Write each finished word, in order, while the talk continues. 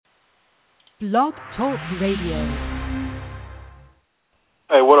Blog Talk Radio.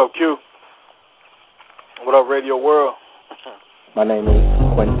 Hey, what up, Q? What up, Radio World? My name is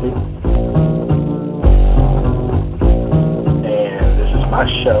Quincy. And this is my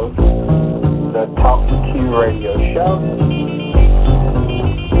show, the Talk to Q Radio Show.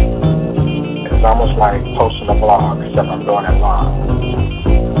 It's almost like posting a blog, except I'm doing it live.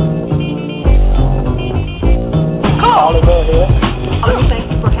 Call it in here. Thank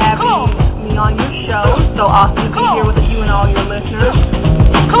you for having me on your show. So awesome to be here with you and all your listeners.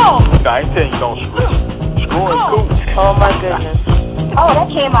 I ain't telling you don't screw. Screwing cool. Oh my goodness. Oh, that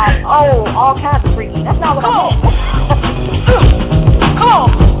came out, all kinds of freaky. That's not what I meant.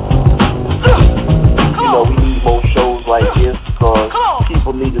 You know, we need more shows like this because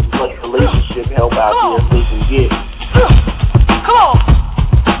people need as much relationship help out there as they can get.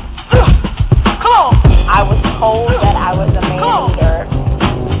 I was told that I was a man eater.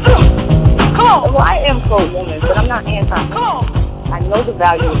 Well, I am pro-woman, but I'm not anti-man. I know the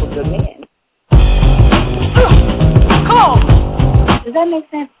value of a good man. Does that make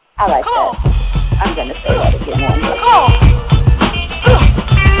sense? I like that. I'm going to say that again one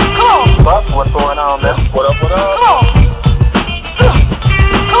more. What's going on, man? What up, what up?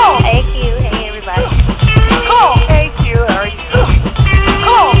 Hey, Q. Hey, everybody. Hey, Q. How are you?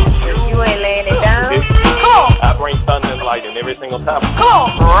 You ain't laying it down. I bring thunder and lightning every single time.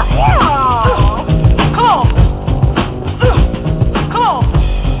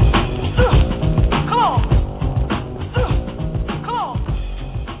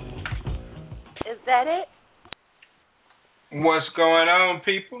 Is that it? What's going on,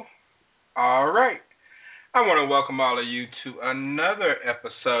 people? All right. I want to welcome all of you to another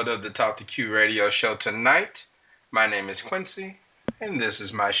episode of the Talk to Q Radio Show tonight. My name is Quincy, and this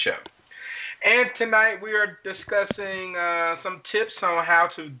is my show. And tonight we are discussing some tips on how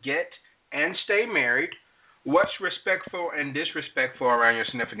to get and stay married, what's respectful and disrespectful around your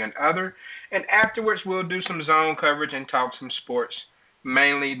significant other, and afterwards we'll do some zone coverage and talk some sports,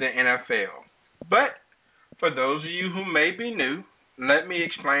 mainly the NFL. But for those of you who may be new, let me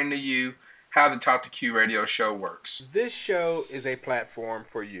explain to you how the Talk to Q Radio Show works. This show is a platform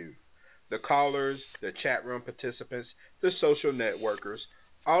for you, the callers, the chat room participants, the social networkers.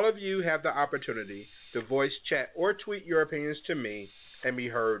 All of you have the opportunity to voice, chat, or tweet your opinions to me and be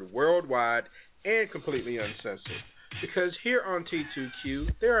heard worldwide and completely uncensored. Because here on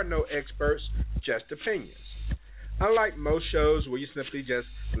T2Q, there are no experts, just opinions. Unlike most shows where you simply just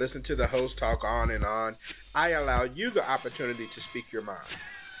listen to the host talk on and on, I allow you the opportunity to speak your mind.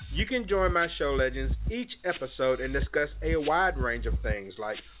 You can join my show legends each episode and discuss a wide range of things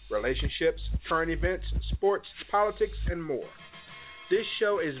like relationships, current events, sports, politics, and more. This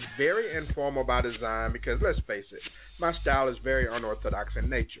show is very informal by design because, let's face it, my style is very unorthodox in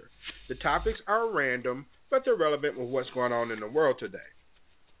nature. The topics are random, but they're relevant with what's going on in the world today.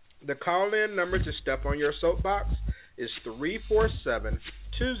 The call-in number to step on your soapbox is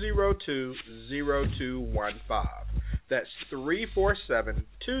 347-202-0215. That's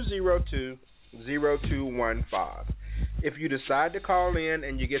 347-202-0215. If you decide to call in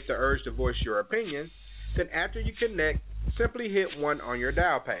and you get the urge to voice your opinion, then after you connect, simply hit 1 on your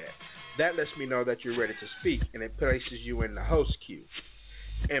dial pad. That lets me know that you're ready to speak, and it places you in the host queue.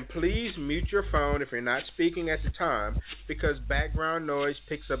 And please mute your phone if you're not speaking at the time, because background noise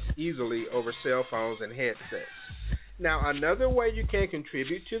picks up easily over cell phones and headsets. Now, another way you can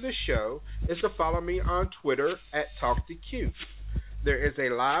contribute to the show is to follow me on Twitter at TalkToQ. There is a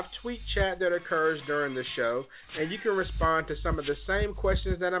live tweet chat that occurs during the show, and you can respond to some of the same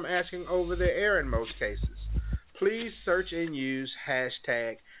questions that I'm asking over the air in most cases. Please search and use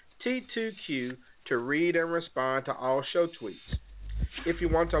hashtag T2Q to read and respond to all show tweets. If you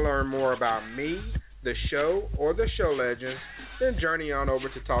want to learn more about me, the show, or the show legends, then journey on over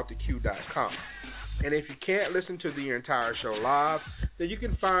to TalkToQ.com. And if you can't listen to the entire show live, then you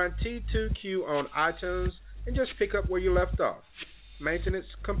can find T2Q on iTunes and just pick up where you left off. Maintenance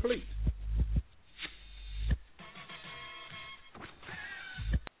complete.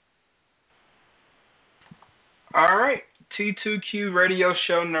 All right, T2Q Radio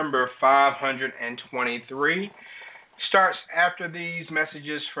Show number 523 starts after these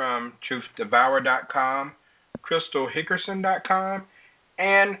messages from TruthDevour.com, CrystalHickerson.com,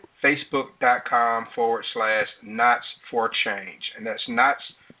 and Facebook.com/Knots for Change. And that's Knots,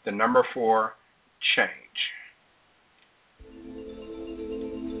 the number 4, change.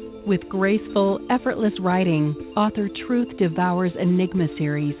 With graceful, effortless writing, author Truth Devour's Enigma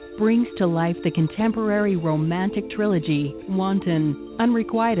series brings to life the contemporary romantic trilogy, Wanton,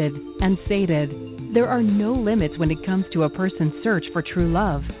 Unrequited, and Sated. There are no limits when it comes to a person's search for true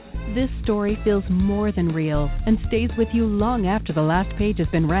love. This story feels more than real and stays with you long after the last page has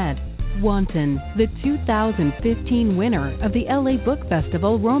been read. Wanton, the 2015 winner of the LA Book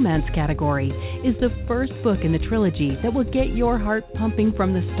Festival Romance category, is the first book in the trilogy that will get your heart pumping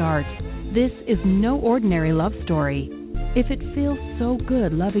from the start. This is no ordinary love story. If it feels so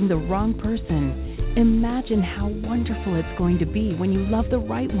good loving the wrong person, imagine how wonderful it's going to be when you love the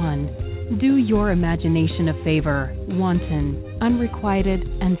right one. Do your imagination a favor. Wanton, Unrequited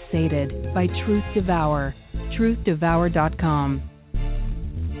and Sated by Truth Devour. TruthDevour.com.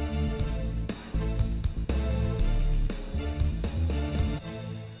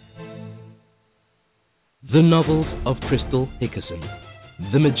 The novels of Crystal Hickerson,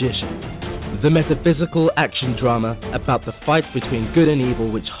 The Magician, the metaphysical action drama about the fight between good and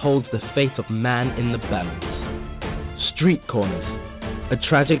evil which holds the fate of man in the balance. Street Corners, a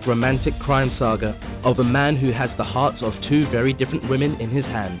tragic romantic crime saga of a man who has the hearts of two very different women in his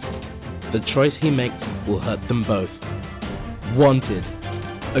hands. The choice he makes will hurt them both. Wanted,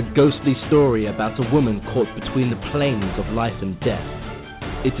 a ghostly story about a woman caught between the planes of life and death.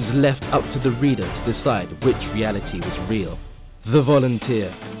 It is left up to the reader to decide which reality was real. The Volunteer,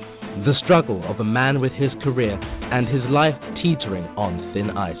 the struggle of a man with his career and his life teetering on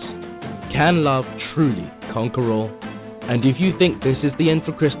thin ice. Can love truly conquer all? And if you think this is the end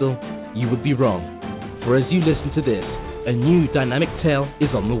for Crystal, you would be wrong. For as you listen to this, a new dynamic tale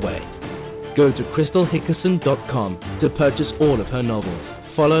is on the way. Go to crystalhickerson.com to purchase all of her novels.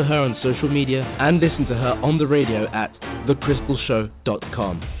 Follow her on social media and listen to her on the radio at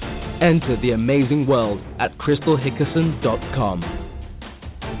thecrystalshow.com. Enter the amazing world at crystalhickerson.com.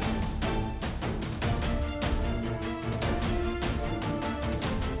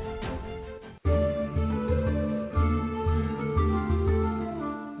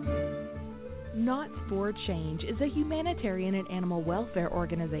 Knots for Change is a humanitarian and animal welfare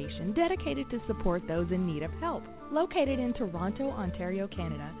organization dedicated to support those in need of help. Located in Toronto, Ontario,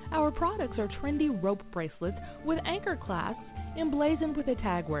 Canada, our products are trendy rope bracelets with anchor clasps emblazoned with a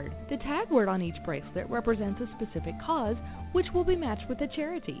tag word. The tag word on each bracelet represents a specific cause, which will be matched with a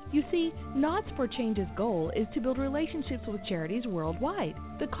charity. You see, Knots for Change's goal is to build relationships with charities worldwide.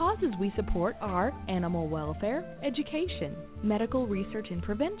 The causes we support are animal welfare, education, medical research and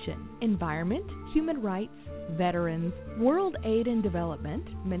prevention, environment, human rights, veterans, world aid and development,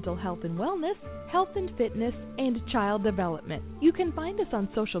 mental health and wellness, health and fitness, and child development. You can find us on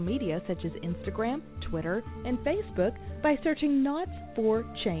social media such as Instagram, Twitter, and Facebook by searching Knots for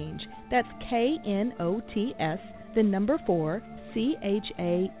Change. That's KNOTS, the number 4,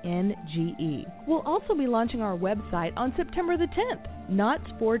 CHANGE. We'll also be launching our website on September the 10th,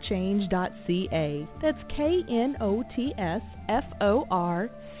 knotsforchange.ca. That's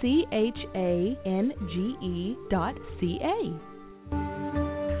KNOTSFORCHANGE.ca.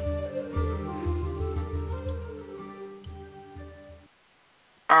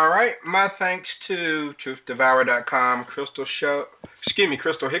 All right, my thanks to TruthDevour.com,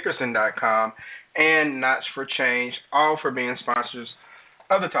 CrystalHickerson.com, and Knots for Change, all for being sponsors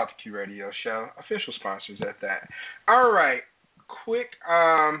of the Talk to Q radio show, official sponsors at that. All right, quick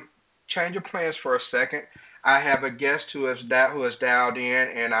change of plans for a second. I have a guest who has dialed in,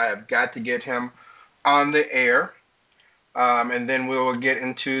 and I have got to get him on the air, and then we will get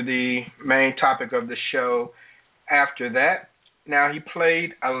into the main topic of the show after that. Now, he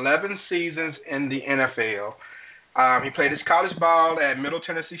played 11 seasons in the NFL. He played his college ball at Middle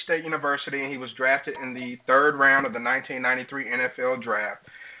Tennessee State University, and he was drafted in the third round of the 1993 NFL Draft.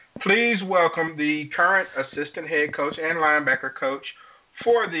 Please welcome the current assistant head coach and linebacker coach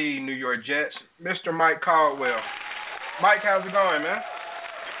for the New York Jets, Mr. Mike Caldwell. Mike, how's it going, man?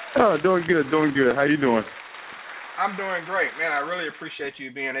 Oh, doing good. How you doing? I'm doing great, man. I really appreciate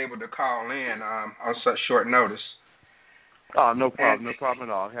you being able to call in on such short notice. Oh, no problem at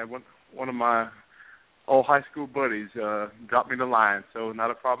all. I had one of my old high school buddies drop me the line, so not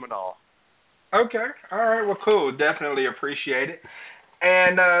a problem at all. Okay. All right. Well, cool. Definitely appreciate it.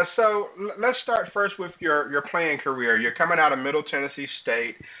 And so let's start first with your playing career. You're coming out of Middle Tennessee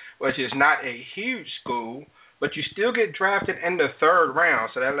State, which is not a huge school, but you still get drafted in the third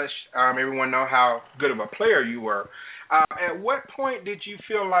round, so that lets everyone know how good of a player you were. At what point did you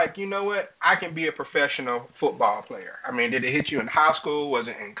feel like, you know what, I can be a professional football player? I mean, did it hit you in high school? Was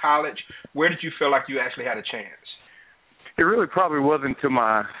it in college? Where did you feel like you actually had a chance? It really probably wasn't until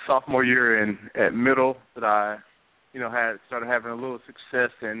my sophomore year at middle that I, started having a little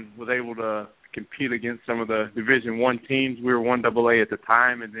success and was able to compete against some of the Division I teams. We were 1AA at the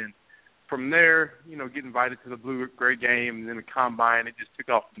time, and then from there, get invited to the blue-gray game and then the combine. It just took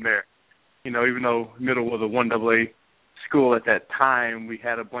off from there. Even though middle was a 1AA school at that time, we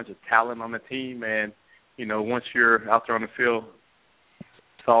had a bunch of talent on the team, and once you're out there on the field,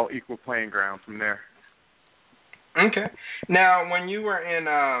 it's all equal playing ground from there. Okay. Now, when you were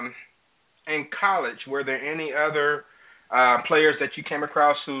in college, were there any other players that you came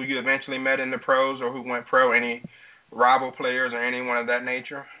across who you eventually met in the pros or who went pro? Any rival players or anyone of that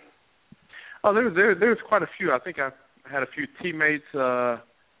nature? Oh, there's quite a few. I think I had a few teammates. I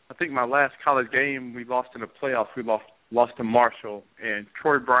think my last college game we lost in the playoffs. We lost to Marshall, and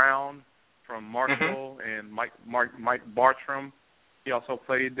Troy Brown from Marshall and Mike Bartram. He also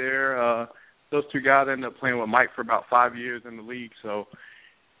played there. Those two guys ended up playing with Mike for about 5 years in the league. So,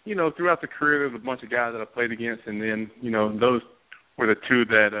 throughout the career, there was a bunch of guys that I played against, and then, those were the two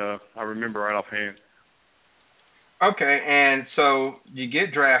that I remember right offhand. Okay, and so you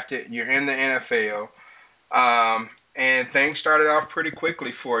get drafted, you're in the NFL, and things started off pretty quickly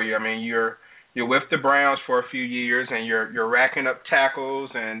for you. I mean, you're with the Browns for a few years, and you're racking up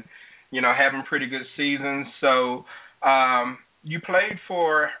tackles and, having pretty good seasons. So you played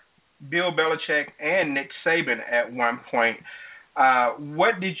for Bill Belichick and Nick Saban at one point.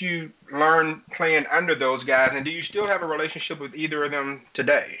 What did you learn playing under those guys, and do you still have a relationship with either of them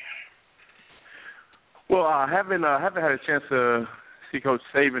today? Well, I haven't had a chance to see Coach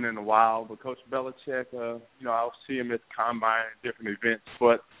Saban in a while, but Coach Belichick, I'll see him at the Combine and different events.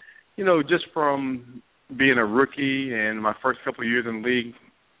 But, just from being a rookie and my first couple of years in the league,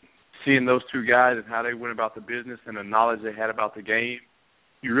 seeing those two guys and how they went about the business and the knowledge they had about the game,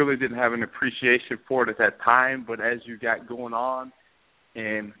 you really didn't have an appreciation for it at that time. But as you got going on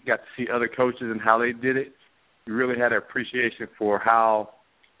and got to see other coaches and how they did it, you really had an appreciation for how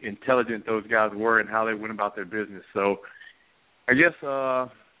intelligent those guys were and how they went about their business. So I guess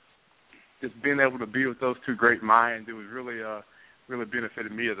just being able to be with those two great minds, it was really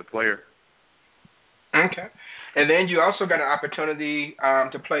benefited me as a player. Okay. And then you also got an opportunity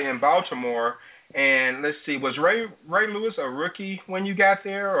to play in Baltimore. And let's see, was Ray Lewis a rookie when you got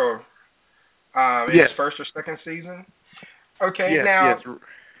there, or in his first or second season? Okay. Yes, now, yes.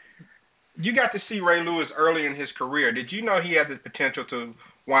 You got to see Ray Lewis early in his career. Did you know he had the potential to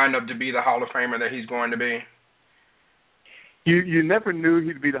wind up to be the Hall of Famer that he's going to be? You never knew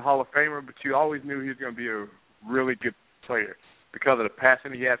he'd be the Hall of Famer, but you always knew he was going to be a really good player because of the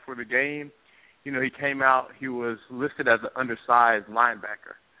passion he had for the game. He came out, he was listed as an undersized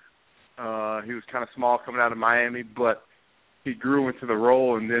linebacker. He was kind of small coming out of Miami, but he grew into the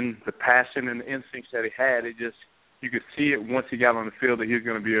role, and then the passion and the instincts that he had, you could see it once he got on the field that he was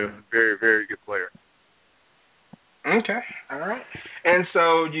going to be a very, very good player. Okay, all right. And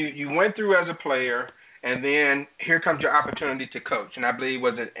so you went through as a player, and then here comes your opportunity to coach. And I believe,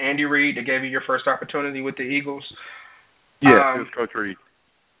 was it Andy Reid that gave you your first opportunity with the Eagles? Yes, it was Coach Reid.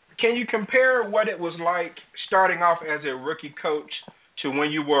 Can you compare what it was like starting off as a rookie coach to when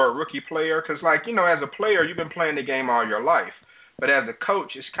you were a rookie player? Because, as a player, you've been playing the game all your life. But as a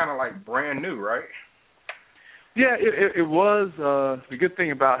coach, it's kind of like brand new, right? Yeah, it was. The good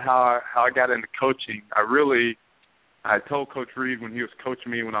thing about how I got into coaching, I told Coach Reid when he was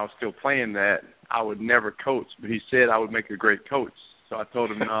coaching me when I was still playing that I would never coach, but he said I would make a great coach. So I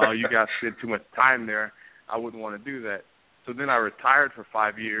told him, no, you guys spend too much time there. I wouldn't want to do that. So then I retired for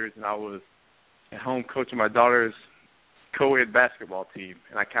 5 years, and I was at home coaching my daughter's co-ed basketball team,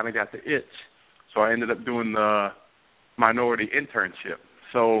 and I kind of got the itch. So I ended up doing the minority internship.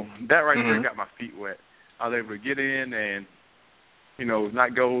 So that right there got my feet wet. I was able to get in and,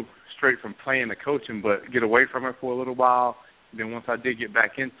 not go straight from playing to coaching, but get away from it for a little while. And then once I did get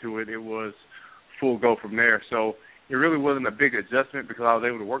back into it, it was full go from there. So it really wasn't a big adjustment because I was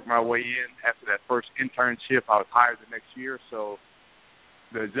able to work my way in. After that first internship, I was hired the next year. So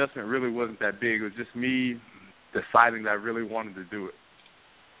the adjustment really wasn't that big. It was just me deciding that I really wanted to do it.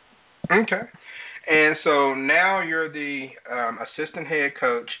 Okay. And so now you're the assistant head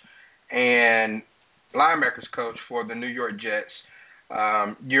coach and linebackers coach for the New York Jets.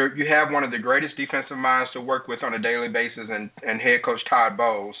 You have one of the greatest defensive minds to work with on a daily basis and head coach Todd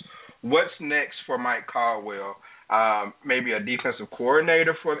Bowles. What's next for Mike Caldwell? Maybe a defensive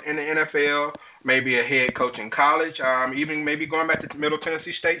coordinator in the NFL, maybe a head coach in college, even maybe going back to Middle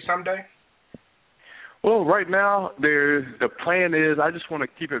Tennessee State someday? Well, right now, the plan is I just want to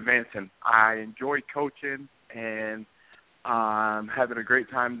keep advancing. I enjoy coaching, and I'm having a great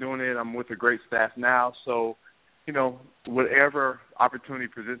time doing it. I'm with a great staff now. So, whatever opportunity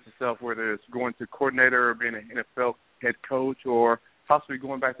presents itself, whether it's going to coordinator or being an NFL head coach or possibly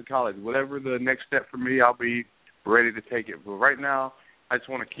going back to college, whatever the next step for me, I'll be ready to take it. But right now, I just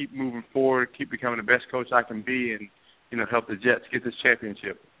want to keep moving forward, keep becoming the best coach I can be, and, help the Jets get this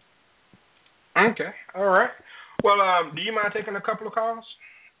championship. Okay, all right. Well, do you mind taking a couple of calls?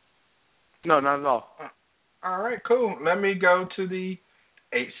 No, not at all. All right, cool. Let me go to the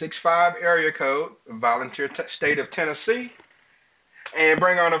 865 area code, volunteer state of Tennessee, and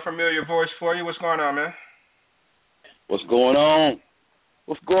bring on a familiar voice for you. What's going on, man? What's going on?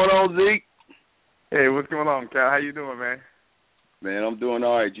 What's going on, Zeke? Hey, what's going on, Cal? How you doing, man? Man, I'm doing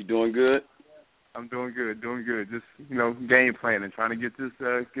all right. You doing good? I'm doing good, Just, game planning, trying to get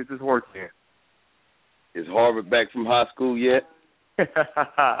this work in. Is Harvard back from high school yet?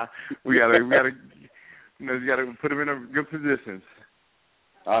 we gotta you gotta put them in a good positions.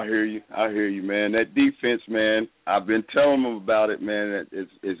 I hear you, man. That defense, man, I've been telling them about it, man.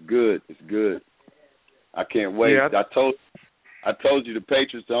 It's good. It's good. I can't wait. Yeah. I told you the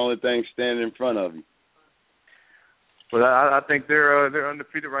Patriots the only thing standing in front of you. Well, I think they're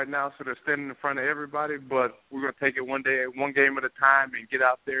undefeated right now, so they're standing in front of everybody. But we're gonna take it one game at a time, and get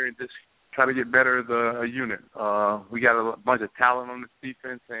out there and just try to get better as a unit. We got a bunch of talent on this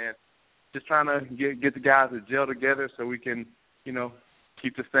defense, and just trying to get the guys to gel together so we can,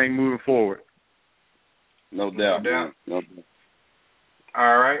 keep this thing moving forward. No doubt. No doubt.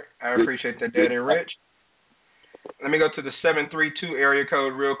 All right. I appreciate that, Daddy Rich. Let me go to the 732 area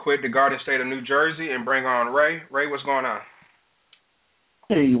code real quick, the Garden State of New Jersey, and bring on Ray. Ray, what's going on?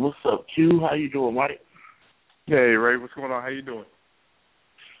 Hey, what's up, Q? How you doing, Mike? Hey, Ray, what's going on? How you doing?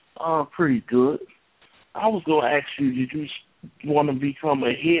 Pretty good. I was going to ask you, did you want to become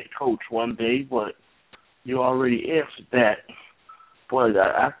a head coach one day? But you already answered that. But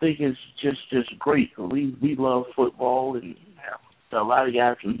I think it's just great. We love football, and a lot of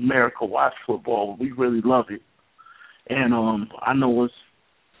guys in America watch football. We really love it. And I know it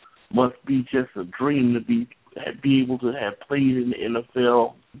must be just a dream to be able to have played in the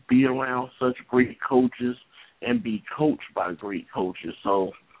NFL, be around such great coaches, and be coached by great coaches.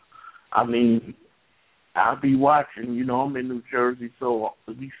 So, I mean, I'll be watching. I'm in New Jersey, so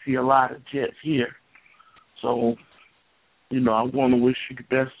we see a lot of Jets here. So, I want to wish you the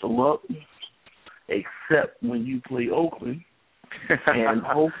best of luck, except when you play Oakland. And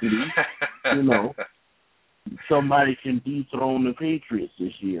hopefully, somebody can dethrone the Patriots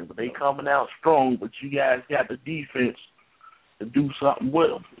this year. But they coming out strong, but you guys got the defense to do something with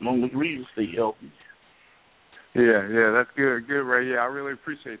them, as long as Reeves stay healthy. Yeah, that's good, Ray. Yeah, I really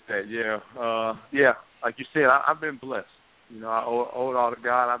appreciate that. Yeah, like you said, I've been blessed. I owe it all to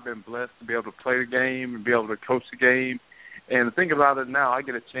God. I've been blessed to be able to play the game and be able to coach the game. And the thing about it now, I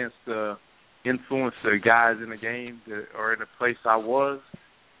get a chance to influence the guys in the game that are in the place I was,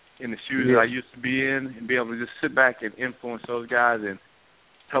 in the shoes that I used to be in, and be able to just sit back and influence those guys and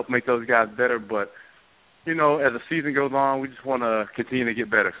help make those guys better. But, as the season goes on, we just want to continue to get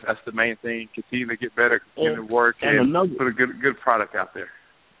better. That's the main thing, continue to get better, continue to work, and put a good product out there.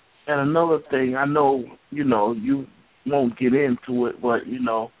 And another thing, I know, you won't get into it, but,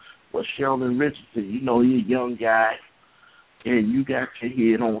 with Sheldon Richardson, you're a young guy, and you got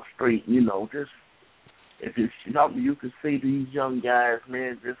your head on straight, just if it's something you can say to these young guys,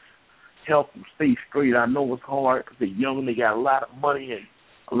 man, just help them stay straight. I know it's hard because they're young, they got a lot of money and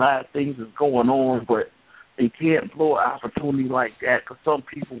a lot of things is going on, but they can't blow an opportunity like that because some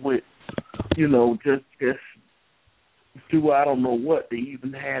people would, just do I don't know what, they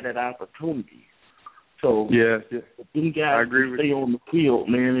even had that opportunity. So these guys stay on the field,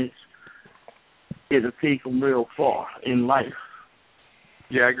 man, it'll take them real far in life.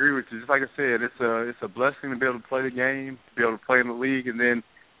 Yeah, I agree with you. Just like I said, it's a blessing to be able to play the game, to be able to play in the league, and then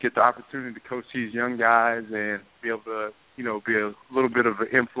get the opportunity to coach these young guys and be able to, be a little bit of an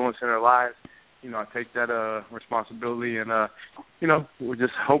influence in their lives. I take that responsibility, and we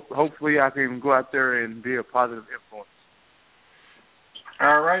just hopefully I can go out there and be a positive influence.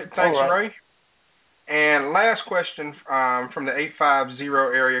 All right, thanks, Ray. And last question from the 850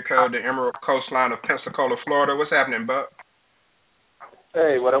 area code, the Emerald Coastline of Pensacola, Florida. What's happening, Buck?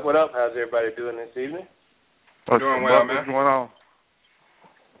 Hey, what up? How's everybody doing this evening? Doing well, man. What's going on?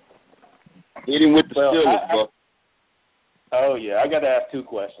 Hitting with the Steelers, Buck. Oh, yeah, I got to ask two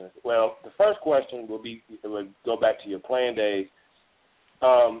questions. Well, the first question will go back to your playing days.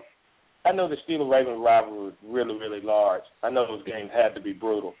 I know the Steelers-Ravens rivalry was really, really large. I know those games had to be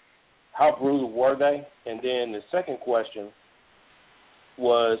brutal. How brutal were they? And then the second question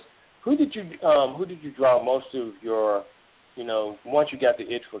was, who did you draw most of your, once you got the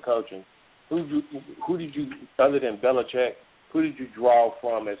itch for coaching, who did you, other than Belichick, who did you draw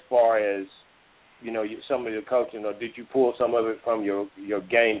from as far as, some of your coaching, or did you pull some of it from your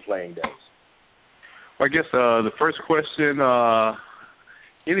game playing days? Well, I guess the first question,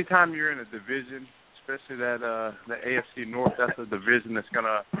 anytime you're in a division, especially the AFC North, that's a division that's going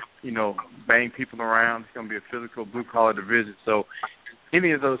to bang people around. It's going to be a physical blue-collar division. So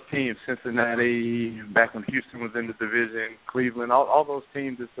any of those teams, Cincinnati, back when Houston was in the division, Cleveland, all those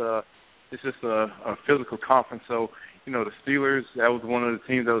teams, it's just a physical conference. So, the Steelers, that was one of the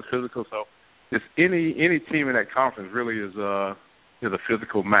teams that was physical. So just any team in that conference really is a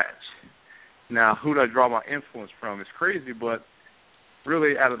physical match. Now, who do I draw my influence from? It's crazy, but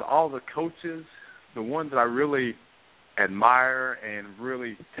really out of all the coaches, the one that I really admire and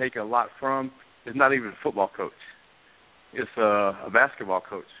really take a lot from is not even a football coach. It's a basketball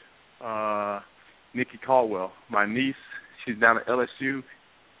coach, Nikki Caldwell. My niece, she's down at LSU.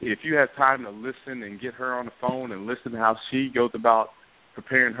 If you have time to listen and get her on the phone and listen to how she goes about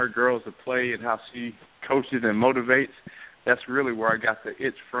preparing her girls to play and how she coaches and motivates, that's really where I got the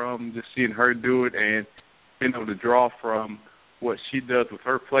itch from, just seeing her do it and being able to draw from what she does with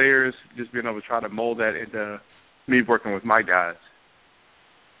her players, just being able to try to mold that into me working with my guys.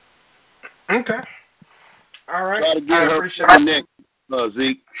 Okay. All right. Try to get her for me next,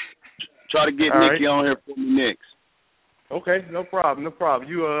 Zeke. Try to get Nikki on here for me next. Okay, no problem.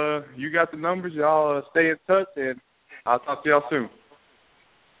 You got the numbers. Y'all stay in touch, and I'll talk to y'all soon.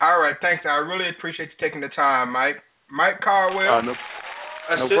 All right, thanks. I really appreciate you taking the time, Mike. Mike Caldwell,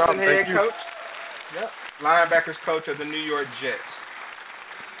 assistant problem. head coach. Yep. Linebackers coach of the New York Jets.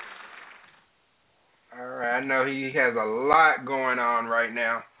 All right, I know he has a lot going on right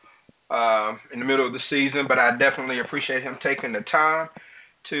now in the middle of the season, but I definitely appreciate him taking the time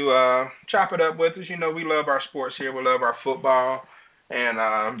to chop it up with us. We love our sports here. We love our football,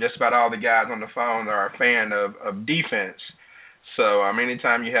 and just about all the guys on the phone are a fan of defense. So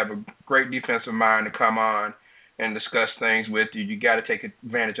anytime you have a great defensive mind to come on and discuss things with you, you got to take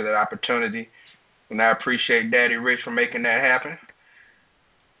advantage of that opportunity. And I appreciate Daddy Rich for making that happen.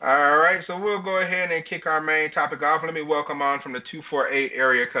 All right, so we'll go ahead and kick our main topic off. Let me welcome on from the 248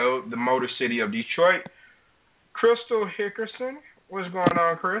 area code, the Motor City of Detroit, Crystal Hickerson. What's going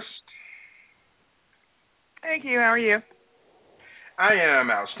on, Chris? Thank you. How are you? I am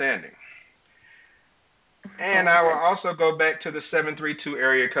outstanding. And I will also go back to the 732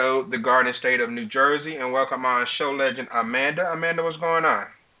 area code, the Garden State of New Jersey, and welcome on show legend Amanda. Amanda, what's going on?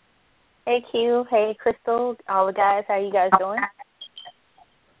 Hey, Q. Hey, Crystal. All the guys. How you guys doing?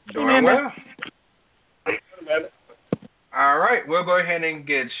 Doing well. All right, we'll go ahead and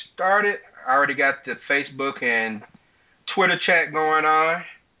get started. I already got the Facebook and Twitter chat going on.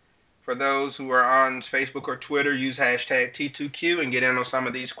 For those who are on Facebook or Twitter, use hashtag T2Q and get in on some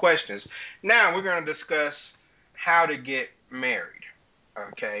of these questions. Now, we're going to discuss how to get married.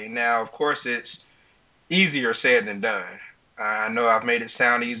 Okay, now, of course, it's easier said than done. I know I've made it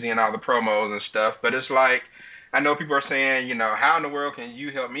sound easy in all the promos and stuff, but it's like, I know people are saying, how in the world can you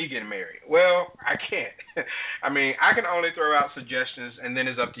help me get married? Well, I can't. I can only throw out suggestions, and then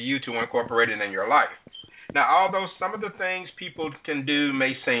it's up to you to incorporate it in your life. Now, although some of the things people can do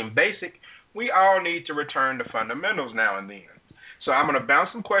may seem basic, we all need to return to fundamentals now and then. So I'm going to bounce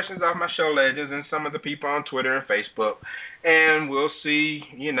some questions off my show legends and some of the people on Twitter and Facebook, and we'll see,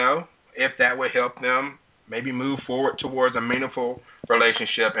 if that would help them maybe move forward towards a meaningful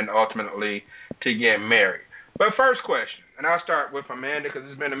relationship and ultimately to get married. But first question, and I'll start with Amanda because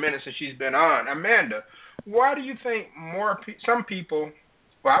it's been a minute since she's been on. Amanda, why do you think some people,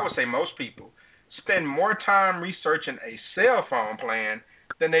 well, I would say most people, spend more time researching a cell phone plan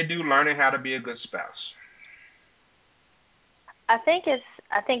than they do learning how to be a good spouse? I think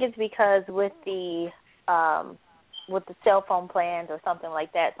it's because with the cell phone plans or something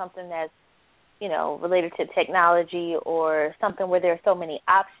like that, something that's related to technology or something where there are so many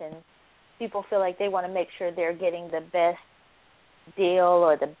options, people feel like they want to make sure they're getting the best deal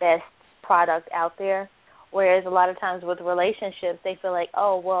or the best product out there. Whereas a lot of times with relationships, they feel like,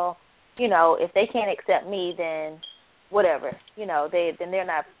 oh, well, if they can't accept me, then whatever, then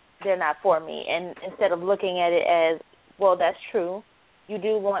they're not for me. And instead of looking at it as, well, that's true, you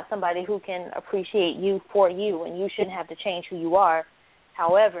do want somebody who can appreciate you for you, and you shouldn't have to change who you are.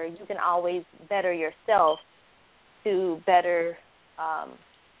 However, you can always better yourself to better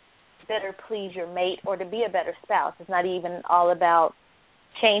please your mate or to be a better spouse. It's not even all about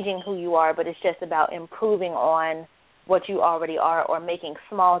changing who you are, but it's just about improving on what you already are or making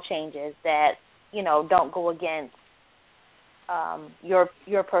small changes that, don't go against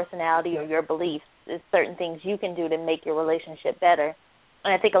your personality or your beliefs. There's certain things you can do to make your relationship better.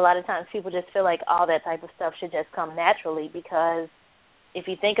 And I think a lot of times people just feel like all that type of stuff should just come naturally because if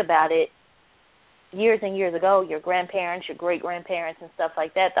you think about it, years and years ago, your grandparents, your great-grandparents and stuff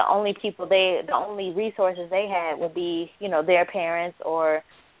like that, the only resources they had would be, their parents or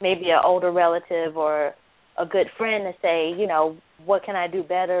maybe an older relative or a good friend to say, what can I do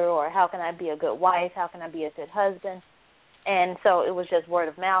better, or how can I be a good wife, how can I be a good husband. And so it was just word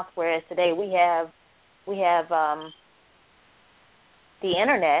of mouth, whereas today we have the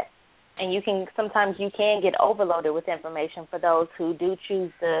internet, and sometimes you can get overloaded with information for those who do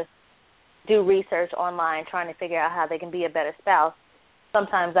choose to do research online trying to figure out how they can be a better spouse.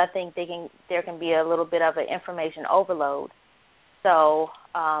 Sometimes I think there can be a little bit of an information overload. So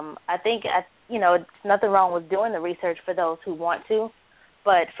I think it's nothing wrong with doing the research for those who want to,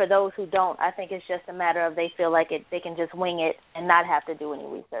 but for those who don't, I think it's just a matter of they feel like they can just wing it and not have to do any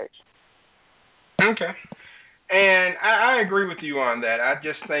research. Okay. And I agree with you on that. I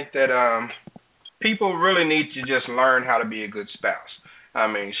just think that people really need to just learn how to be a good spouse. I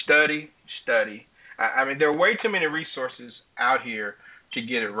mean, study. I mean, there are way too many resources out here to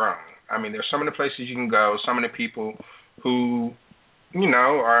get it wrong. I mean, there's so many places you can go, so many people who,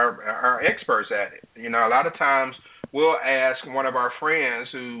 are experts at it. A lot of times we'll ask one of our friends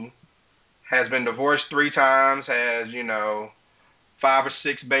who has been divorced 3 times, has, 5 or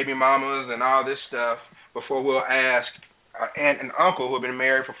 6 baby mamas and all this stuff, before we'll ask aunt and uncle who have been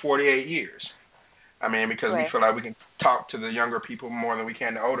married for 48 years. I mean, because we feel like we can talk to the younger people more than we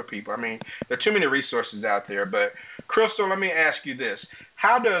can the older people. I mean, there are too many resources out there. But, Crystal, let me ask you this.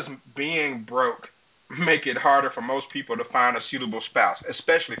 How does being broke make it harder for most people to find a suitable spouse,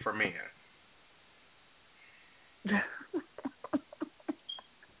 especially for men?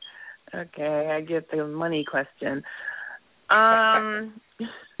 Okay, I get the money question.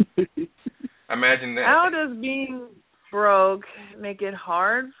 Imagine that. How does being broke make it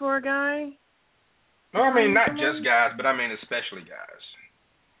hard for a guy? No, I mean, not just guys, but I mean especially guys.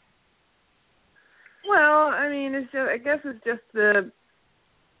 Well, I mean, I guess it's just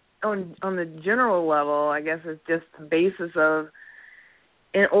on the general level, I guess it's just the basis of,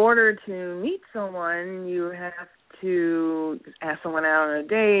 in order to meet someone, you have to ask someone out on a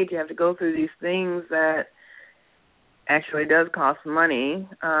date. You have to go through these things that actually does cost money,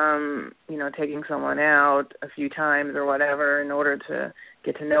 taking someone out a few times or whatever in order to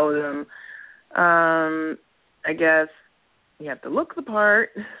get to know them. I guess you have to look the part,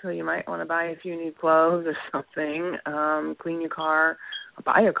 so you might want to buy a few new clothes or something, clean your car, or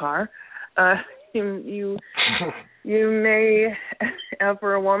buy a car. You may,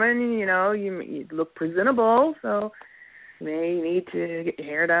 for a woman, you look presentable, so you may need to get your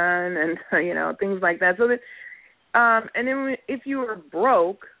hair done and, things like that. So that, and then if you are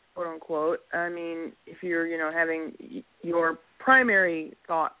broke, quote unquote, I mean, if you're, having your primary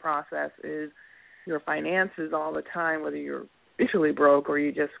thought process is your finances all the time, whether you're officially broke or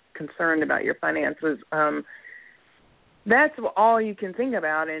you're just concerned about your finances, that's all you can think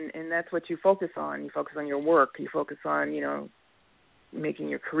about, and that's what you focus on. You focus on your work. You focus on, making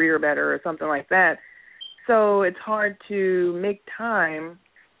your career better or something like that. So it's hard to make time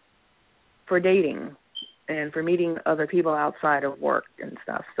for dating and for meeting other people outside of work and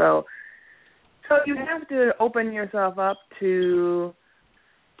stuff. So you have to open yourself up to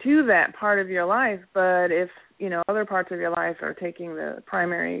that part of your life. But if other parts of your life are taking the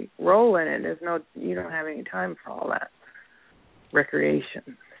primary role in it, you don't have any time for all that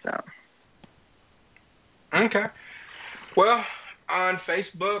recreation. So okay. Well, on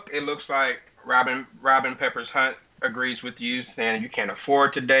Facebook, it looks like Robin Peppers Hunt agrees with you, saying you can't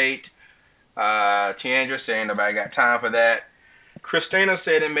afford to date. Tiandra saying nobody got time for that. Christina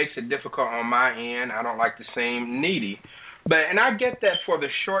said it makes it difficult on my end. I don't like to seem needy. And I get that for the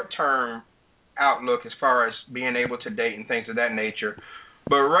short-term outlook as far as being able to date and things of that nature.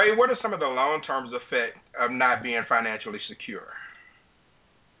 But, Ray, what are some of the long-term effects of not being financially secure?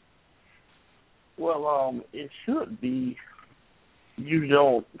 Well, it should be you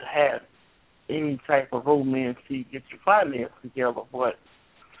don't have any type of romance to get your finances together, but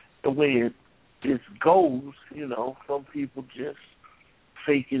the way it goes, some people just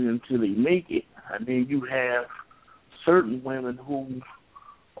fake it until they make it. And then you have certain women who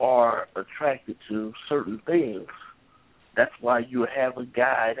are attracted to certain things. That's why you have a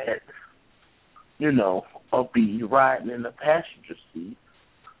guy that, will be riding in the passenger seat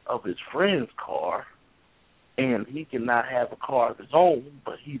of his friend's car, and he cannot have a car of his own,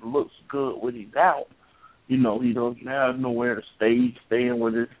 but he looks good when he's out. He doesn't have nowhere to stay. He's staying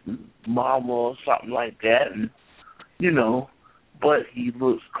with his mama or something like that, and, but he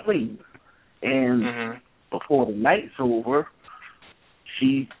looks clean. And before the night's over,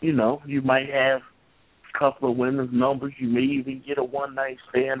 you might have a couple of women's numbers. You may even get a one-night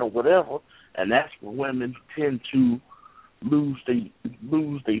stand or whatever, and that's where women tend to lose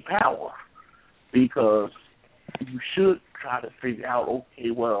their power, because you should try to figure out,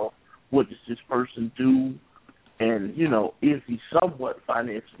 okay, well, what does this person do, And, is he somewhat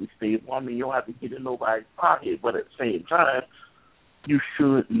financially stable? I mean, you don't have to get in nobody's pocket, but at the same time, you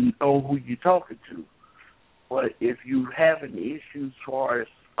should know who you're talking to. But if you having issues as far as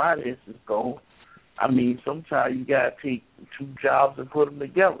finances go, I mean, sometimes you got to take 2 jobs and put them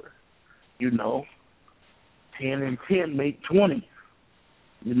together. 10 and 10 make 20.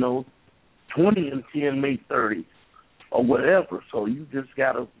 20 and 10 make 30 or whatever. So you just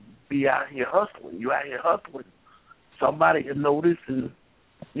got to be out here hustling. You out here hustling. Somebody can notice and,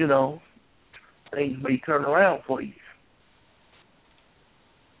 things may turn around for you.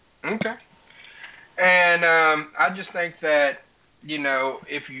 Okay. And I just think that,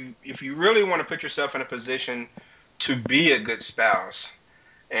 if you really want to put yourself in a position to be a good spouse,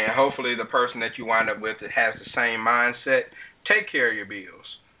 and hopefully the person that you wind up with has the same mindset, take care of your bills.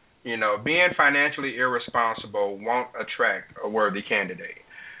 Being financially irresponsible won't attract a worthy candidate.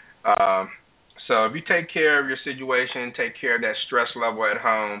 So if you take care of your situation, take care of that stress level at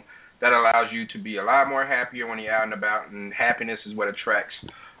home, that allows you to be a lot more happier when you're out and about, and happiness is what attracts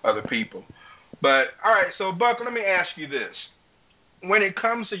other people. But, all right, so, Buck, let me ask you this. When it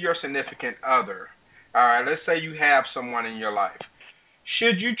comes to your significant other, all right, let's say you have someone in your life,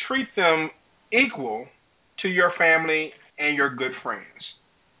 should you treat them equal to your family and your good friends?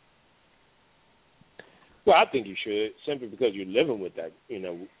 Well, I think you should, simply because you're living with that.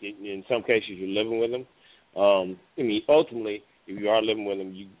 In some cases you're living with them. Ultimately, if you are living with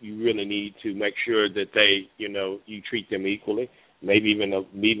them, you really need to make sure that they, you treat them equally, maybe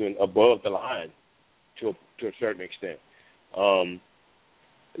even above the line to a certain extent.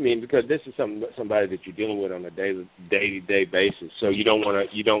 Because this is somebody that you're dealing with on a day-to-day basis, so you don't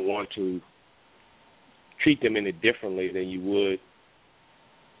want to treat them any differently than you would,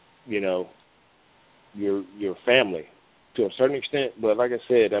 your family to a certain extent. But like I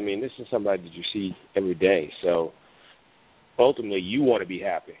said, this is somebody that you see every day, so ultimately you want to be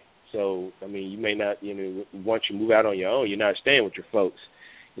happy. So, you may not, once you move out on your own, you're not staying with your folks.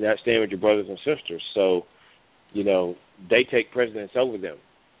 You're not staying with your brothers and sisters. So, they take precedence over them.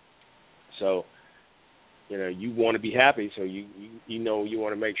 So, you want to be happy, so you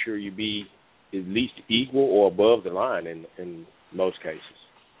want to make sure you be at least equal or above the line in most cases.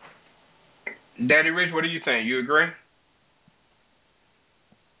 Daddy Rich, what do you think? You agree?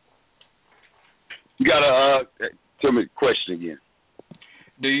 You got to tell me the question again.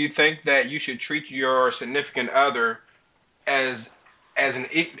 Do you think that you should treat your significant other as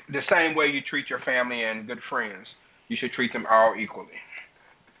the same way you treat your family and good friends? You should treat them all equally.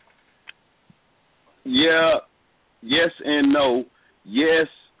 Yeah, yes and no. Yes,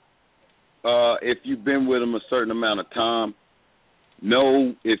 if you've been with them a certain amount of time.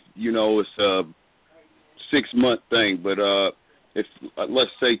 No, if it's a 6-month thing. But if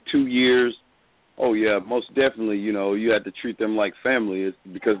let's say 2 years, oh yeah, most definitely. You have to treat them like family,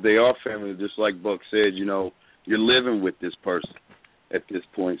 because they are family. Just like Buck said, you're living with this person at this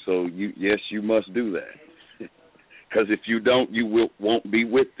point. So yes, you must do that. Because if you don't, you won't be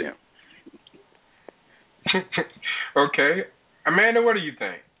with them. Okay, Amanda, what do you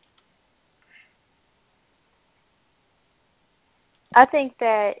think? I think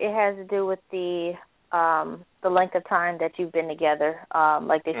that it has to do with the length of time that you've been together.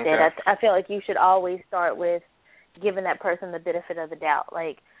 Like they said, I feel like you should always start with giving that person the benefit of the doubt.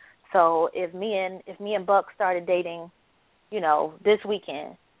 Like, so if me and Buck started dating, this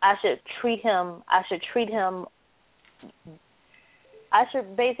weekend, I should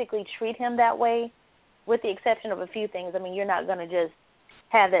basically treat him that way, with the exception of a few things. You're not going to just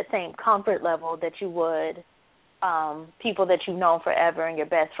have that same comfort level that you would people that you've known forever and your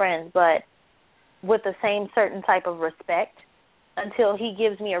best friends, but with the same certain type of respect until he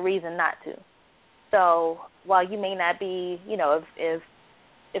gives me a reason not to. So while you may not be,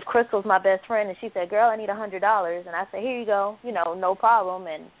 if Crystal's my best friend and she said, girl, I need $100, and I say, here you go, no problem,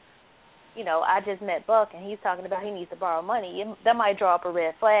 and, I just met Buck and he's talking about he needs to borrow money, that might draw up a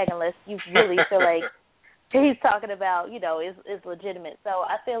red flag unless you really feel like he's talking about, is legitimate. So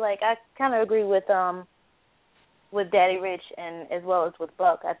I feel like I kind of agree with Daddy Rich and as well as with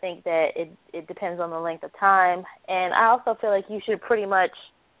Buck. I think that it depends on the length of time. And I also feel like you should pretty much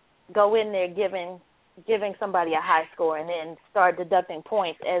go in there giving somebody a high score and then start deducting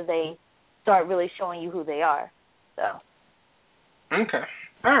points as they start really showing you who they are. So. Okay.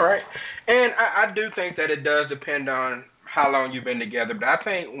 All right. And I do think that it does depend on how long you've been together. But I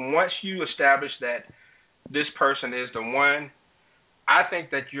think once you establish that this person is the one, I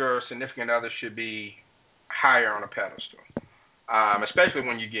think that your significant other should be higher on a pedestal, especially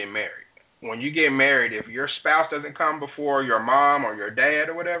when you get married. When you get married, if your spouse doesn't come before your mom or your dad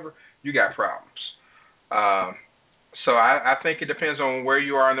or whatever, you got problems. So I think it depends on where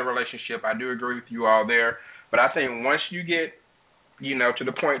you are in the relationship. I do agree with you all there. But I think once you get, to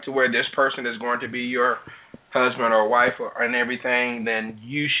the point to where this person is going to be your husband or wife and everything, then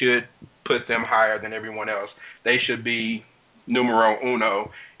you should put them higher than everyone else. They should be numero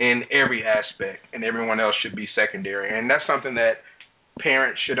uno in every aspect, and everyone else should be secondary. And that's something that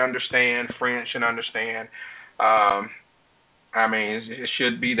parents should understand, friends should understand. It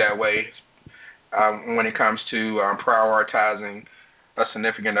should be that way when it comes to prioritizing a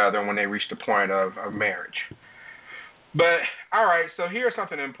significant other when they reach the point of marriage. But, all right, so here's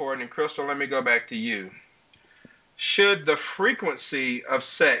something important. And, Crystal, let me go back to you. Should the frequency of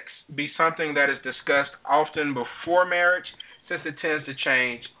sex be something that is discussed often before marriage, since it tends to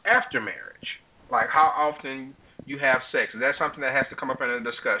change after marriage? Like how often you have sex. Is that something that has to come up in a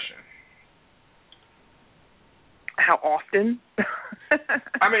discussion? How often?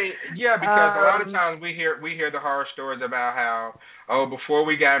 Because a lot of times we hear the horror stories about how, before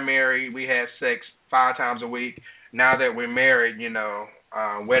we got married, we had sex 5 times a week. Now that we're married,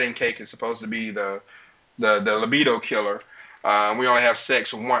 wedding cake is supposed to be the libido killer. We only have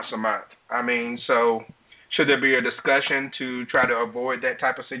sex once a month. So should there be a discussion to try to avoid that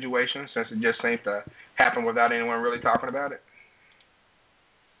type of situation, since it just seems to happen without anyone really talking about it?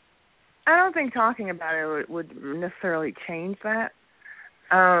 I don't think talking about it would necessarily change that,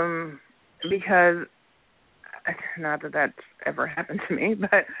 because not that that's ever happened to me,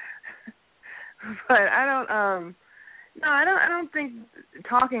 but I don't. I don't think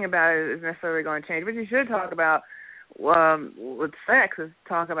talking about it is necessarily going to change. But you should talk about with sex is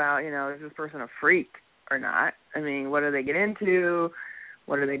talk about, is this person a freak or not? What do they get into?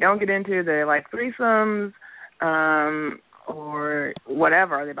 What do they don't get into? Do they like threesomes? Or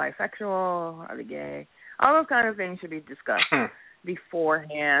whatever. Are they bisexual? Are they gay? All those kind of things should be discussed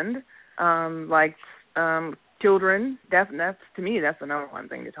beforehand. Children. That's to me, that's the number one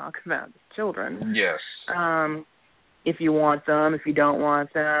thing to talk about. Children. Yes. If you want them, if you don't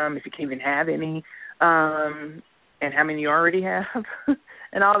want them, if you can even have any, and how many you already have,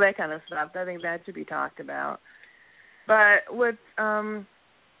 and all that kind of stuff. I think that should be talked about. But with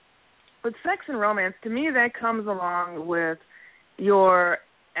sex and romance, to me, that comes along with your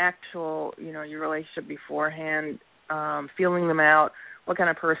actual, your relationship beforehand, feeling them out. What kind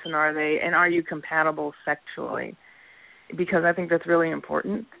of person are they, and are you compatible sexually? Because I think that's really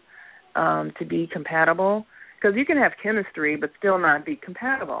important, to be compatible. Because you can have chemistry but still not be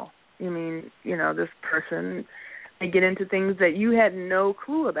compatible. This person may get into things that you had no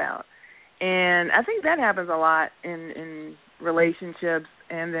clue about. And I think that happens a lot in relationships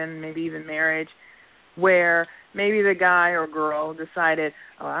and then maybe even marriage, where maybe the guy or girl decided,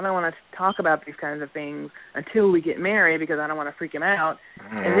 I don't want to talk about these kinds of things until we get married because I don't want to freak him out.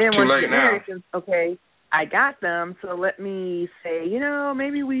 And then once you get married, says, okay, I got them, so let me say,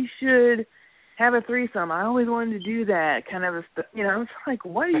 maybe we should have a threesome. I always wanted to do that kind of it's like,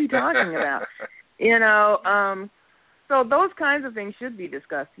 what are you talking about? So those kinds of things should be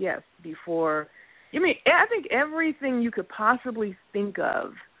discussed, yes, before. I think everything you could possibly think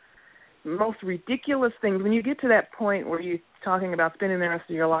of, most ridiculous things, when you get to that point where you're talking about spending the rest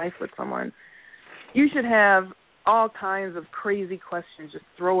of your life with someone, you should have all kinds of crazy questions. Just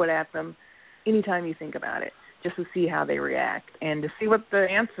throw it at them anytime you think about it, just to see how they react and to see what the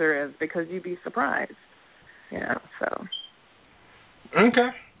answer is, because you'd be surprised. So. Okay.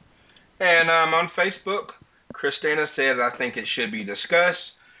 And on Facebook, Christina says, I think it should be discussed.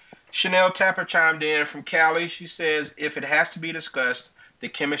 Chanel Tapper chimed in from Cali. She says, if it has to be discussed, the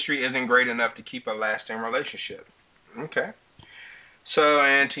chemistry isn't great enough to keep a lasting relationship. Okay. So,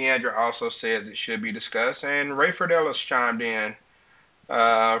 and Tiandra also says it should be discussed. And Ray Fidelis chimed in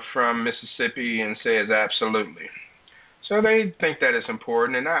from Mississippi and says absolutely. So they think that it's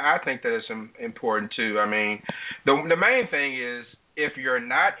important, and I think that it's important too. The main thing is, if you're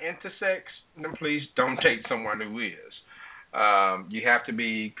not into sex, then please don't date someone who is. You have to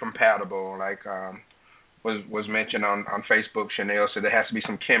be compatible, like was mentioned on Facebook. Chanel said there has to be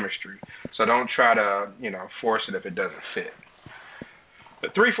some chemistry. So don't try to force it if it doesn't fit. The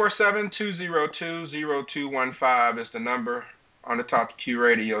 347-202-0215 is the number on the Talk to Q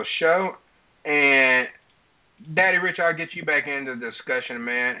Radio show. And Daddy Rich, I'll get you back into the discussion,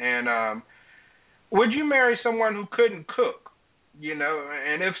 man. And would you marry someone who couldn't cook?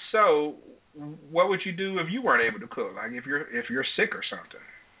 And if so, what would you do if you weren't able to cook? Like if you're sick or something?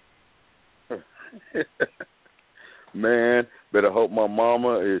 Man, better hope my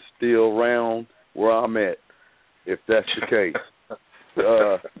mama is still around where I'm at, if that's the case.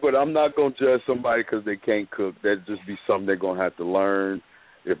 But I'm not going to judge somebody because they can't cook. That'd just be something they're going to have to learn.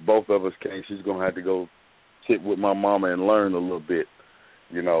 If both of us can't, she's going to have to go sit with my mama and learn a little bit.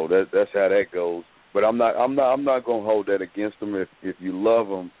 You know, that's how that goes. But I'm not gonna hold that against them. If you love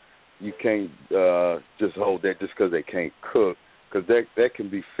them, you can't just hold that just because they can't cook, because that can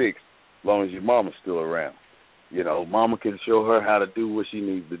be fixed as long as your mama's still around. You know, mama can show her how to do what she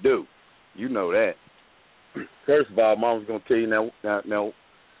needs to do. You know that. First of all, mama's gonna tell you now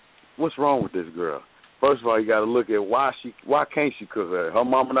what's wrong with this girl. First of all, you got to look at why can't she cook her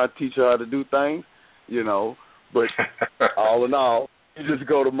mama not teach her how to do things, you know. But all in all, you just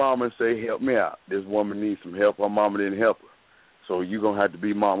go to mama and say, help me out. This woman needs some help. Her mama didn't help her, so you're gonna have to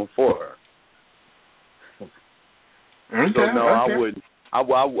be mama for her. Okay, so no, okay.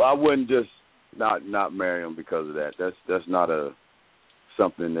 I wouldn't just not marry him because of that. That's not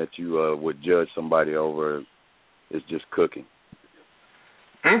something that you would judge somebody over. It's just cooking.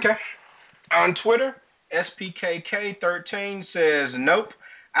 Okay. On Twitter, SPKK13 says, nope,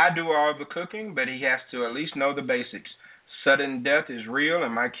 I do all the cooking, but he has to at least know the basics. Sudden death is real,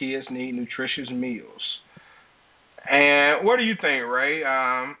 and my kids need nutritious meals. And what do you think, Ray?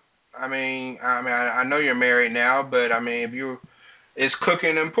 I know you're married now, but is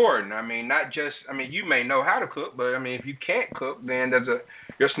cooking important? You may know how to cook, but if you can't cook, then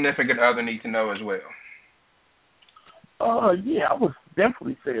your significant other needs to know as well. Yeah, I would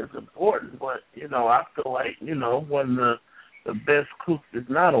definitely say it's important, but, I feel like, one of the best cooks is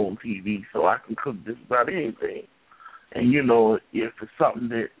not on TV, so I can cook just about anything. And, if it's something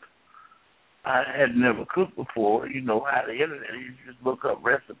that I had never cooked before, how the internet, you just look up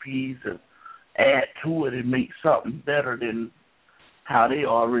recipes and add to it and make something better than how they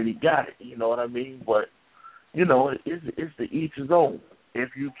already got it, you know what I mean? But, it's to each his own.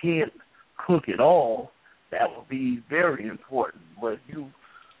 If you can't cook at all, that would be very important. But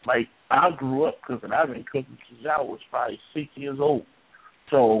I grew up cooking. I've been cooking since I was probably 6 years old.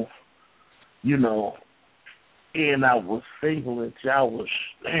 So, and I was single until I was,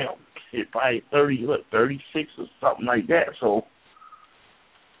 probably 36 or something like that. So,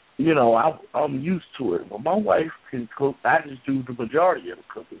 I'm used to it. But my wife can cook. I just do the majority of the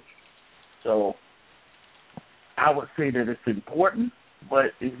cooking. So, I would say that it's important,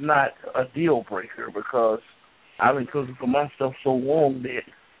 but it's not a deal breaker because I've been cooking for myself so long that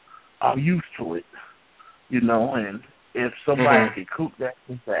I'm used to it, and if somebody can cook, that's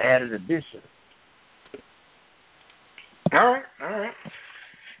just an added addition. All right.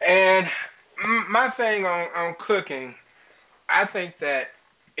 And my thing on cooking, I think that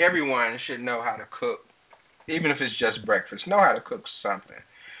everyone should know how to cook, even if it's just breakfast. Know how to cook something.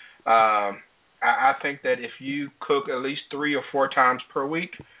 I think that if you cook at least 3 or 4 times per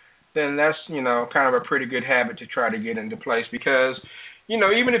week, then that's, kind of a pretty good habit to try to get into place because,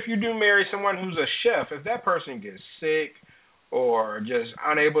 even if you do marry someone who's a chef, if that person gets sick or just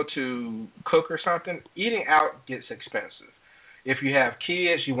unable to cook or something, eating out gets expensive. If you have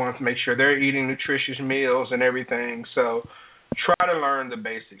kids, you want to make sure they're eating nutritious meals and everything. So try to learn the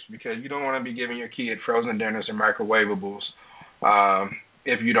basics because you don't want to be giving your kid frozen dinners and microwavables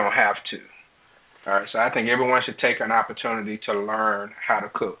if you don't have to. All right, so I think everyone should take an opportunity to learn how to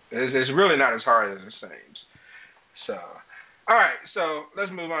cook. It's really not as hard as it seems. So, all right, so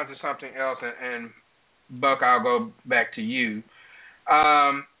let's move on to something else. And Buck, I'll go back to you.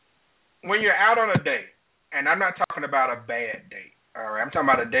 When you're out on a date, and I'm not talking about a bad date, all right, I'm talking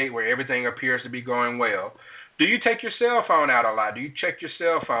about a date where everything appears to be going well, do you take your cell phone out a lot? Do you check your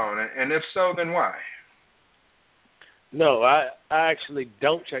cell phone? And if so, then why? No, I actually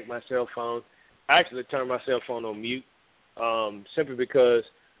don't check my cell phone. I actually turn my cell phone on mute simply because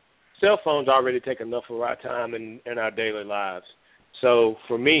cell phones already take enough of our time in our daily lives. So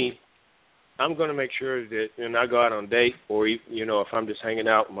for me, I'm going to make sure that when I go out on a date or, if I'm just hanging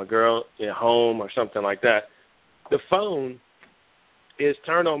out with my girl at home or something like that, the phone is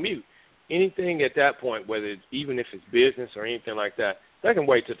turned on mute. Anything at that point, even if it's business or anything like that can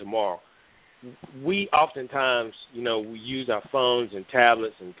wait till tomorrow. We oftentimes, we use our phones and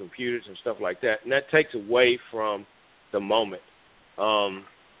tablets and computers and stuff like that, and that takes away from the moment. Time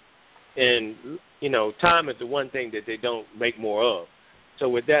is the one thing that they don't make more of. So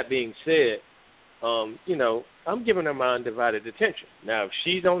with that being said, I'm giving her my undivided attention. Now, if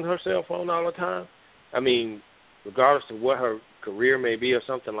she's on her cell phone all the time, regardless of what her career may be or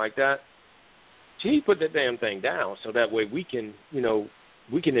something like that, she put that damn thing down so that way we can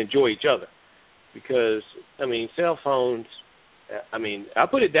enjoy each other. Because, cell phones, I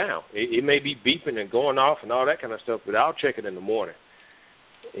put it down. It may be beeping and going off and all that kind of stuff, but I'll check it in the morning.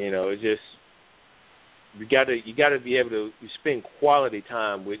 It's just, you got to be able to spend quality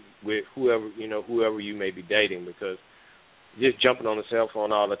time with whoever you may be dating, because just jumping on the cell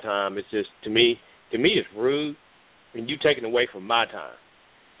phone all the time, it's just, to me, to me, it's rude, and you taking away from my time.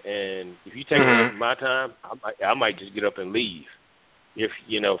 And if you take away from my time, I might just get up and leave. If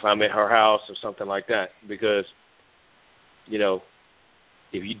I'm at her house or something like that, because if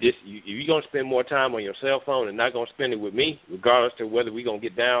you're gonna spend more time on your cell phone and not gonna spend it with me, regardless of whether we're gonna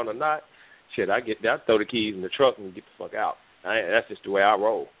get down or not, shit, I throw the keys in the truck and get the fuck out. That's just the way I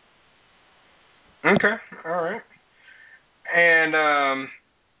roll. Okay, all right. And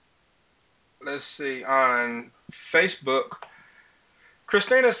let's see, on Facebook,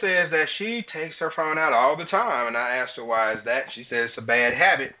 Christina says that she takes her phone out all the time, and I asked her why is that. She says it's a bad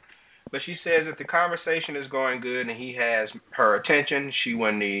habit, but she says if the conversation is going good and he has her attention, she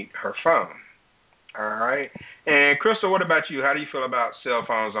wouldn't need her phone. All right. And Crystal, what about you? How do you feel about cell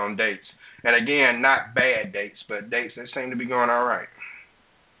phones on dates? And again, not bad dates, but dates that seem to be going all right.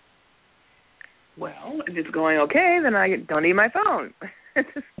 Well, if it's going okay, then I don't need my phone. It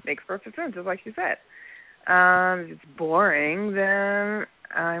just makes perfect sense, just like she said. If it's boring, then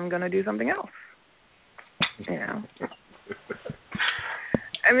I'm going to do something else.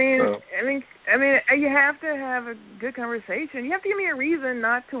 I mean, you have to have a good conversation. You have to give me a reason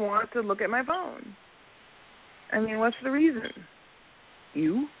not to want to look at my phone. I mean, what's the reason?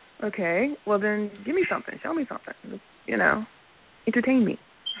 You? Okay. Well, then give me something. Show me something. Entertain me.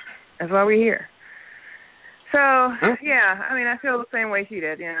 That's why we're here. So, yeah, I mean, I feel the same way she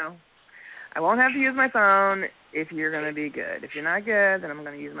did, I won't have to use my phone if you're going to be good. If you're not good, then I'm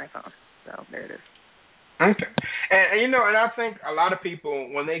going to use my phone. So there it is. Okay. And I think a lot of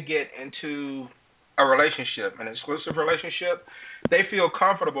people, when they get into a relationship, an exclusive relationship, they feel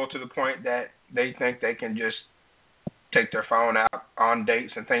comfortable to the point that they think they can just take their phone out on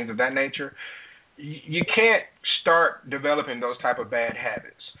dates and things of that nature. You can't start developing those type of bad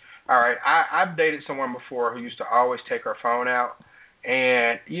habits. All right, I've dated someone before who used to always take her phone out.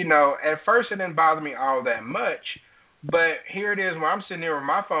 And, at first it didn't bother me all that much, but here it is when I'm sitting there with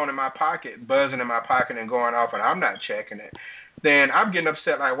my phone in my pocket, buzzing in my pocket and going off, and I'm not checking it, then I'm getting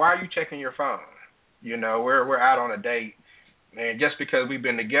upset, like, why are you checking your phone? We're out on a date, and just because we've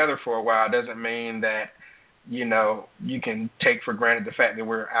been together for a while doesn't mean that, you can take for granted the fact that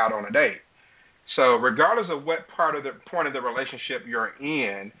we're out on a date. So regardless of what point of the relationship you're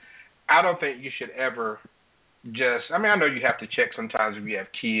in, I don't think you should ever I know you have to check sometimes if you have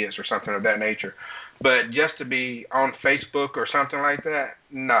kids or something of that nature, but just to be on Facebook or something like that,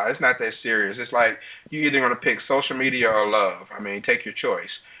 no, it's not that serious. It's like you're either going to pick social media or love. I mean, take your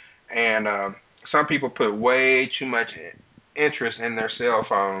choice. And some people put way too much interest in their cell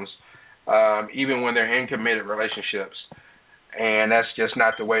phones, even when they're in committed relationships, and that's just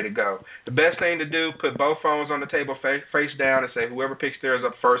not the way to go. The best thing to do, put both phones on the table face down and say whoever picks theirs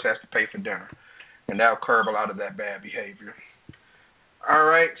up first has to pay for dinner. And that'll curb a lot of that bad behavior. All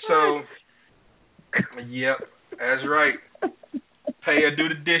right, so, yep, that's right. Pay or do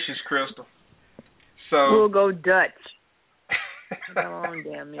the dishes, Crystal. So we'll go Dutch. Come on,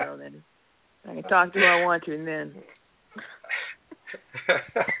 damn meal then. I can talk to who I want to, and then.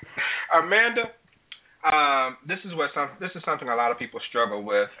 Amanda, this is something a lot of people struggle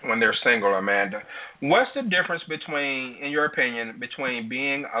with when they're single, Amanda. What's the difference between, in your opinion, between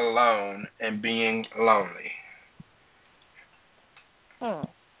being alone and being lonely?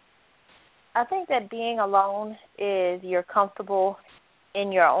 I think that being alone is you're comfortable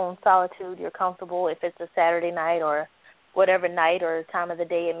in your own solitude. You're comfortable if it's a Saturday night or whatever night or time of the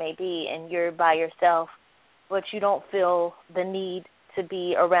day it may be, and you're by yourself, but you don't feel the need to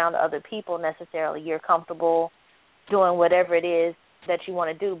be around other people necessarily. You're comfortable doing whatever it is that you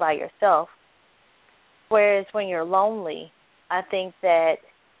want to do by yourself. Whereas when you're lonely, I think that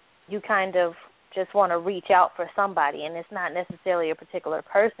you kind of just want to reach out for somebody, and it's not necessarily a particular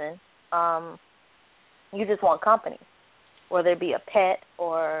person. You just want company, whether it be a pet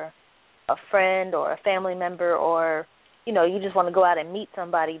or a friend or a family member, or, you just want to go out and meet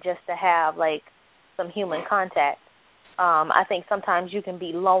somebody just to have, like, some human contact. I think sometimes you can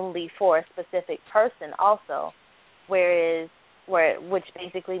be lonely for a specific person also, which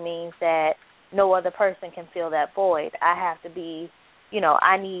basically means that no other person can fill that void. I have to be,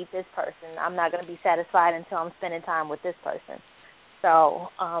 I need this person. I'm not going to be satisfied until I'm spending time with this person. So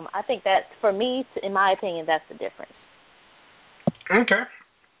I think that, for me, in my opinion, that's the difference.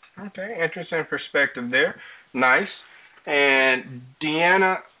 Okay, interesting perspective there. Nice. And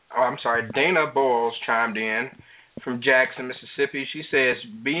Dana Boyles chimed in from Jackson, Mississippi. She says,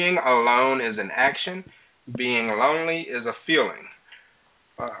 being alone is an action, being lonely is a feeling.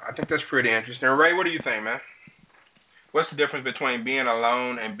 I think that's pretty interesting. Ray, what do you think, man? What's the difference between being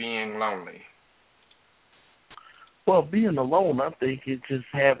alone and being lonely? Well, being alone, I think it's just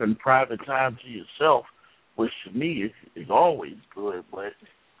having private time to yourself, which to me is always good. But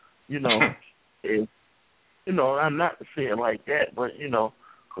if I'm not to say it like that, but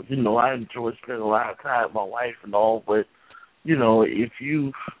because I enjoy spending a lot of time with my wife and all. But if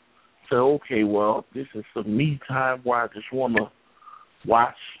you say, okay, well, this is some me time where I just want to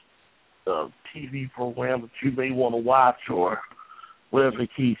watch a TV program that you may want to watch, or whatever the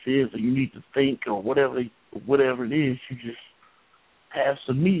case is, or you need to think, or whatever it is, you just have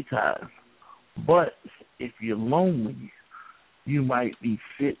some me time. But if you're lonely, you might be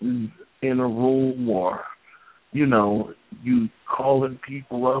sitting in a room, or you calling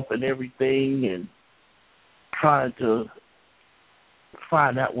people up and everything and trying to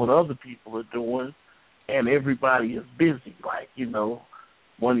find out what other people are doing, and everybody is busy. Like,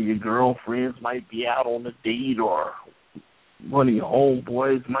 one of your girlfriends might be out on a date, or one of your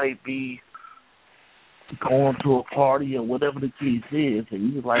homeboys might be going to a party, or whatever the case is,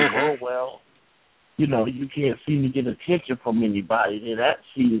 and you're like, oh, well, you can't seem to get attention from anybody. Then that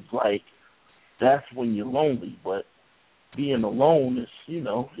seems like that's when you're lonely. But being alone is,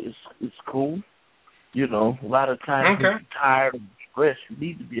 it's cool. A lot of times when you're tired and stressed, you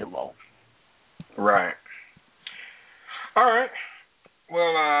need to be alone. Right. All right.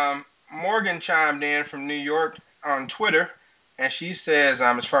 Well, Morgan chimed in from New York on Twitter, and she says,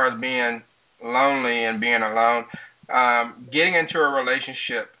 as far as being lonely and being alone, getting into a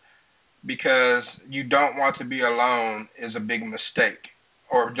relationship because you don't want to be alone is a big mistake,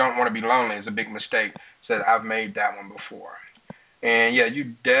 or don't want to be lonely is a big mistake. Said, I've made that one before. And, yeah,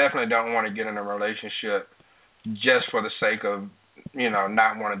 you definitely don't want to get in a relationship just for the sake of,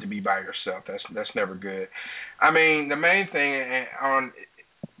 not wanting to be by yourself. That's never good. I mean, the main thing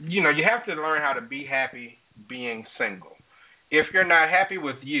you have to learn how to be happy being single. If you're not happy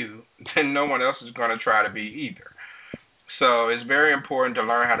with you, then no one else is going to try to be either. So it's very important to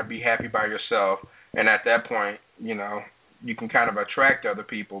learn how to be happy by yourself, and at that point, you can kind of attract other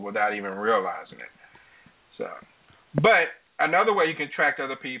people without even realizing it. So, but another way you can attract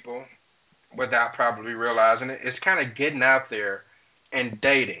other people without probably realizing it is kind of getting out there and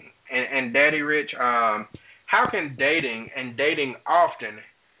dating. And Daddy Rich, how can dating and dating often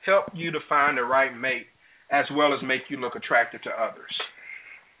help you to find the right mate, as well as make you look attractive to others?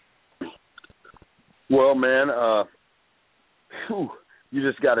 Well, man, you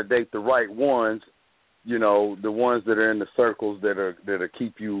just got to date the right ones. The ones that are in the circles that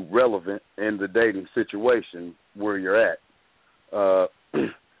keep you relevant in the dating situation where you're at. I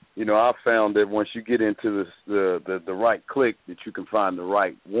found that once you get into the right clique, that you can find the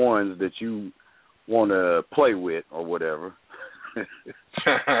right ones that you want to play with or whatever.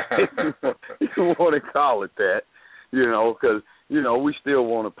 You want to call it that, because we still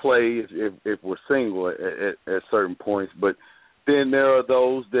want to play if we're single at certain points. But then there are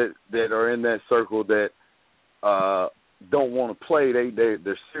those that are in that circle that don't want to play.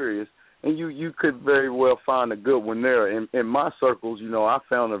 They're serious, and you could very well find a good one there. In my circles, I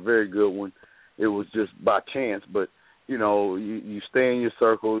found a very good one. It was just by chance, but you stay in your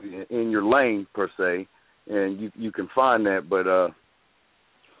circle, in your lane per se, and you can find that. But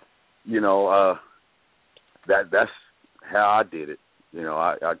that's how I did it.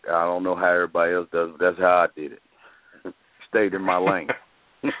 I don't know how everybody else does, but that's how I did it. Stayed in my lane.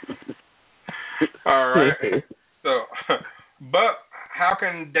 All right. So, but how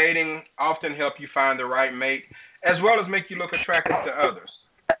can dating often help you find the right mate, as well as make you look attractive to others?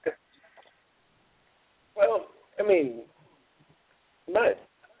 Well, I mean,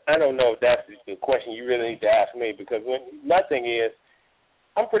 I don't know if that's the question you really need to ask me, because my thing is,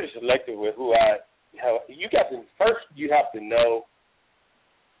 I'm pretty selective with who you have to know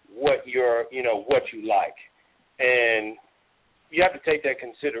what what you like, and you have to take that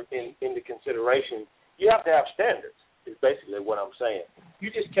into consideration. You have to have standards, is basically what I'm saying. You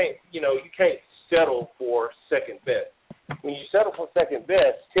just can't, you can't settle for second best. When you settle for second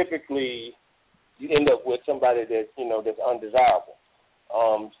best, typically you end up with somebody that's undesirable.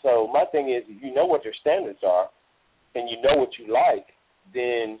 So my thing is, if you know what your standards are and you know what you like,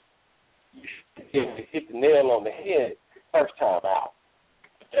 then you hit the nail on the head first time out.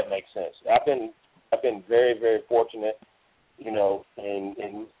 If that makes sense. I've been very, very fortunate, in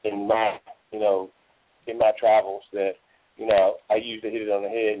my in my travels that I usually hit it on the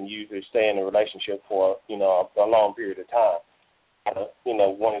head and usually stay in a relationship for a long period of time.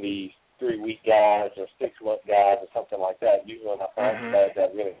 One of these 3-week guys or 6-month guys or something like that. Usually when I find guys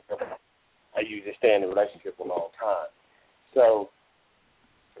that really, I usually stay in a relationship for a long time. So,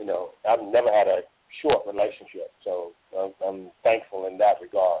 I've never had a short relationship, so I'm thankful in that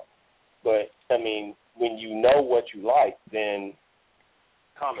regard. But, I mean, when when you know what you like, then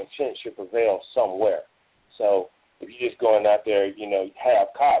common sense should prevail somewhere. So if you're just going out there, half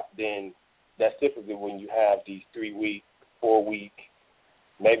cocked, then that's typically when you have these 3-week, 4-week,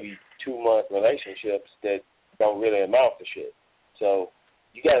 maybe 2-month relationships that don't really amount to shit. So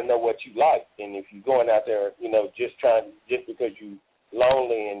you got to know what you like, and if you're going out there, just because you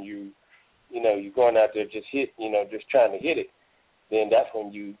lonely and you're going out there just trying to hit it, then that's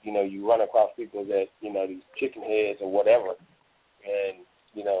when you run across people that these chicken heads or whatever, and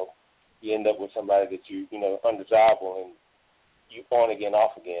you end up with somebody that you undesirable and you on again,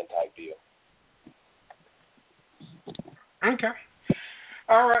 off again type deal. Okay.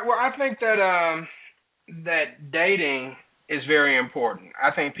 All right. Well, I think that that dating is very important.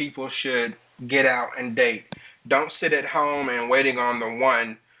 I think people should get out and date. Don't sit at home and waiting on the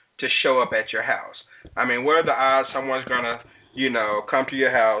one to show up at your house. I mean, what are the odds someone's going to, come to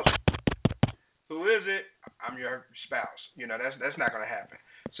your house? Who is it? I'm your spouse. That's not going to happen.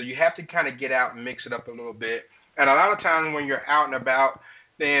 So you have to kind of get out and mix it up a little bit. And a lot of times when you're out and about,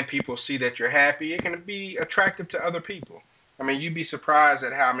 then people see that you're happy. It can be attractive to other people. I mean, you'd be surprised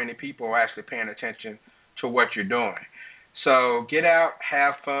at how many people are actually paying attention to what you're doing. So get out,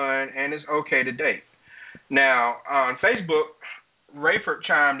 have fun, and it's okay to date. Now, on Facebook, Rayford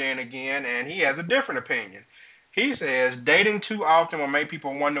chimed in again, and he has a different opinion. He says, dating too often will make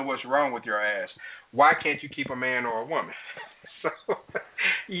people wonder what's wrong with your ass. Why can't you keep a man or a woman? So,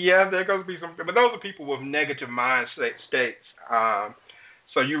 yeah, there's going to be some, but those are people with negative mind states.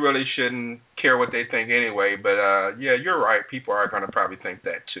 So you really shouldn't care what they think anyway. But, yeah, you're right. People are going to probably think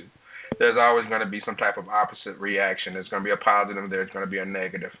that too. There's always going to be some type of opposite reaction. There's going to be a positive. There's going to be a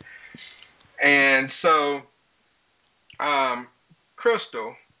negative. And so,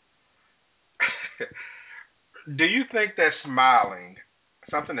 Crystal, do you think that smiling,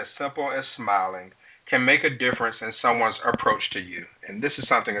 something as simple as smiling, can make a difference in someone's approach to you? And this is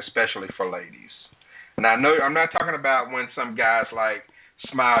something especially for ladies. And I know I'm not talking about when some guys like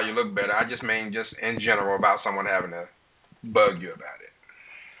smile, you look better. I just mean just in general about someone having to bug you about it.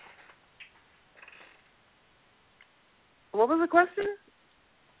 What was the question?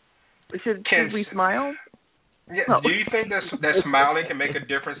 Should we smile? Yeah. Oh. Do you think that smiling can make a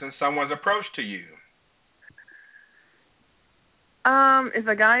difference in someone's approach to you? If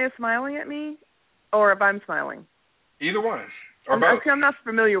a guy is smiling at me, or if I'm smiling? Either one, or both. I'm not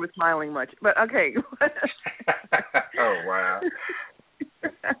familiar with smiling much, but okay. Oh, wow.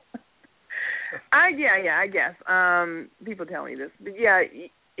 I guess. People tell me this, but yeah,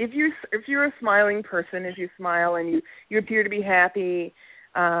 if you're a smiling person, if you smile and you appear to be happy,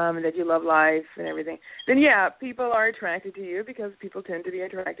 that you love life and everything, then yeah, people are attracted to you because people tend to be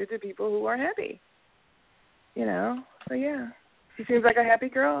attracted to people who are happy. So yeah, she seems like a happy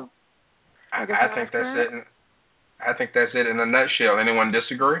girl. I think that's it. I think that's it in a nutshell. Anyone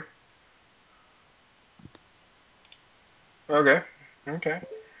disagree? Okay.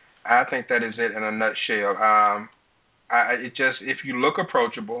 I think that is it in a nutshell. If you look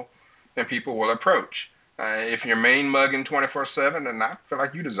approachable, then people will approach. If you're main mugging 24/7, then I feel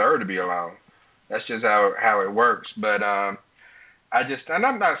like you deserve to be alone. That's just how it works. But and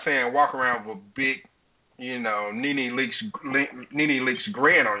I'm not saying walk around with big, Nene Leakes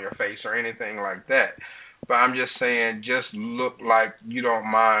grin on your face or anything like that. But I'm just saying, just look like you don't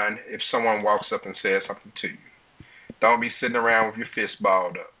mind if someone walks up and says something to you. Don't be sitting around with your fist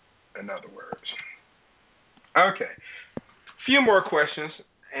balled up, in other words. Okay. Few more questions,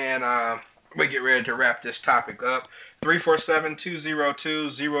 and we get ready to wrap this topic up.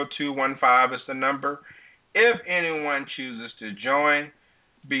 347-202-0215 is the number. If anyone chooses to join,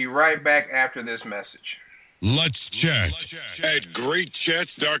 be right back after this message. Let's chat at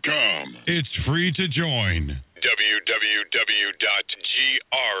greatchats.com. It's free to join.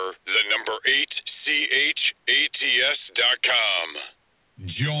 www.gr8chats.com.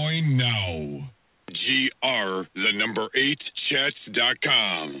 Join now.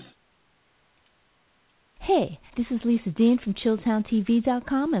 gr8chats.com. Hey, this is Lisa Dean from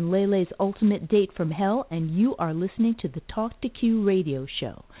ChilltownTV.com and Lele's Ultimate Date from Hell, and you are listening to the Talk to Q radio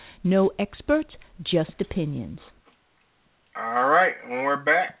show. No experts, just opinions. All right, when we're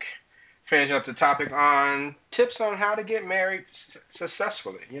back, finishing up the topic on tips on how to get married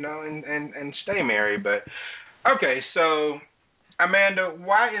successfully, and stay married. But, okay, so, Amanda,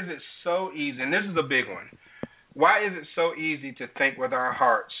 why is it so easy, and this is a big one, why is it so easy to think with our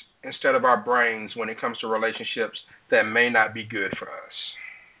hearts instead of our brains when it comes to relationships that may not be good for us?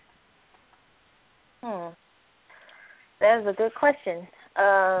 That is a good question.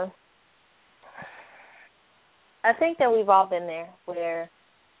 I think that we've all been there where,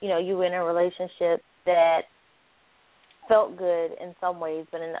 you're in a relationship that felt good in some ways,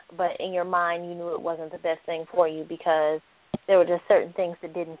 but in your mind you knew it wasn't the best thing for you because there were just certain things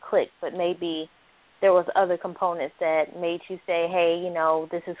that didn't click, but maybe there was other components that made you say, hey, you know,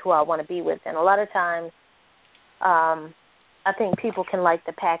 this is who I want to be with. And a lot of times I think people can like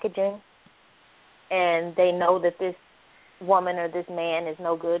the packaging and they know that this woman or this man is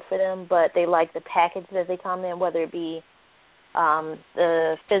no good for them, but they like the package that they come in, whether it be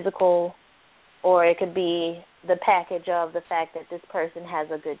the physical or it could be the package of the fact that this person has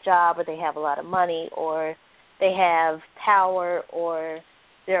a good job or they have a lot of money or they have power or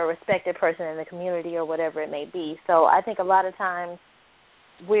they're a respected person in the community or whatever it may be. So I think a lot of times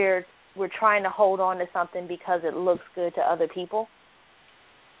we're trying to hold on to something because it looks good to other people.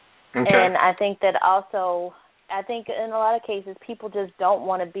 Okay. And I think that also, I think in a lot of cases people just don't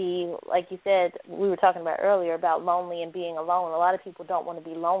want to be, like you said, we were talking about earlier about lonely and being alone. A lot of people don't want to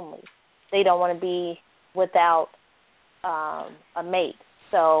be lonely. They don't want to be without a mate.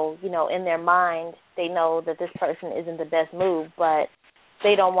 So, you know, in their mind, they know that this person isn't the best move, but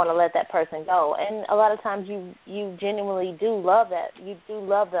they don't want to let that person go. And a lot of times you genuinely do love that. You do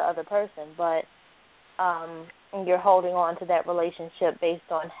love the other person, but you're holding on to that relationship based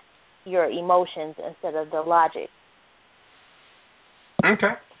on your emotions instead of the logic.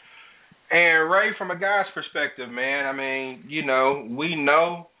 Okay. And Ray, from a guy's perspective, man, I mean, you know, we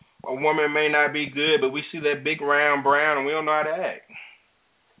know a woman may not be good, but we see that big round brown and we don't know how to act.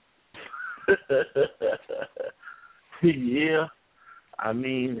 Yeah. I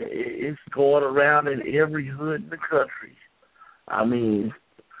mean, it's going around in every hood in the country. I mean,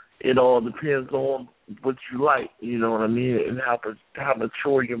 it all depends on what you like, you know what I mean, and how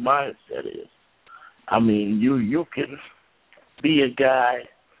mature your mindset is. I mean, you can be a guy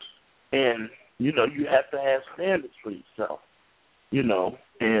and, you know, you have to have standards for yourself, you know,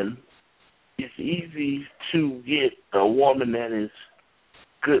 and it's easy to get a woman that is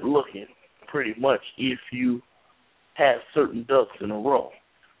good looking, pretty much, if you have certain ducks in a row.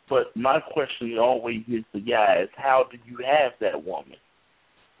 But my question always is the guy is, how do you have that woman?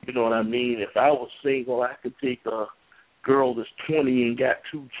 You know what I mean? If I was single, I could take a girl that's 20 and got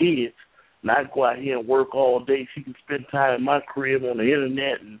 2 kids, and I go out here and work all day. She can spend time in my crib on the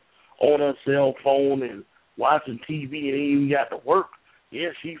internet and on her cell phone and watching TV and ain't even got to work. Yeah,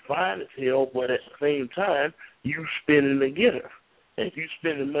 she's fine as hell, but at the same time, you spending to get her. And if you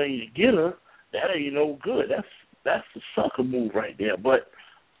spending money to get her, that ain't no good. That's the sucker move right there. But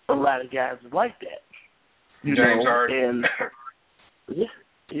a lot of guys are like that. You James know, Harden. And yeah,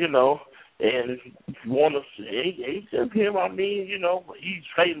 you know, and if you want to say, ain't just him, I mean, you know, he's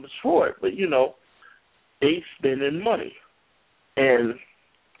famous for it, but, you know, they spending money. And,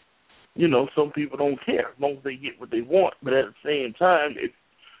 you know, some people don't care as long as they get what they want. But at the same time, if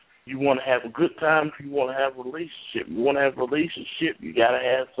you want to have a good time, if you want to have a relationship, you got to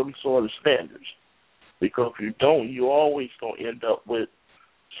have some sort of standards. Because if you don't, you always going to end up with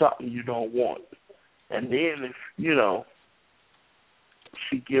something you don't want. And then if, you know,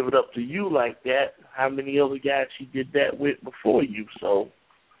 she give it up to you like that, how many other guys she did that with before you? So,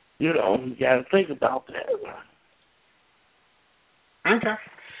 you know, you got to think about that. Okay.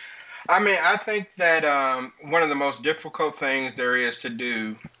 I mean, I think that one of the most difficult things there is to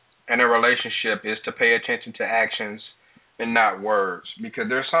do in a relationship is to pay attention to actions and not words, because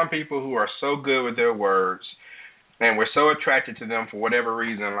there's some people who are so good with their words and we're so attracted to them for whatever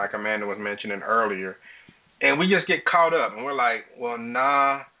reason, like Amanda was mentioning earlier, and we just get caught up and we're like, well,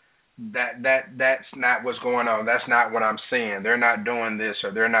 nah, that's not what's going on. That's not what I'm seeing. They're not doing this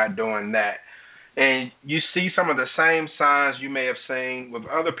or they're not doing that. And you see some of the same signs you may have seen with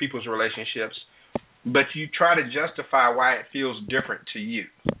other people's relationships, but you try to justify why it feels different to you.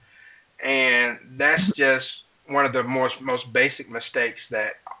 And that's just one of the most basic mistakes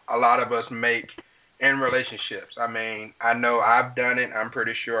that a lot of us make in relationships. I mean, I know I've done it. I'm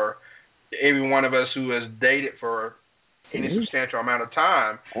pretty sure every one of us who has dated for any substantial amount of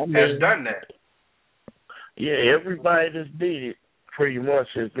time has done that. Yeah, everybody that's dated pretty much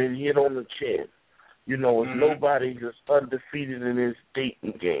has been hit on the chin. You know, it's nobody that's undefeated in this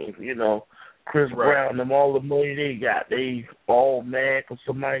dating game. You know, Chris Brown, them all the money they got, they all mad because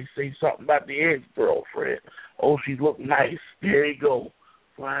somebody say something about the ex-girlfriend. Oh, she look nice. There you go,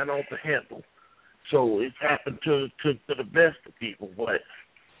 flying off the handle. So it's happened to the best of people, but,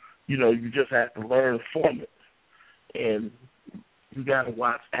 you know, you just have to learn from it. And you got to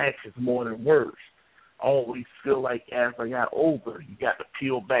watch actions more than words. I always feel like as I got older, you got to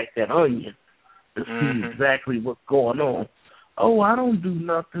peel back that onion to see exactly what's going on. Oh, I don't do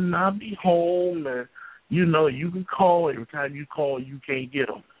nothing. I'll be home. And, you know, you can call. Every time you call, you can't get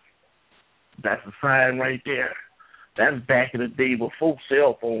them. That's a sign right there. That's back in the day before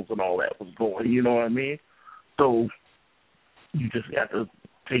cell phones and all that was going, you know what I mean? So you just got to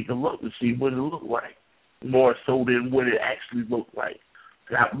take a look to see what it looked like, more so than what it actually looked like.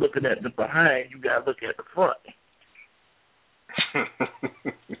 Not looking at the behind, you got to look at the front.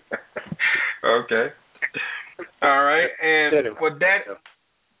 Okay. All right. And with that,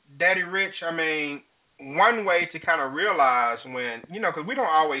 Daddy Rich, I mean, one way to kind of realize when, because we don't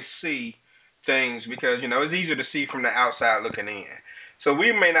always see things because, it's easier to see from the outside looking in. So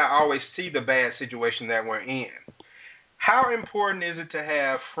we may not always see the bad situation that we're in. How important is it to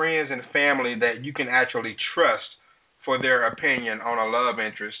have friends and family that you can actually trust for their opinion on a love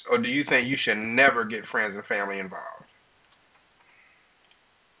interest, or do you think you should never get friends and family involved?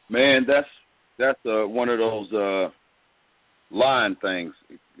 Man, that's one of those line things.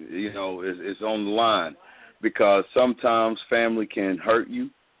 It's on the line because sometimes family can hurt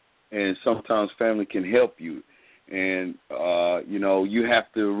you, and sometimes family can help you, and you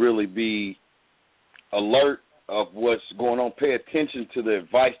have to really be alert of what's going on. Pay attention to the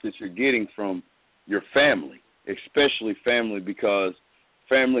advice that you're getting from your family, especially family, because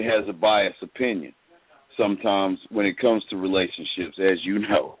family has a biased opinion sometimes when it comes to relationships, as you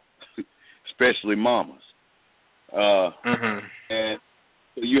know, especially mamas. And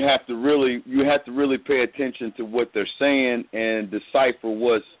so you have to really pay attention to what they're saying and decipher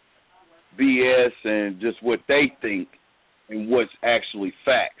what's BS and just what they think and what's actually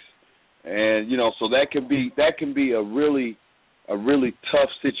facts. And so that can be a really tough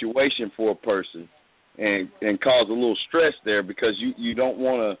situation for a person and cause a little stress there because you don't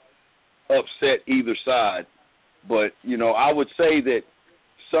want to upset either side. But I would say that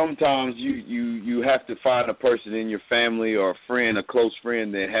sometimes you have to find a person in your family or a friend, a close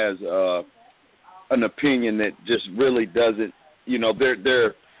friend that has an opinion that just really doesn't.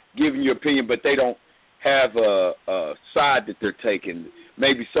 They're giving you opinion, but they don't have a side that they're taking.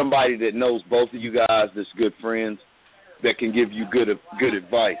 Maybe somebody that knows both of you guys that's good friends that can give you good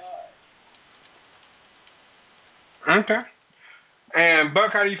advice. Okay. And,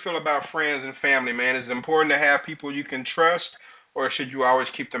 Buck, how do you feel about friends and family, man? Is it important to have people you can trust, or should you always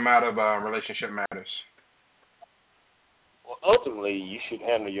keep them out of relationship matters? Well, ultimately, you should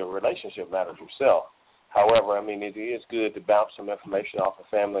handle your relationship matters yourself. However, it is good to bounce some information off of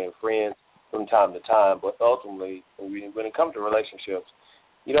family and friends from time to time, but ultimately, when it comes to relationships,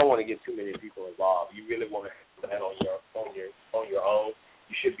 you don't want to get too many people involved. You really want to handle that on your own.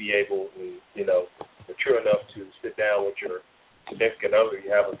 You should be able, mature enough to sit down with your significant other.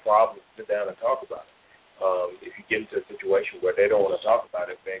 You have a problem, sit down and talk about it. If you get into a situation where they don't want to talk about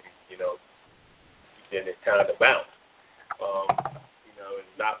it, maybe then it's time to bounce. And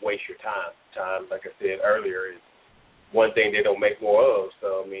not waste your time. Time, like I said earlier, is one thing they don't make more of.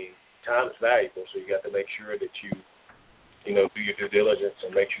 So time is valuable. So you got to make sure that you do your due diligence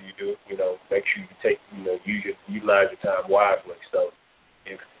and make sure you do, make sure you take, utilize your time wisely. So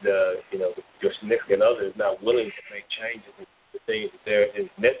if your significant other is not willing to make changes in the things that is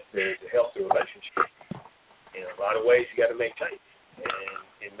necessary to help the relationship, in a lot of ways you got to make changes. And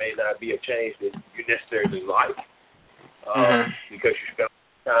it may not be a change that you necessarily like because you spent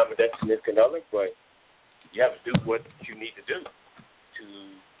time with that significant other, but you have to do what you need to do to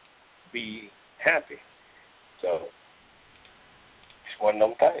be happy. So it's one of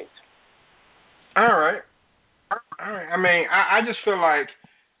them things. All right. I just feel like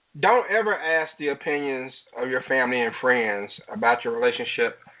don't ever ask the opinions of your family and friends about your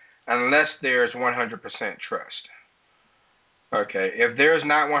relationship unless there's 100% trust. Okay, if there's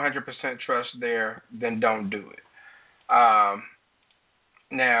not 100% trust there, then don't do it.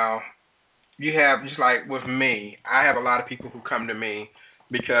 Now, you have, just like with me, I have a lot of people who come to me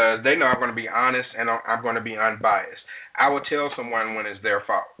because they know I'm going to be honest and I'm going to be unbiased. I will tell someone when it's their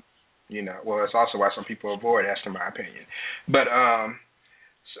fault. Well, it's also why some people avoid asking my opinion. But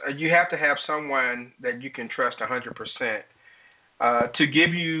so you have to have someone that you can trust 100% to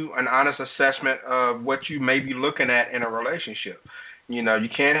give you an honest assessment of what you may be looking at in a relationship. You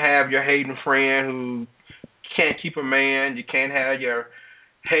can't have your hating friend who can't keep a man. You can't have your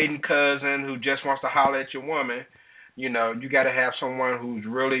hating cousin who just wants to holler at your woman. You got to have someone who's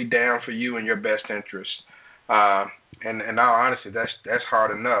really down for you and your best interest. And in all honesty, that's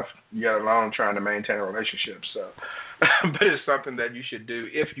hard enough, yet alone trying to maintain a relationship. So, but it's something that you should do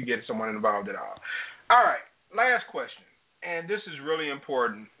if you get someone involved at all. All right, last question, and this is really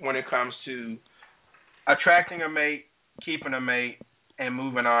important when it comes to attracting a mate, keeping a mate, and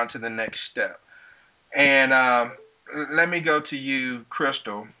moving on to the next step. And let me go to you,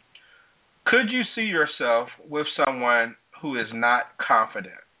 Crystal. Could you see yourself with someone who is not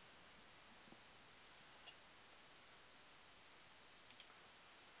confident?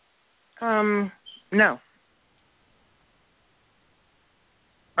 No.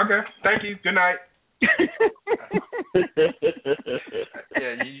 Okay, thank you. Good night.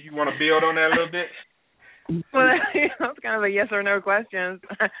 Yeah, you want to build on that a little bit? Well, it's kind of a yes or no question.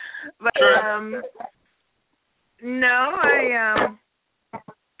 But no,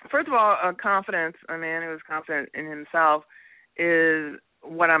 first of all, confidence. A man who is confident in himself is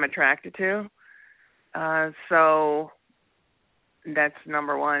what I'm attracted to. So that's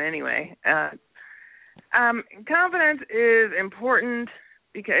number one anyway. Confidence is important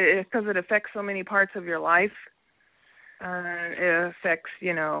because it affects so many parts of your life. It affects,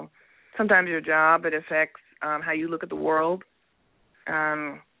 sometimes your job. It affects how you look at the world.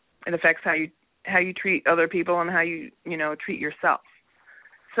 It affects how you treat other people and how you treat yourself.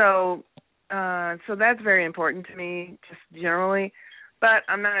 So that's very important to me, just generally. But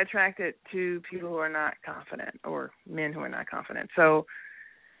I'm not attracted to people who are not confident or men who are not confident. So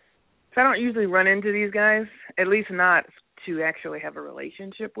I don't usually run into these guys, at least not to actually have a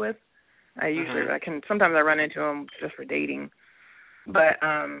relationship with. Sometimes I run into them just for dating, but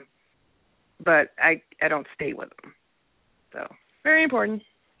I don't stay with them. So very important.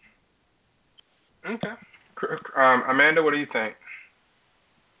 Okay. Amanda, what do you think?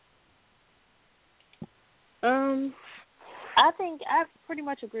 I think I pretty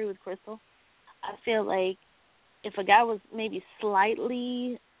much agree with Crystal. I feel like if a guy was maybe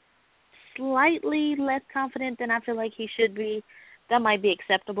slightly less confident than I feel like he should be, that might be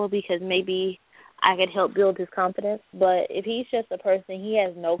acceptable because maybe I could help build his confidence. But if he's just a person, he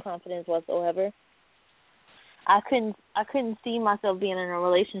has no confidence whatsoever, I couldn't see myself being in a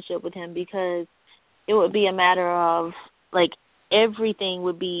relationship with him because it would be a matter of, like, everything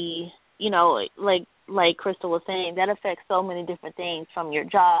would be, like Crystal was saying, that affects so many different things, from your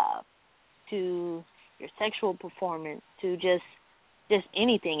job to your sexual performance to just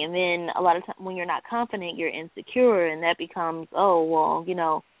anything. And then a lot of times when you're not confident, you're insecure, and that becomes,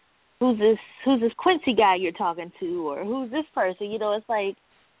 who's this Quincy guy you're talking to, or who's this person? It's like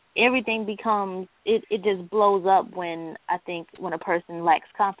everything becomes, it just blows up when a person lacks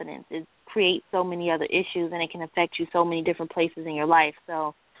confidence. It creates so many other issues, and it can affect you so many different places in your life.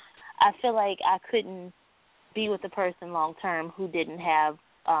 So I feel like I couldn't be with a person long term who didn't have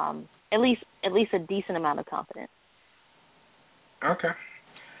at least a decent amount of confidence. Okay.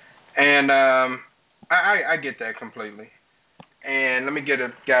 And I get that completely. And let me get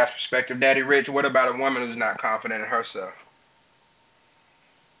a guy's perspective. Daddy Rich, what about a woman who's not confident in herself?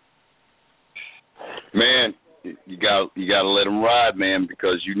 Man, you got to let them ride, man,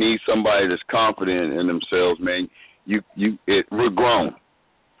 because you need somebody that's confident in themselves, man. We're grown.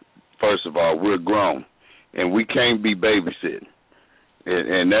 First of all, we're grown, and we can't be babysitting,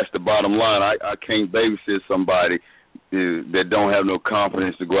 and that's the bottom line. I can't babysit somebody that don't have no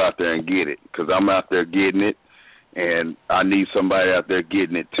confidence to go out there and get it, because I'm out there getting it, and I need somebody out there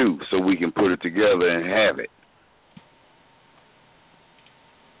getting it too, so we can put it together and have it.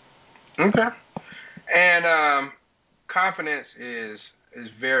 Okay. And confidence is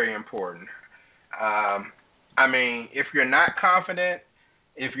very important. If you're not confident,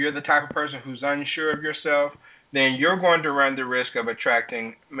 if you're the type of person who's unsure of yourself, then you're going to run the risk of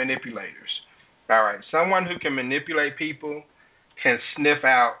attracting manipulators. All right, someone who can manipulate people can sniff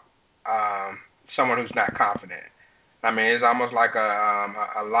out someone who's not confident. It's almost like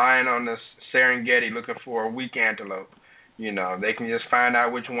a lion on the Serengeti looking for a weak antelope. They can just find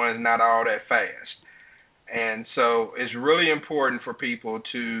out which one's not all that fast. And so it's really important for people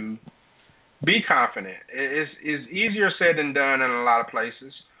to be confident. It's easier said than done in a lot of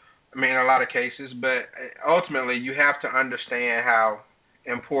places. In a lot of cases, but ultimately you have to understand how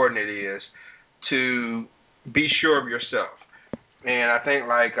important it is to be sure of yourself. And I think,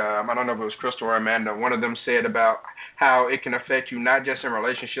 I don't know if it was Crystal or Amanda, one of them said about how it can affect you not just in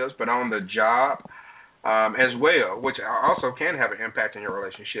relationships, but on the job as well, which also can have an impact in your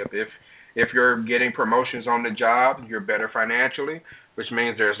relationship. If you're getting promotions on the job, you're better financially, which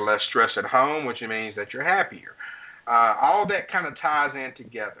means there's less stress at home, which means that you're happier. All that kind of ties in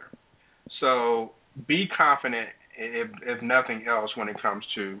together. So be confident, if nothing else, when it comes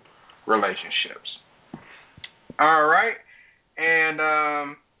to relationships. All right. And,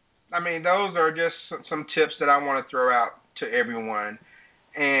 those are just some tips that I want to throw out to everyone.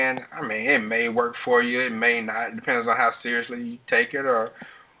 And, it may work for you. It may not. It depends on how seriously you take it or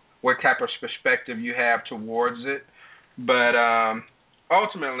what type of perspective you have towards it. But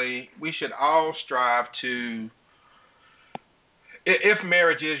ultimately, we should all strive to, if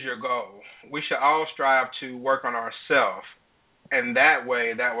marriage is your goal, we should all strive to work on ourselves. And that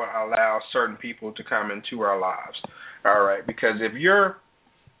way, that will allow certain people to come into our lives. All right, because if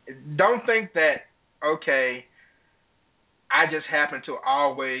don't think that, okay, I just happen to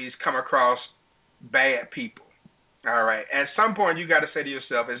always come across bad people. All right. At some point, you got to say to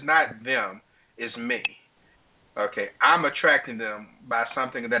yourself, it's not them, it's me. Okay. I'm attracting them by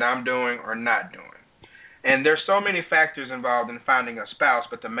something that I'm doing or not doing. And there's so many factors involved in finding a spouse,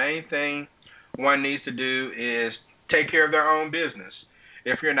 but the main thing one needs to do is take care of their own business.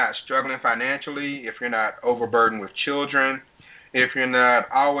 If you're not struggling financially, if you're not overburdened with children, if you're not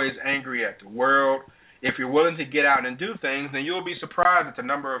always angry at the world, if you're willing to get out and do things, then you'll be surprised at the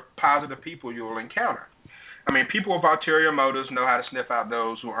number of positive people you will encounter. I mean, people with ulterior motives know how to sniff out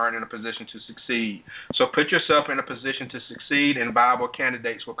those who aren't in a position to succeed. So put yourself in a position to succeed, and viable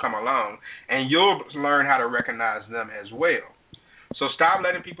candidates will come along, and you'll learn how to recognize them as well. So stop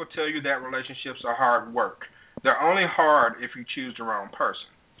letting people tell you that relationships are hard work. They're only hard if you choose the wrong person.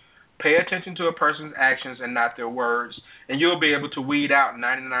 Pay attention to a person's actions and not their words, and you'll be able to weed out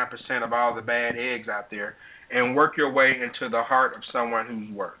 99% of all the bad eggs out there and work your way into the heart of someone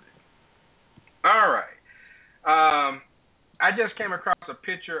who's worthy. All right. I just came across a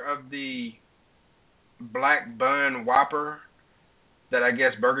picture of the Black Bun Whopper that I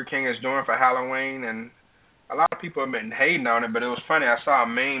guess Burger King is doing for Halloween, and a lot of people have been hating on it, but it was funny. I saw a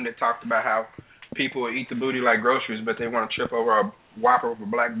meme that talked about how people eat the booty like groceries, but they want to trip over a Whopper with a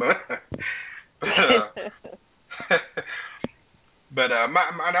black bun. But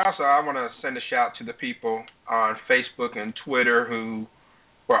also I want to send a shout to the people on Facebook and Twitter who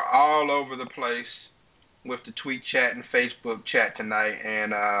were all over the place with the tweet chat and Facebook chat tonight,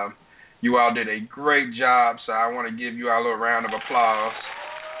 and you all did a great job, so I want to give you all a little round of applause.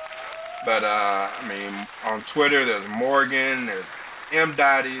 But, I mean, on Twitter, there's Morgan, there's M.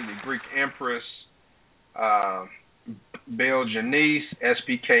 Dottie, the Greek Empress, Bill Janice,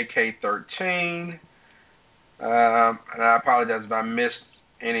 SPKK13, and I apologize if I missed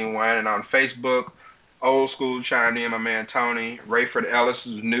anyone. And on Facebook, Old School chimed in, my man Tony, Rayford Ellis,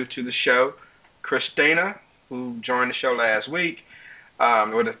 who's new to the show, Christina, who joined the show last week,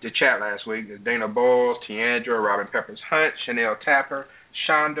 or the chat last week, there's Dana Bowles, Tiandra, Robin Peppers Hunt, Chanel Tapper,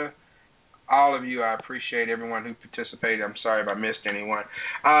 Shonda, all of you. I appreciate everyone who participated. I'm sorry if I missed anyone.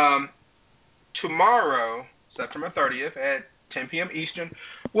 Tomorrow, September 30th at 10 p.m. Eastern,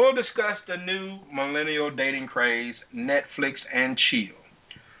 we'll discuss the new millennial dating craze, Netflix and chill.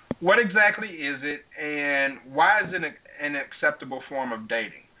 What exactly is it, and why is it an acceptable form of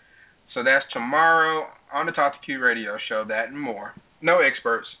dating? So that's tomorrow on the Talk to Q radio show, that and more. No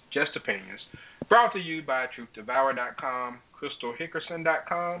experts, just opinions. Brought to you by TruthDevour.com,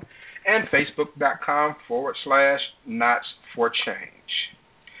 CrystalHickerson.com, and Facebook.com/Knots4Change.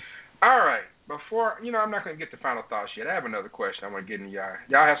 All right. Before, I'm not going to get to final thoughts yet. I have another question I want to get in y'all.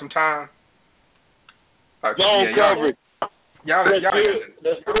 Y'all have some time? Y'all ain't got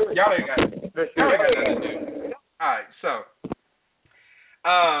nothing to do. All right, so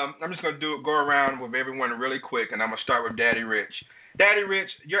I'm just going to go around with everyone really quick, and I'm going to start with Daddy Rich. Daddy Rich,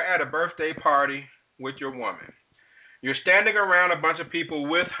 you're at a birthday party with your woman. You're standing around a bunch of people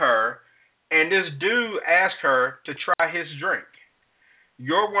with her, and this dude asks her to try his drink.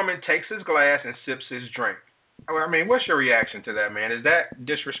 Your woman takes his glass and sips his drink. I mean, what's your reaction to that, man? Is that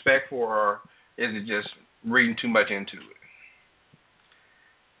disrespectful, or is it just reading too much into it?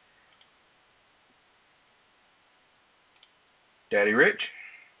 Daddy Rich?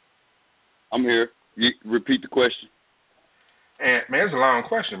 I'm here. You repeat the question. And man, it's a long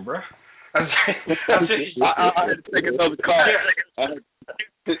question, bro. I had to take another call.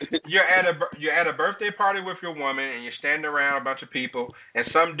 You're at a birthday party with your woman, and you're standing around a bunch of people, and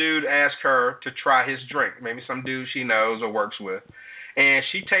some dude asks her to try his drink. Maybe some dude she knows or works with, and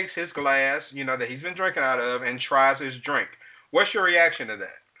she takes his glass, that he's been drinking out of, and tries his drink. What's your reaction to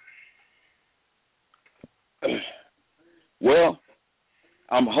that? Well,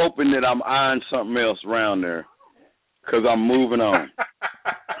 I'm hoping that I'm eyeing something else around there, because I'm moving on.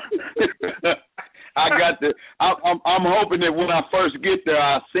 I'm hoping that when I first get there,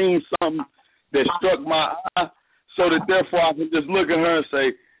 I seen something that struck my eye, so that therefore I can just look at her and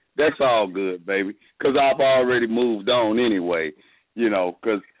say, "That's all good, baby," because I've already moved on anyway.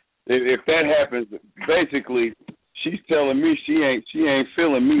 Because if that happens, basically she's telling me she ain't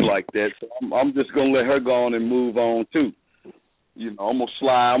feeling me like that. So I'm just gonna let her go on and move on too. I'm gonna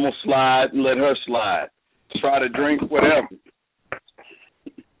slide and let her slide. Try to drink whatever.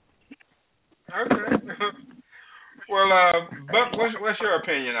 Okay. Well, Buck, what's your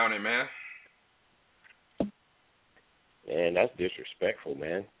opinion on it, man? Man, that's disrespectful,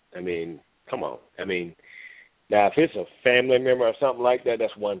 man. I mean, come on. I mean, now if it's a family member or something like that,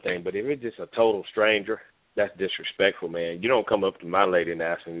 that's one thing. But if it's just a total stranger, that's disrespectful, man. You don't come up to my lady and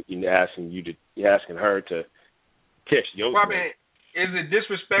asking her to test your Well, drink. I mean, is it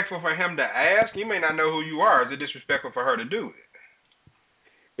disrespectful for him to ask? You may not know who you are. Is it disrespectful for her to do it?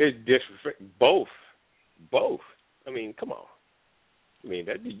 It's disrespectful. Both. I mean, come on. I mean,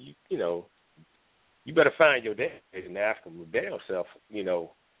 that you know, you better find your dad and ask him your damn self, you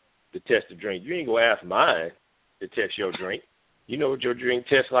know, to test the drink. You ain't gonna ask mine to test your drink. You know what your drink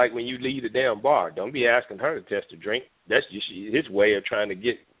tastes like when you leave the damn bar. Don't be asking her to test the drink. That's just his way of trying to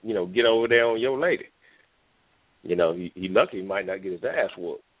get over there on your lady. You know, he lucky he might not get his ass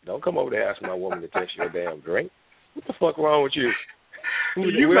whooped. Don't come over there asking my woman to test your damn drink. What the fuck wrong with you?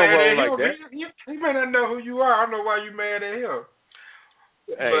 You mad at him? Like you may not know who you are. I don't know why you mad at him.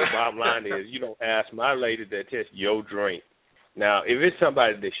 Hey, bottom line is, you don't ask my lady to test your drink. Now, if it's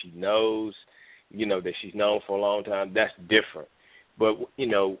somebody that she knows, you know, that she's known for a long time, that's different. But, you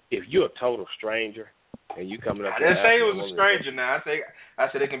know, if you're a total stranger and you coming up... I didn't say it was a stranger now. I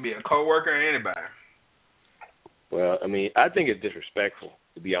said it can be a coworker or anybody. Well, I mean, I think it's disrespectful,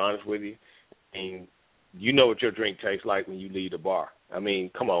 to be honest with you. I mean, you know what your drink tastes like when you leave the bar. I mean,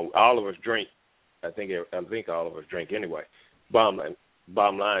 come on, all of us drink. I think all of us drink anyway. Bottom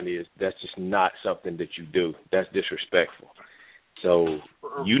line is that's just not something that you do. That's disrespectful. So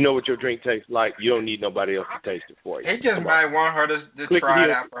you know what your drink tastes like. You don't need nobody else to taste it for you. He just might want her to try it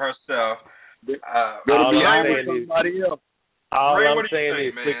out for herself. All I'm saying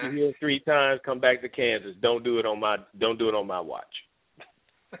is, man? click the heel 3 times, come back to Kansas. Don't do it on my watch.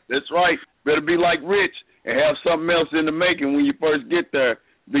 That's right. Better be like Rich and have something else in the making when you first get there.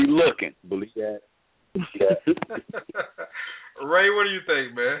 Be looking. Believe that. Ray, what do you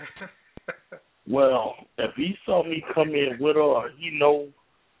think, man? Well, if he saw me come in with her, or he know.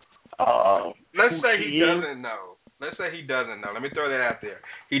 Let's say he doesn't know. Let's say he doesn't know. Let me throw that out there.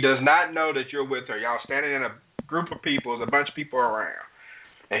 He does not know that you're with her. Y'all standing in a group of people, there's a bunch of people around,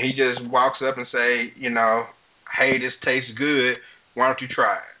 and he just walks up and say, you know, hey, this tastes good. Why don't you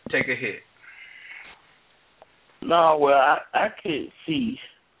try it? Take a hit. No, well, I can't see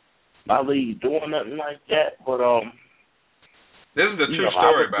my lady doing nothing like that, but this is a true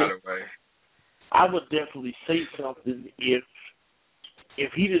story, by the way. I would definitely say something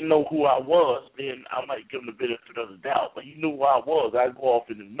if he didn't know who I was, then I might give him the benefit of the doubt. But he knew who I was, I'd go off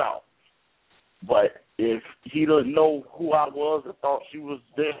in his mouth. But if he doesn't know who I was or thought she was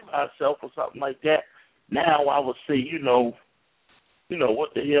there herself or something like that, now I would say, you know what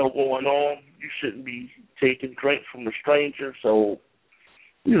the hell going on? You shouldn't be taking drinks from a stranger, so,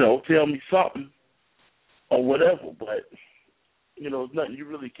 tell me something or whatever. But, there's nothing you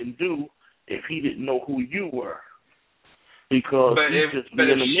really can do if he didn't know who you were. Because if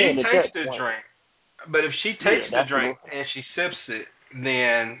she takes the drink and she sips it,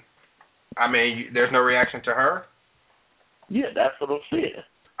 then, I mean, there's no reaction to her? Yeah, that's what I'm saying.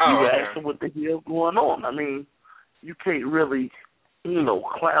 You ask her what the hell's going on. I mean, you can't really,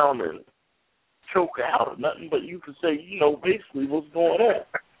 clown and choke out or nothing, but you can say, basically what's going on.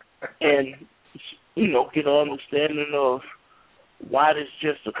 And, get an understanding of why this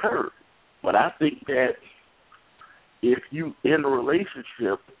just occurred. But I think that if you in a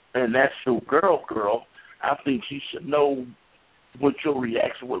relationship and that's your girl, I think you should know what your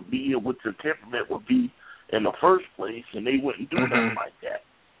reaction would be or what your temperament would be in the first place, and they wouldn't do nothing like that.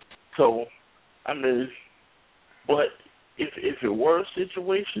 So, I mean, but if it were a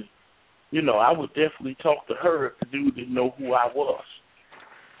situation, I would definitely talk to her if the dude didn't know who I was.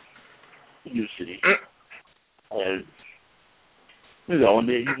 You see. And, and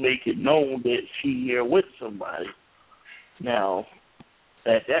then you make it known that she here with somebody. Now,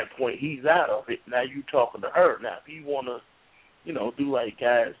 at that point, he's out of it. Now you talking to her. Now, if you want to, do like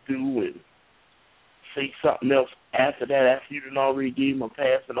guys do and say something else after that, after you done already gave him a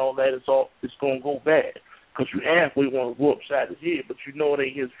pass and all that, it's going to go bad. Because you halfway want to go upside his head, but you know it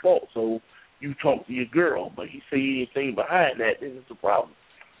ain't his fault. So you talk to your girl, but he say anything behind that, then it's a problem.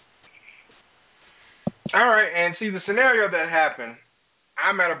 All right, and see, the scenario that happened,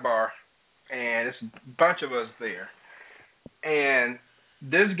 I'm at a bar, and it's a bunch of us there. And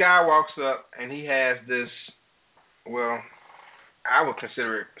this guy walks up, and he has this, well, I would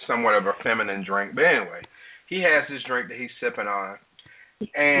consider it somewhat of a feminine drink. But anyway, he has this drink that he's sipping on.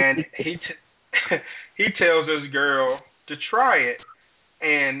 And he tells this girl to try it.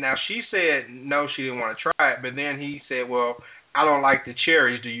 And now she said no, she didn't want to try it. But then he said, well, I don't like the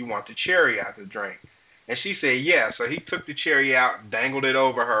cherries. Do you want the cherry out the drink? And she said, yeah. So he took the cherry out, dangled it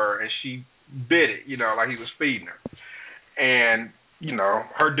over her, and she bit it, like he was feeding her. And,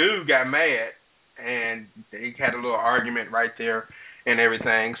 her dude got mad, and they had a little argument right there. and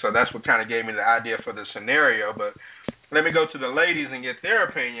everything. So that's what kind of gave me the idea for the scenario. But let me go to the ladies and get their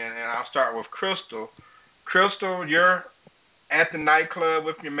opinion, and I'll start with Crystal. Crystal, you're at the nightclub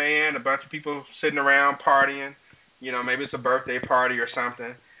with your man, a bunch of people sitting around partying. You know, maybe it's a birthday party or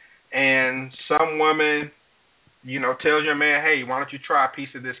something, and some woman, you know, tells your man, hey, why don't you try a piece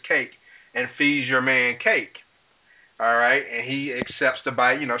of this cake, and feeds your man cake. All right, and he accepts the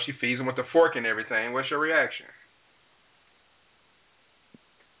bite. You know, she feeds him with the fork and everything. What's your reaction?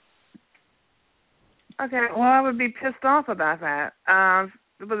 Okay, well, I would be pissed off about that.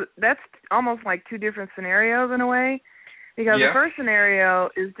 But that's almost like two different scenarios in a way, because the first scenario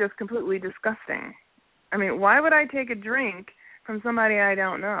is just completely disgusting. I mean, why would I take a drink from somebody I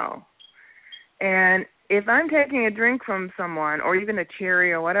don't know? And if I'm taking a drink from someone, or even a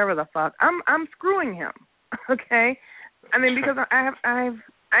cherry or whatever the fuck, I'm screwing him. Okay, I mean, because I have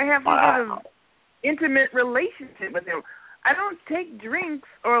some sort of intimate relationship with him. I don't take drinks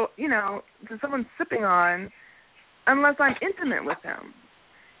or, you know, to someone sipping on unless I'm intimate with them.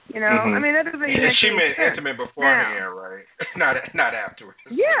 You know, I mean, that doesn't even make She meant sense. intimate beforehand, right? Not afterwards.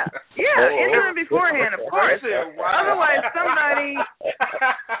 Yeah, intimate beforehand, of course. Otherwise, somebody.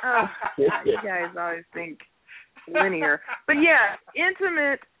 You guys always think linear, but yeah,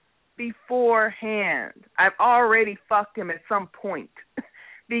 intimate beforehand. I've already fucked him at some point,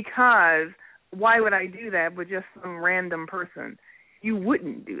 because why would I do that with just some random person? You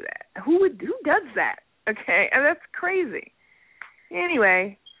wouldn't do that. Who does that? Okay, and that's crazy.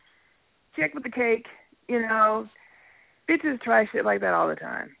 Anyway, check with the cake. You know, bitches try shit like that all the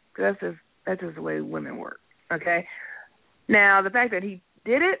time. That's just the way women work. Okay. Now, the fact that he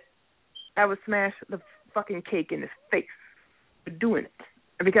did it, I would smash the fucking cake in his face for doing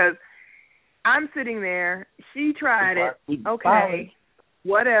it, because I'm sitting there. She tried it. Okay,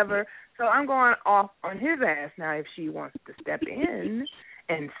 whatever. So I'm going off on his ass now. If she wants to step in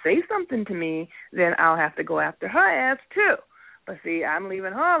and say something to me, then I'll have to go after her ass too. But see, I'm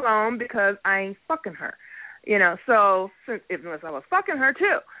leaving her alone because I ain't fucking her. You know, so unless I was fucking her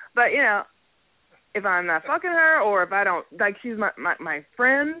too. But, you know, if I'm not fucking her, or if I don't, like, she's my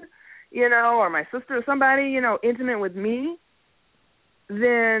friend, you know, or my sister or somebody, you know, intimate with me,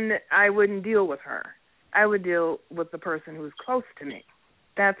 then I wouldn't deal with her. I would deal with the person who's close to me.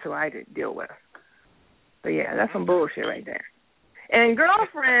 That's who I did deal with. But yeah, that's some bullshit right there. And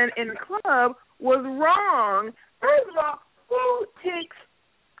girlfriend in the club was wrong. First of all, who takes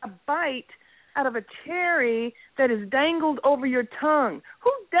a bite out of a cherry that is dangled over your tongue?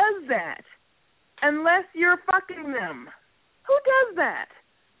 Who does that? Unless you're fucking them. Who does that?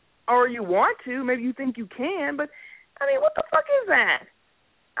 Or you want to, maybe you think you can, but, I mean, what the fuck is that?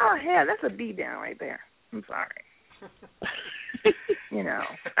 Oh, hell, that's a beat down right there. I'm sorry. You know,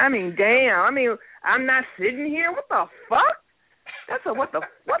 I mean, damn. I mean, I'm not sitting here. What the fuck? That's a what the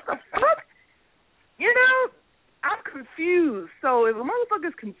fuck? You know, I'm confused. So if a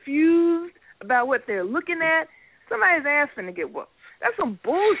motherfucker's confused about what they're looking at, somebody's ass finna get whooped. That's some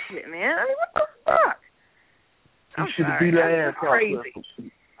bullshit, man. I mean, what the fuck? You should have beat her ass crazy.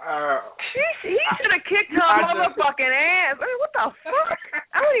 He should have kicked her motherfucking ass. I mean, what the fuck?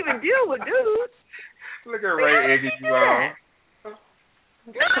 I don't even deal with dudes. Look at Ray egging you on.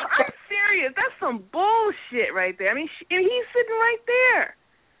 No, I'm serious. That's some bullshit right there. I mean, and he's sitting right there.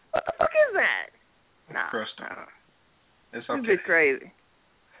 What the fuck is that? No. Crystal. It's okay. She's crazy.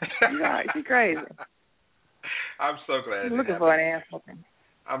 She's crazy. I'm so glad. She's looking for an ass whooping.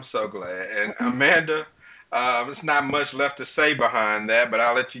 I'm so glad. And Amanda, there's not much left to say behind that, but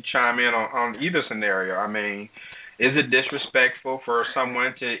I'll let you chime in on either scenario. I mean, is it disrespectful for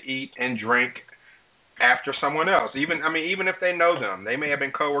someone to eat and drink after someone else? Even if they know them, they may have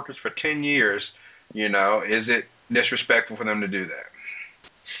been coworkers for 10 years. You know, is it disrespectful for them to do that?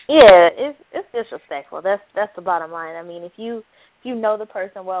 Yeah, it's disrespectful. That's the bottom line. I mean, if you know the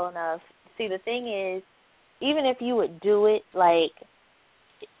person well enough, see, the thing is, even if you would do it, like,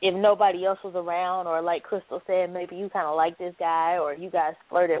 if nobody else was around, or like Crystal said, maybe you kind of like this guy, or you guys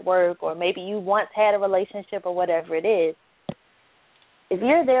flirt at work, or maybe you once had a relationship, or whatever it is, if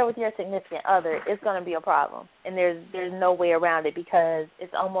you're there with your significant other, it's going to be a problem, and there's no way around it, because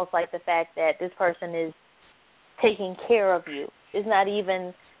it's almost like the fact that this person is taking care of you. It's not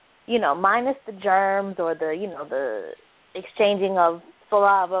even, you know, minus the germs or the, you know, the exchanging of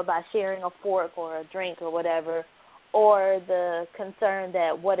saliva by sharing a fork or a drink or whatever, or the concern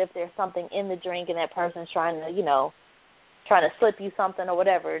that what if there's something in the drink and that person's trying to slip you something or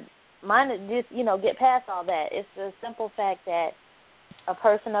whatever. Just, you know, get past all that. It's the simple fact that a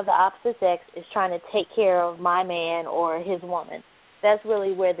person of the opposite sex is trying to take care of my man or his woman. That's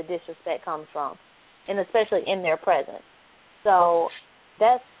really where the disrespect comes from, and especially in their presence. So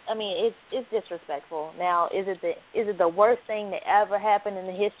it's disrespectful. Now, is it the worst thing that ever happened in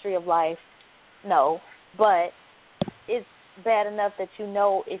the history of life? No, but it's bad enough that you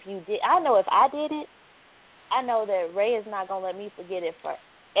know if you did. I know if I did it, I know that Ray is not gonna let me forget it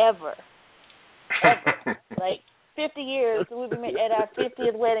forever. Ever. Like 50 years, we've been at our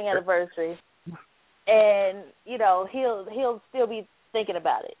 50th wedding anniversary, and he'll still be thinking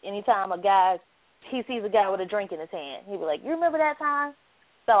about it. Anytime he sees a guy with a drink in his hand, he'll be like, "You remember that time?"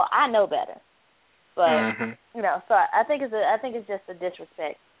 So I know better, but so I think it's just a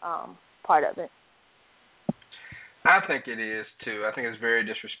disrespect part of it. I think it is too. I think it's very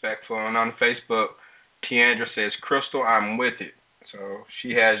disrespectful. And on Facebook, Tiandra says, "Crystal, I'm with it." So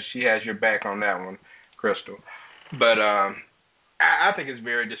she has your back on that one, Crystal. But I think it's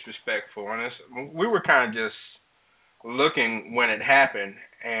very disrespectful. And we were kind of just looking when it happened,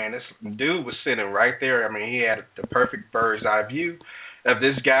 and this dude was sitting right there. I mean, he had the perfect bird's eye view of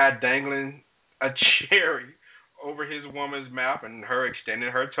this guy dangling a cherry over his woman's mouth and her extending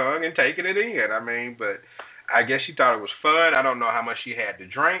her tongue and taking it in. I mean, but I guess she thought it was fun. I don't know how much she had to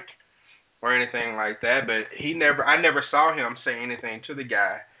drink or anything like that, but I never saw him say anything to the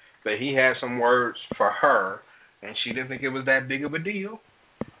guy, but he had some words for her, and she didn't think it was that big of a deal.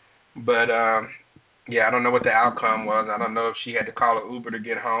 But, I don't know what the outcome was. I don't know if she had to call an Uber to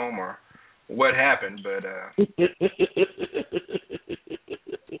get home or what happened, but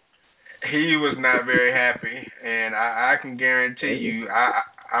he was not very happy, and I can guarantee you,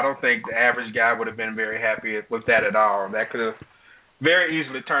 I don't think the average guy would have been very happy with that at all. That could have very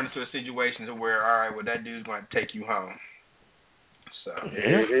easily turned into a situation to where, all right, well, that dude's going to take you home. So,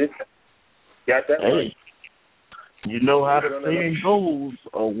 got that right. You know how the saying goes,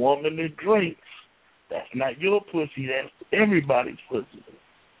 a woman that drinks, that's not your pussy, that's everybody's pussy.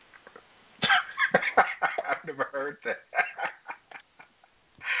 I've never heard that.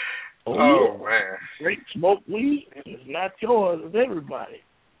 Oh yeah. Man. Drink, smoke weed, it's not yours, it's everybody.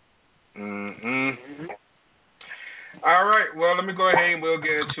 All right, well, let me go ahead and we'll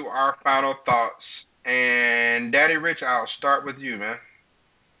get into our final thoughts. And Daddy Rich, I'll start with you, man.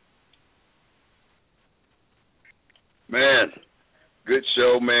 Man, good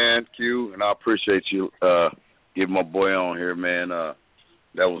show, man, Q, and I appreciate you getting my boy on here, man.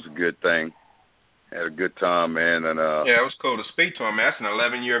 That was a good thing. Had a good time, man. And yeah, it was cool to speak to him, man. That's an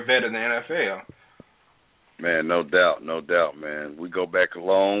 11-year vet in the NFL. Man, no doubt, man. We go back a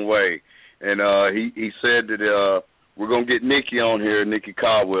long way. And he said that we're going to get Nikki on here, Nikki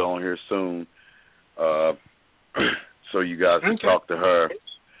Caldwell on here soon, so you guys can talk to her.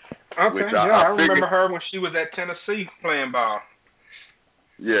 Okay, I remember her when she was at Tennessee playing ball.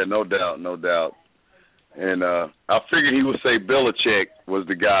 Yeah, no doubt. And I figured he would say Belichick was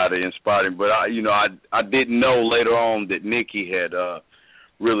the guy that inspired him, but I didn't know later on that Nikki had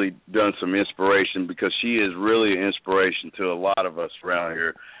really done some inspiration, because she is really an inspiration to a lot of us around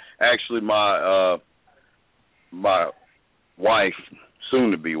here. Actually, my wife,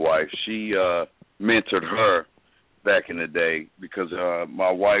 soon-to-be wife, she mentored her back in the day, because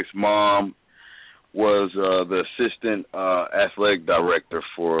my wife's mom was the assistant athletic director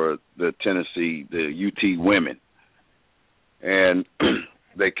for the UT women. And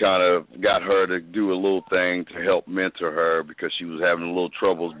they kind of got her to do a little thing to help mentor her, because she was having a little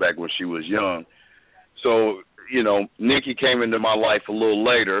troubles back when she was young. So, Nikki came into my life a little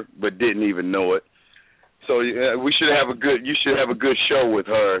later, but didn't even know it. So you should have a good show with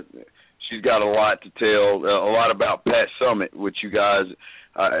her. She's got a lot to tell, a lot about Pat Summitt, which you guys,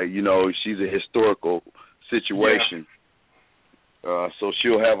 she's a historical situation. Yeah. So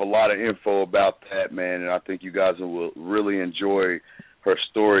she'll have a lot of info about that, man, and I think you guys will really enjoy her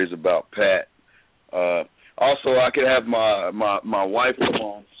stories about Pat. Also, I could have my wife come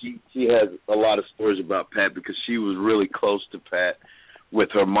on. She has a lot of stories about Pat, because she was really close to Pat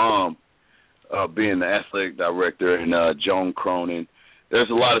with her mom being the athletic director, and Joan Cronin. There's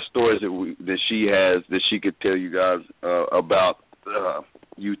a lot of stories that she has that she could tell you guys about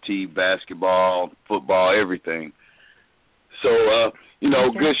UT basketball, football, everything. So,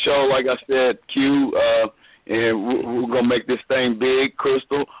 good show, like I said, Q, and we're gonna make this thing big,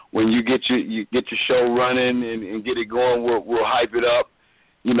 Crystal. When you get your show running and get it going, we'll hype it up.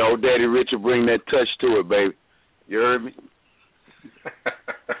 Daddy Rich will bring that touch to it, baby. You heard me?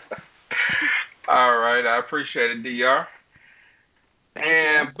 All right, I appreciate it, DR.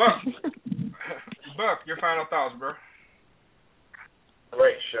 And Buck, your final thoughts, bro.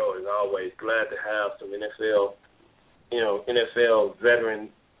 Great show as always. Glad to have some NFL veteran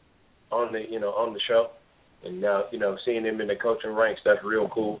on the show, and now seeing them in the coaching ranks, that's real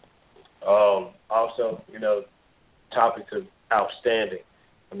cool. Also, topics are outstanding.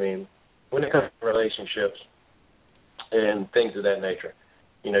 I mean, when it comes to relationships and things of that nature,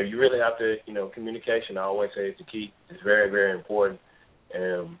 you really have to, communication, I always say, is the key. It's very, very important.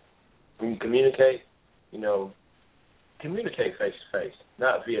 And when you communicate, communicate face-to-face,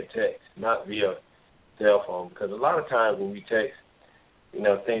 not via text, not via cell phone, because a lot of times when we text,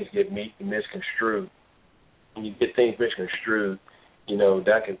 things get misconstrued. When you get things misconstrued,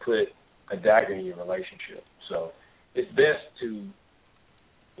 that can put a dagger in your relationship. So it's best to,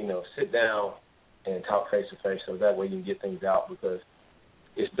 sit down and talk face-to-face so that way you can get things out, because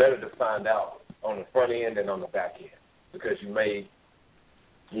it's better to find out on the front end than on the back end, because you may,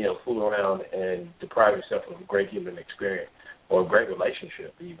 fool around and deprive yourself of a great human experience or a great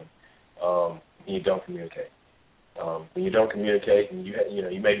relationship even when you don't communicate. When you don't communicate and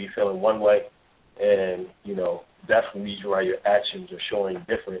you may be feeling one way, and, that's the reason why your actions are showing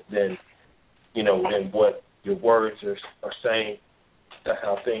different than, than what your words are saying. That's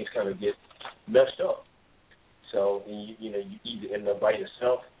how things kind of get messed up. So, you either end up by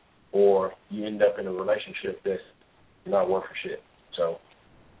yourself or you end up in a relationship that's not worth a shit. So,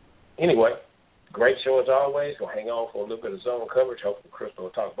 anyway, great show as always. We'll hang on for a little bit of zone coverage. Hopefully Crystal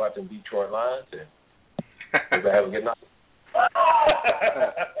will talk about them Detroit Lions. And everybody have a good night.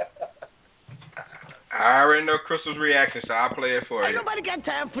 I already know Crystal's reaction, so I'll play it for you. Ain't nobody got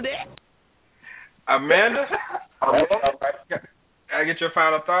time for that. Amanda? I get your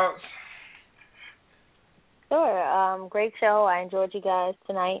final thoughts? Sure. Great show. I enjoyed you guys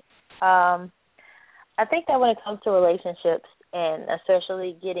tonight. I think that when it comes to relationships, and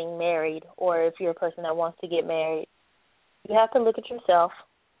especially getting married, or if you're a person that wants to get married, you have to look at yourself,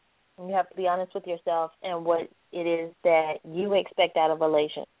 and you have to be honest with yourself and what it is that you expect out of a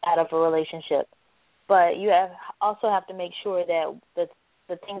relationship. But you also have to make sure that the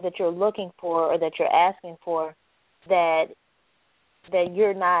things that you're looking for or that you're asking for, that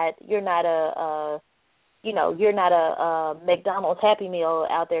you're not a McDonald's Happy Meal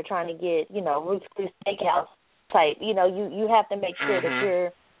out there trying to get, Ruth's Chris Steakhouse type. You have to make sure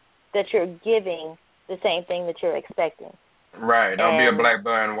that you're giving the same thing that you're expecting. Right. Don't be a Black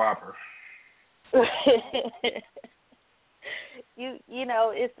Bun Whopper.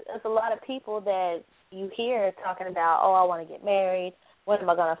 It's a lot of people that you hear talking about, oh, I want to get married. When am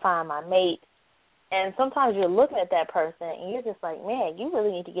I going to find my mate? And sometimes you're looking at that person and you're just like, man, you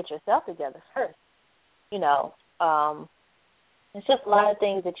really need to get yourself together first. It's just a lot of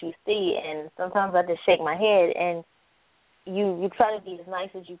things that you see, and sometimes I just shake my head, and you try to be as nice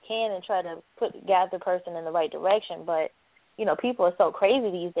as you can and try to guide the person in the right direction. But, people are so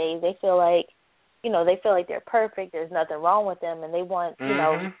crazy these days. They feel like, they're perfect. There's nothing wrong with them, and they want,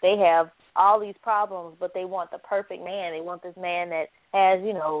 they have all these problems, but they want the perfect man. They want this man that has,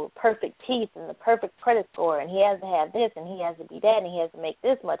 perfect teeth and the perfect credit score, and he has to have this, and he has to be that, and he has to make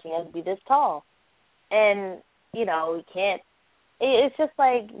this much, and he has to be this tall. And, he can't. It's just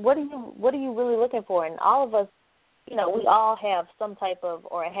like, what are you really looking for? And all of us, we all have some type of,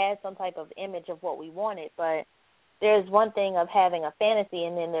 or had some type of image of what we wanted, but there's one thing of having a fantasy,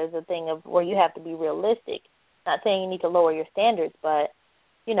 and then there's a thing of where you have to be realistic. Not saying you need to lower your standards, but,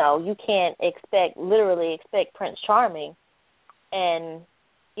 you can't literally expect Prince Charming and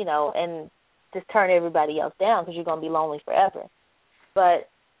just turn everybody else down because you're going to be lonely forever. But,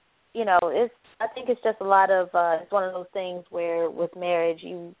 I think it's just a lot of, it's one of those things where with marriage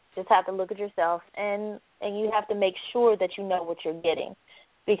you just have to look at yourself and you have to make sure that you know what you're getting.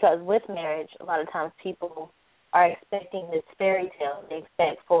 Because with marriage, a lot of times people are expecting this fairy tale. They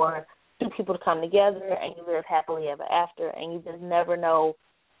expect for two people to come together and you live happily ever after, and you just never know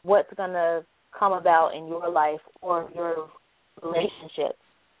what's going to come about in your life or your relationship.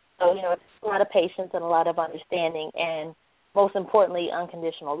 So, it's a lot of patience and a lot of understanding, and most importantly,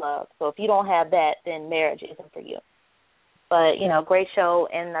 unconditional love. So if you don't have that, then marriage isn't for you. But, great show,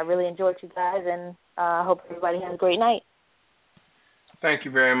 and I really enjoyed you guys, and I hope everybody has a great night. Thank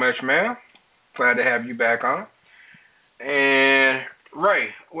you very much, ma'am. Glad to have you back on. And, Ray,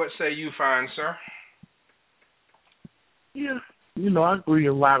 what say you, fine sir? Yeah, I agree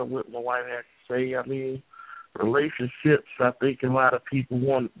a lot of what my wife had to say. I mean, relationships, I think a lot of people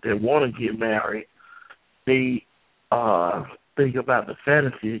want to get married, they think about the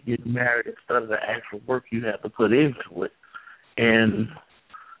fantasy of getting married instead of the actual work you have to put into it. And,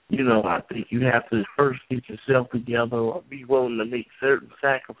 I think you have to first get yourself together or be willing to make certain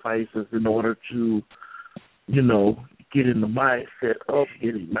sacrifices in order to, get in the mindset of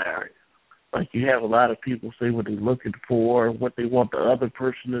getting married. Like you have a lot of people say what they're looking for, what they want the other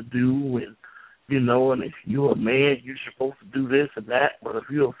person to do, and, and if you're a man, you're supposed to do this and that. But if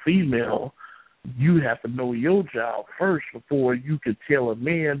you're a female, you have to know your job first before you can tell a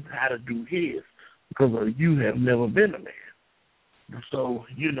man how to do his, because you have never been a man. So,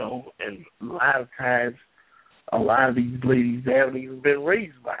 you know, and a lot of times, a lot of these ladies haven't even been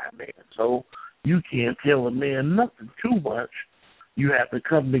raised by a man. So you can't tell a man nothing too much. You have to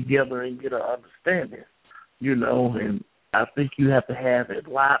come together and get an understanding, you know, and I think you have to have a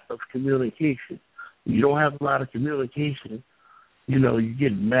lot of communication. You don't have a lot of communication, you know, you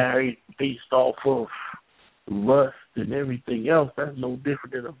get married based off of lust and everything else. That's no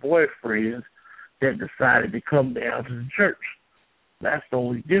different than a boyfriend that decided to come down to the church. That's the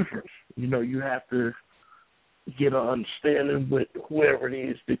only difference. You know, you have to get an understanding with whoever it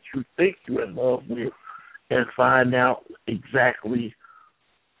is that you think you're in love with and find out exactly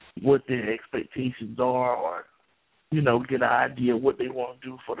what their expectations are, or, you know, get an idea of what they want to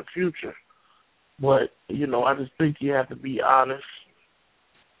do for the future. But, you know, I just think you have to be honest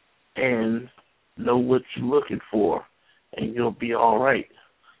and know what you're looking for, and you'll be all right.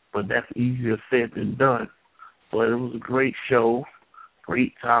 But that's easier said than done. But it was a great show,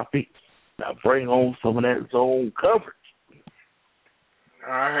 great topic. Now bring on some of that zone coverage.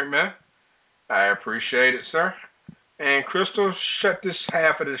 All right, man. I appreciate it, sir. And Crystal, shut this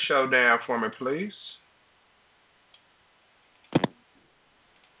half of the show down for me, please.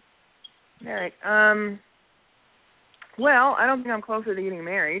 All right. Well, I don't think I'm closer to getting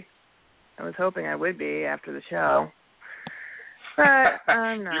married. I was hoping I would be after the show. But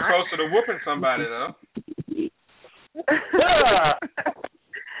I'm not. You're closer to whooping somebody, though.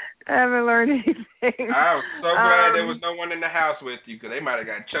 I haven't learned anything. I was so glad there was no one in the house with you, because they might have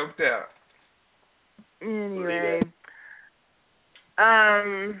got choked out. Anyway.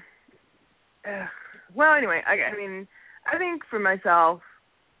 Well, anyway, I mean, I think for myself,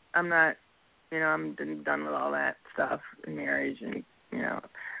 I'm not, you know, I'm done with all that stuff in marriage and, you know,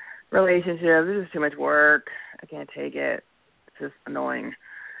 relationships. This is too much work. I can't take it. It's just annoying.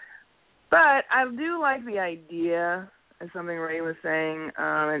 But I do like the idea, as something Ray was saying,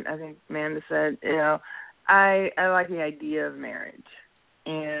 and I think Amanda said, you know, I like the idea of marriage.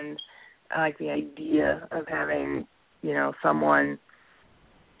 And I like the idea of having, you know, someone,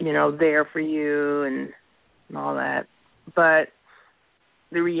 you know, there for you and all that. But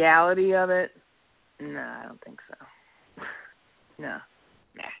the reality of it, no, I don't think so. No.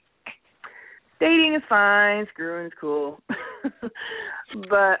 Nah. Dating is fine. Screwing is cool.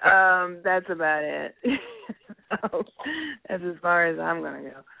 But that's about it. That's as far as I'm going to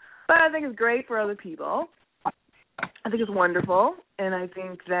go. But I think it's great for other people. I think it's wonderful. And I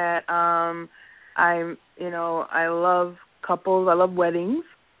think that I love couples. I love weddings.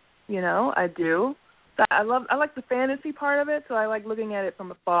 You know, I do. I like the fantasy part of it, so I like looking at it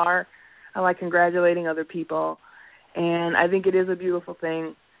from afar. I like congratulating other people. And I think it is a beautiful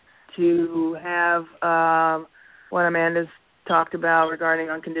thing to have what Amanda's talked about regarding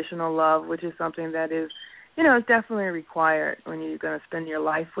unconditional love, which is something that is, you know, it's definitely required when you're going to spend your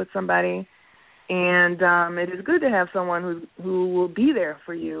life with somebody. And it is good to have someone who will be there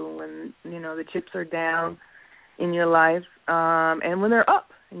for you when, you know, the chips are down in your life, and when they're up,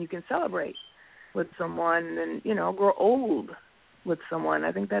 and you can celebrate with someone and, you know, grow old with someone.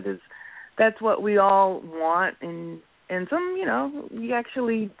 I think that's what we all want, and some, you know, we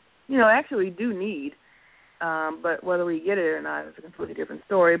actually do need. But whether we get it or not is a completely different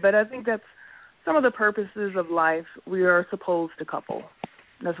story. But I think that's some of the purposes of life. We are supposed to couple.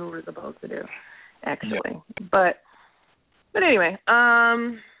 That's what we're supposed to do, actually. Yep. But anyway,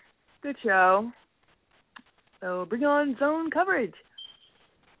 good show. So bring on zone coverage.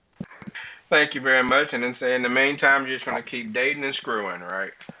 Thank you very much. And then say in the meantime, you're just going to keep dating and screwing,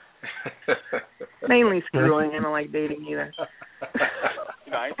 right? Mainly screwing. I don't like dating either.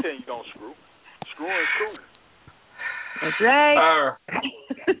 You know, I ain't saying you don't screw. Screwing is cool. That's right.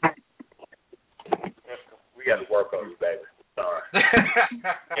 We got to work on you, baby. Sorry.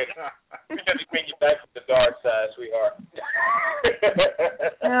 We got to bring you back from the dark side, sweetheart.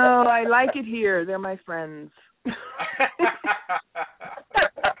 No, I like it here. They're my friends.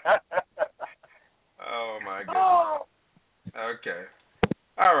 Oh, my goodness. Okay.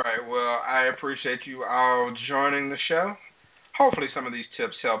 All right. Well, I appreciate you all joining the show. Hopefully some of these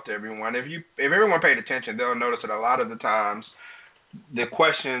tips helped everyone. If everyone paid attention, they'll notice that a lot of the times the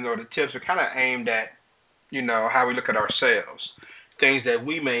questions or the tips are kind of aimed at, you know, how we look at ourselves, things that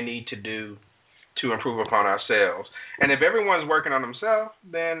we may need to do to improve upon ourselves. And if everyone's working on themselves,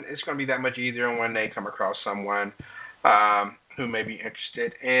 then it's going to be that much easier when they come across someone who may be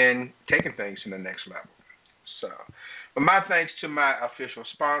interested in taking things to the next level. So, but my thanks to my official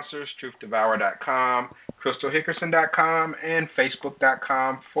sponsors, TruthDevour.com, CrystalHickerson.com, and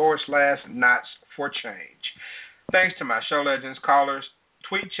Facebook.com/Knots4Change. Thanks to my show legends, callers,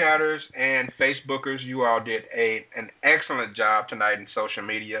 tweet chatters, and Facebookers. You all did an excellent job tonight in social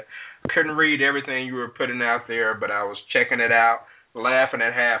media. I couldn't read everything you were putting out there, but I was checking it out, laughing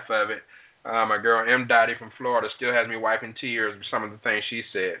at half of it. My girl M. Dottie from Florida still has me wiping tears with some of the things she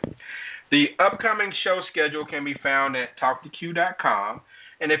said. The upcoming show schedule can be found at TalkToQ.com.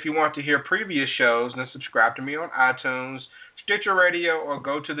 And if you want to hear previous shows, then subscribe to me on iTunes, Stitcher Radio, or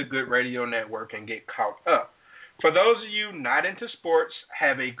go to the Good Radio Network and get caught up. For those of you not into sports,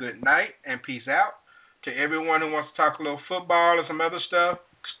 have a good night and peace out. To everyone who wants to talk a little football or some other stuff,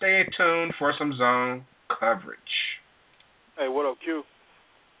 stay tuned for some zone coverage. Hey, what up, Q?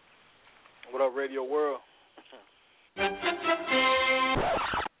 What up, Radio World?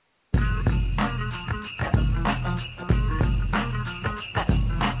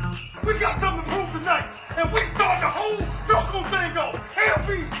 We got something to prove tonight, and we start the whole circle thing off. LB,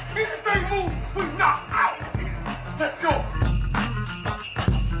 anything move, we knock out. Let's go.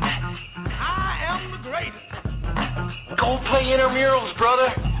 I am the greatest. Go play intramurals, brother.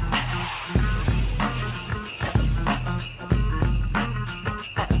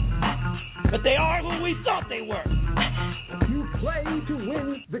 But they are who we thought they were. You play to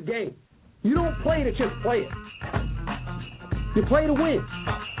win the game. You don't play to just play it. You play to win.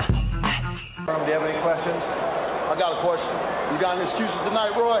 Do you have any questions? I got a question. You got any excuses tonight,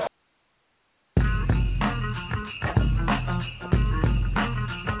 Roy?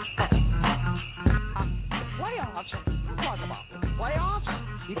 Playoffs? What are you talking about? Playoffs?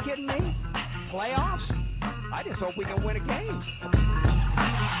 You kidding me? Playoffs? I just hope we can win a game.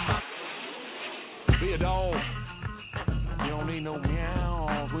 Be a dog. We don't need no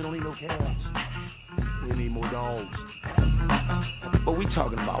meows. We don't need no cats. We need more dogs. But we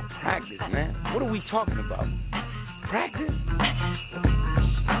talking about practice, man. What are we talking about? Practice? Well,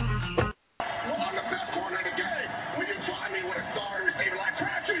 I'm the best corner in the game. When you try me with a star receiver like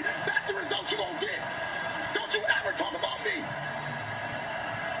Crabtree, that's the result you're going to get. Don't you ever talk about me.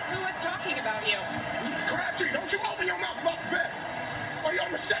 Who was talking about you? Crabtree, don't you open your mouth about the best. Or I'm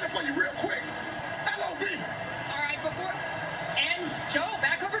going to set it for you real quick. LOB. All right, and Joe,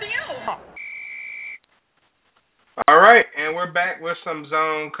 back over to you. All right, and we're back with some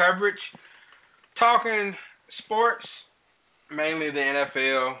zone coverage. Talking sports, mainly the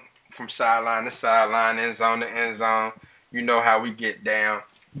NFL, from sideline to sideline, end zone to end zone. You know how we get down.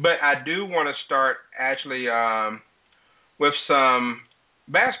 But I do want to start actually with some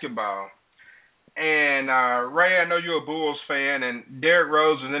basketball. And Ray, I know you're a Bulls fan, and Derrick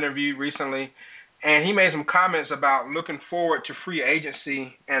Rose was interviewed recently, and he made some comments about looking forward to free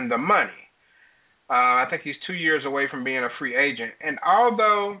agency and the money. I think he's 2 years away from being a free agent. And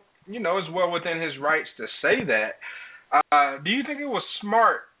although, it's well within his rights to say that, do you think it was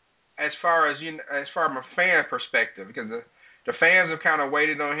smart as far as from a fan perspective? Because the fans have kind of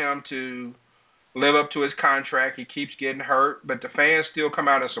waited on him to live up to his contract. He keeps getting hurt, but the fans still come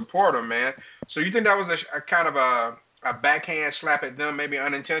out and support him, man. So you think that was a kind of a backhand slap at them, maybe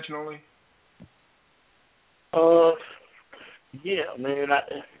unintentionally? Yeah, man.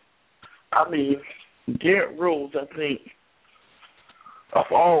 I mean, Derrick Rose, I think, of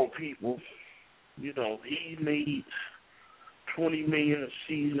all people, he made $20 million a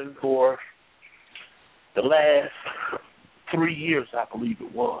season for the last 3 years, I believe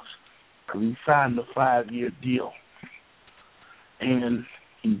it was, because he signed a 5-year deal, and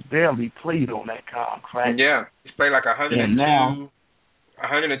he barely played on that contract. Yeah, he's played like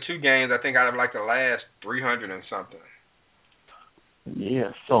 102 games, I think, out of like the last 300 and something.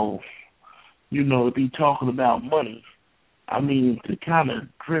 Yeah, so, to be talking about money, I mean, to kind of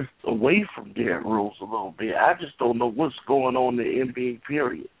drift away from Derrick Rose a little bit, I just don't know what's going on in the NBA,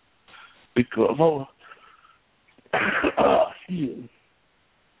 period. Because, excuse me.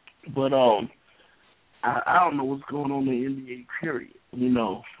 But, I don't know what's going on in the NBA, period.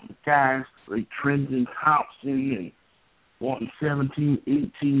 Guys like Tristan Thompson and wanting $17,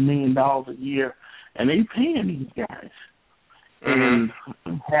 $18 million a year, and they paying these guys. And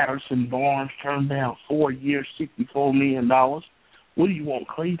Harrison Barnes turned down 4 years, $64 million. What do you want,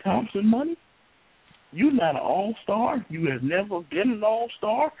 Klay Thompson money? You're not an all-star. You have never been an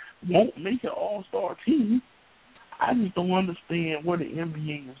all-star. Won't make an all-star team. I just don't understand where the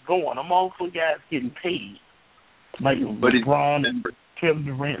NBA is going. I'm all for guys getting paid. Like LeBron and Kevin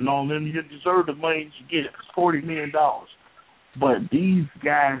Durant and all them. You deserve the money you get. It's $40 million. But these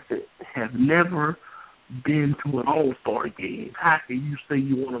guys that have never been to an all-star game, how can you say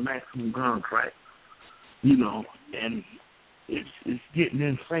you want a maximum contract? you know, and it's getting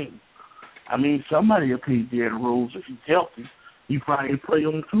insane. I mean, somebody will pay Derrick Rose if he's healthy. He probably play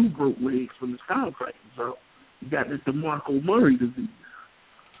on two broke legs from his contract. So you got this DeMarco Murray disease,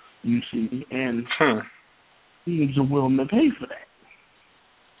 you see, and teams are willing to pay for that.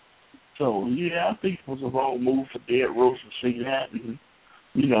 So, yeah, I think it was a wrong move for Derrick Rose to say that. And,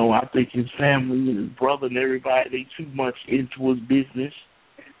 you know, I think his family and his brother and everybody, they too much into his business.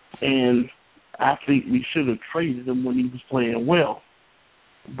 And I think we should have traded him when he was playing well.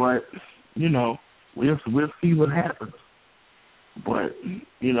 But, you know, we'll see what happens. But,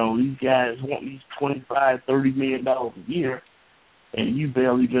 you know, these guys want these $25, $30 million a year, and you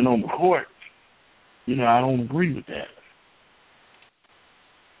barely been on the court. You know, I don't agree with that.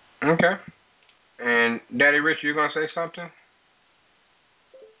 Okay. And Daddy Rich, you going to say something?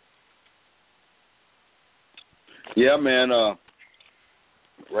 Yeah, man.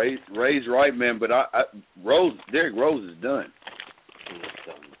 Ray's right, man. But Derrick Rose is done.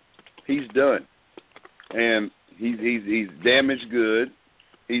 He's done, and he's damaged good.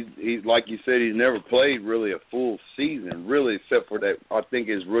 He's like you said, he's never played really a full season, really, except for that. I think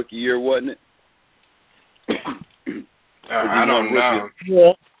his rookie year, wasn't it? I don't know.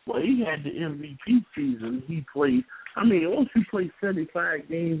 Yeah. Well, he had the MVP season. He played. I mean, once you play 75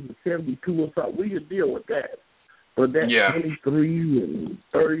 games and 72 or something, we could deal with that. But that 23 and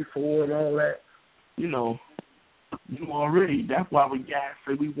 34 and all that, you know, that's why we guys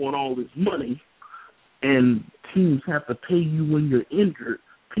say we want all this money, and teams have to pay you when you're injured.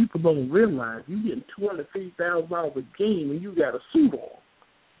 People don't realize you getting $250,000 a game and you got a suit on,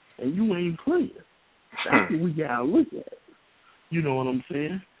 and you ain't playing. That's what we gotta look at. You know what I'm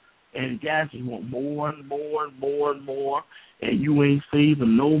saying? And guys just want more and more and more and more, and you ain't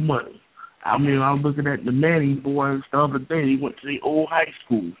saving no money. I mean, I was looking at the Manning boys the other day. He went to the old high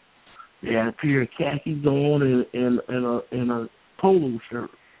school. They had a pair of khakis on and a polo shirt.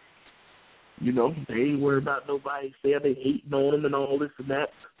 You know, they ain't worried about nobody saying they hating on them and all this and that,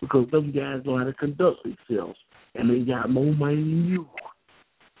 because them guys know how to conduct themselves, and they got more money than you.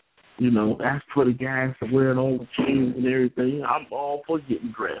 You know, that's for the guys that wearing all the chains and everything. I'm all for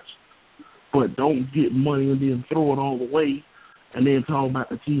getting dressed. But don't get money and then throw it all away and then talk about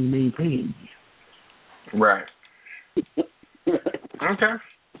the team ain't paying you. Right. Okay.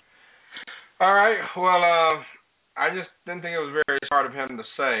 All right. Well, I just didn't think it was very smart of him to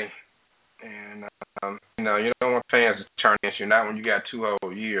say. And, you know, you don't want fans to turn against you, not when you got 2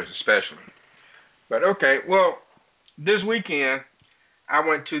 whole years especially. But, okay. Well, this weekend, I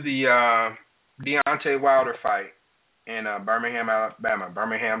went to the Deontay Wilder fight in Birmingham, Alabama.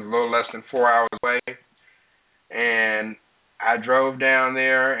 Birmingham's a little less than 4 hours away. And I drove down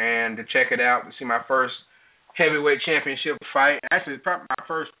there and to check it out, to see my first heavyweight championship fight. Actually, probably my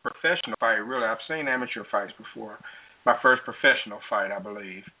first professional fight, really. I've seen amateur fights before. My first professional fight, I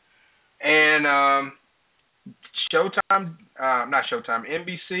believe. And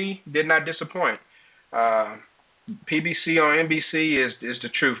NBC did not disappoint. PBC on NBC is the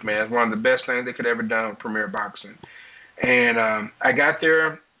truth, man. It's one of the best things they could ever done with Premier Boxing. And I got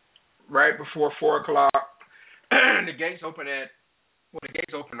there right before 4 o'clock. The gates open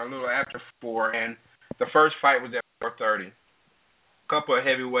a little after 4, and the first fight was at 4:30. A couple of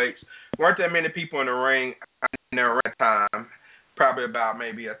heavyweights. Weren't that many people in the ring in there at that time. Probably about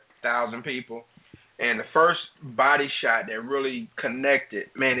maybe 1,000 people. And the first body shot that really connected,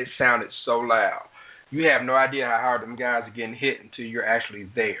 man, it sounded so loud. You have no idea how hard them guys are getting hit until you're actually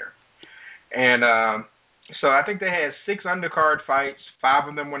there. And so I think they had 6 undercard fights. 5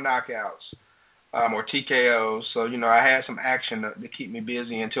 of them were knockouts or TKOs. So, you know, I had some action to keep me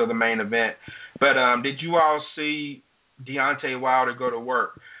busy until the main event. But did you all see Deontay Wilder go to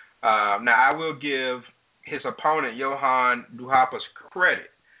work? Now, I will give his opponent, Johann Duhaupas, credit.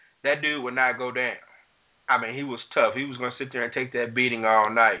 That dude would not go down. I mean, he was tough. He was going to sit there and take that beating all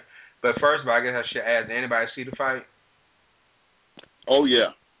night. But first of all, I guess I should ask, did anybody see the fight? Oh,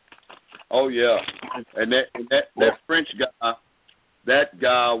 yeah. And that French guy, that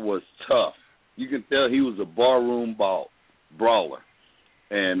guy was tough. You can tell he was a barroom brawler.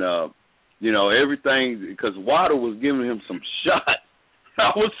 And, you know, everything, because Wilder was giving him some shots.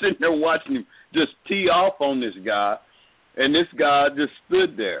 I was sitting there watching him just tee off on this guy, and this guy just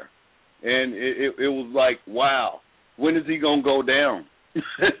stood there. And it was like, wow, when is he going to go down?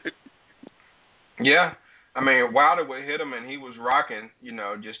 Yeah. I mean, Wilder would hit him, and he was rocking, you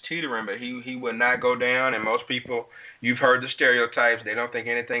know, just teetering, but he would not go down. And most people, you've heard the stereotypes. They don't think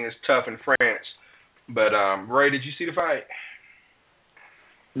anything is tough in France. But, Ray, did you see the fight?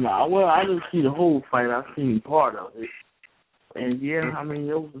 No, well, I didn't see the whole fight. I seen part of it. And yeah, I mean,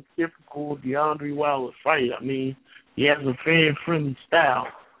 it was a typical Deontay Wilder fight. I mean, he has a fan-friendly style,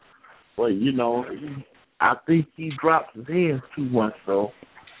 but you know, I think he dropped his hands too much. So,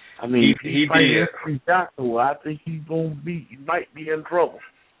 I mean, he did. I think he might be in trouble.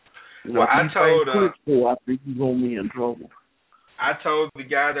 You know, well, I told Klitschko, I think he's gonna be in trouble. I told the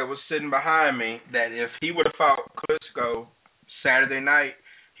guy that was sitting behind me that if he would have fought Klitschko Saturday night,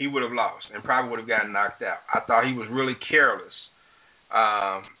 he would have lost and probably would have gotten knocked out. I thought he was really careless.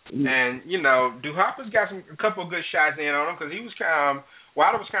 And, you know, Duhaupas got a couple of good shots in on him because he was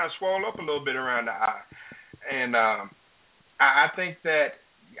Wilder was kind of swollen up a little bit around the eye. And I think that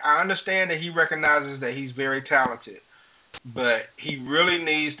I understand that he recognizes that he's very talented, but he really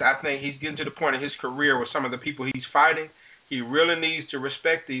needs to, I think he's getting to the point in his career with some of the people he's fighting, he really needs to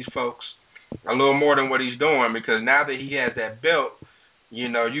respect these folks a little more than what he's doing, because now that he has that belt, you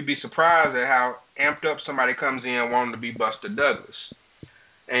know, you'd be surprised at how amped up somebody comes in wanting to be Buster Douglas.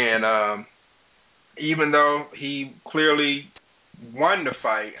 And even though he clearly won the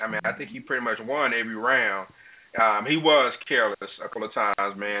fight, I mean, I think he pretty much won every round, he was careless a couple of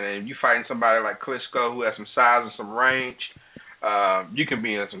times, man. And you fighting somebody like Klitschko who has some size and some range, you can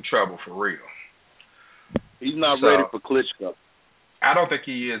be in some trouble for real. He's not ready for Klitschko. I don't think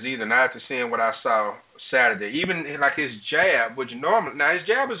he is either, not after seeing what I saw Saturday. Even like his jab, which normally, now his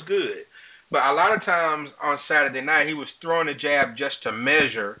jab is good, but a lot of times on Saturday night he was throwing the jab just to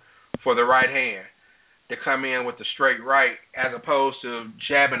measure for the right hand to come in with the straight right as opposed to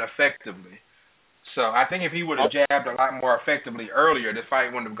jabbing effectively. So I think if he would have jabbed a lot more effectively earlier, the fight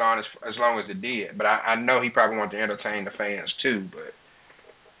wouldn't have gone as long as it did. But I know he probably wanted to entertain the fans too. But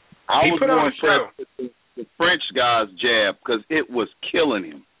I was more impressed with the French guy's jab because it was killing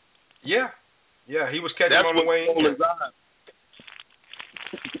him. Yeah, he was catching on the way in.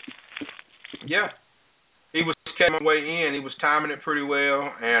 Yeah, he was catching on the way in. He was timing it pretty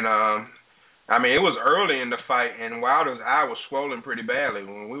well, and I mean, it was early in the fight, and Wilder's eye was swollen pretty badly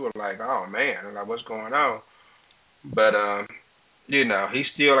when we were like, oh man, like what's going on? But you know, he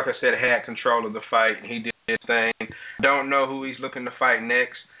still, like I said, had control of the fight, and he did his thing. Don't know who he's looking to fight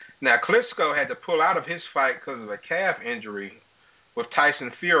next. Now, Klitschko had to pull out of his fight because of a calf injury with Tyson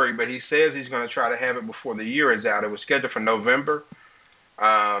Fury, but he says he's going to try to have it before the year is out. It was scheduled for November,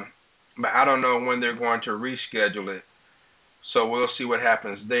 but I don't know when they're going to reschedule it. So we'll see what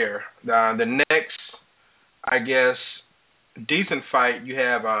happens there. The next, I guess, decent fight, you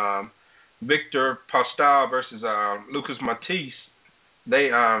have Victor Postol versus Lucas Matisse.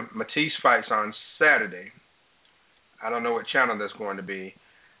 Matisse fights on Saturday. I don't know what channel that's going to be.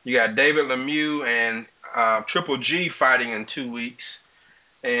 You got David Lemieux and Triple G fighting in 2 weeks.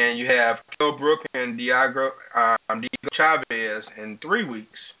 And you have Kell Brook and Diego Chavez in 3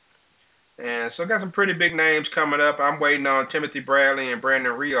 weeks. And so got some pretty big names coming up. I'm waiting on Timothy Bradley and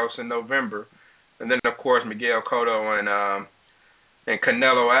Brandon Rios in November. And then, of course, Miguel Cotto and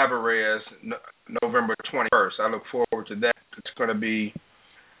Canelo Alvarez November 21st. I look forward to that. It's going to be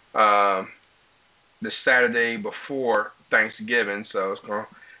the Saturday before Thanksgiving. So it's going to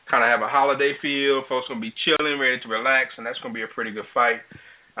kind of have a holiday feel. Folks going to be chilling, ready to relax, and that's going to be a pretty good fight.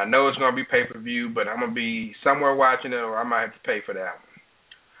 I know it's going to be pay-per-view, but I'm going to be somewhere watching it, or I might have to pay for that one.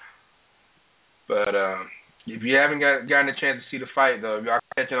 But if you haven't gotten a chance to see the fight, though, y'all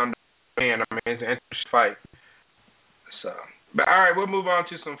catching on the hand. I mean, it's an interesting fight. So, but all right, we'll move on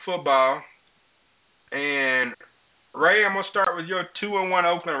to some football. And Ray, I'm gonna start with your 2-1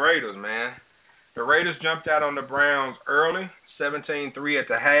 Oakland Raiders, man. The Raiders jumped out on the Browns early, 17-3 at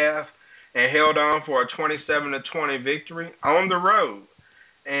the half, and held on for a 27-20 victory on the road.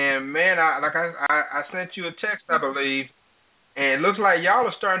 And man, I sent you a text, I believe. And it looks like y'all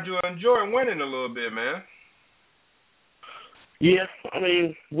are starting to enjoy winning a little bit, man. Yeah, I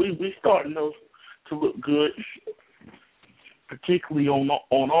mean, we starting to look good, particularly on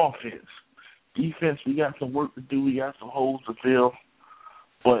offense. Defense, we got some work to do. We got some holes to fill,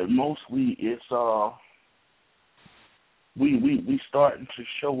 but mostly it's we starting to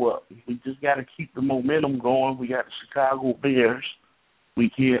show up. We just got to keep the momentum going. We got the Chicago Bears. We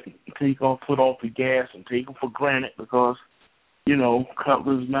can't take our foot off the gas and take them for granted because, you know,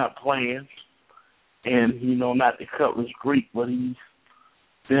 Cutler's not playing. And, you know, not that Cutler's great, but he's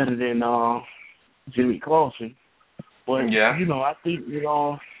better than Jimmy Clausen. But, yeah, you know, I think,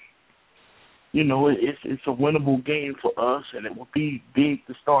 it's a winnable game for us, and it would be big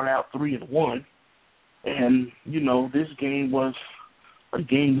to start out 3-1. And, you know, this game was a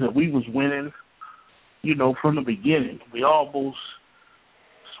game that we was winning, you know, from the beginning. We almost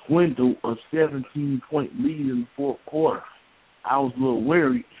swindled a 17-point lead in the fourth quarter. I was a little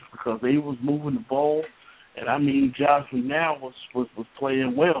worried because they was moving the ball, And I mean, Josh McNown was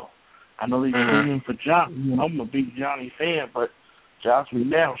playing well. I know they threw him for Johnny. I'm a big Johnny fan, but Josh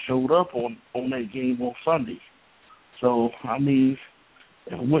McNown showed up on that game on Sunday. So, I mean,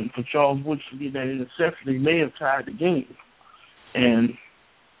 if it wasn't for Charles Woods to get that interception, they may have tied the game. And,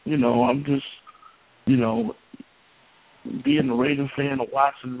 you know, I'm just, you know, being a Raiders fan or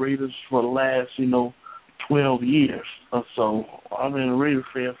watching Raiders for the last, 12 years or so. I've been a Raiders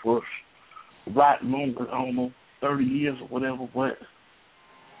fan for a lot longer, I don't know, 30 years or whatever, but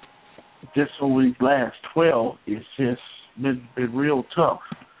just over these last 12, it's just been real tough.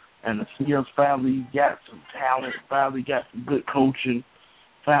 And the Seals finally got some talent, finally got some good coaching,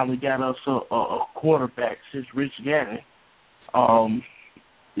 finally got us a quarterback since Rich Gannon.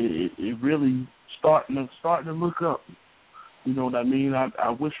 It really starting to look up. You know what I mean? I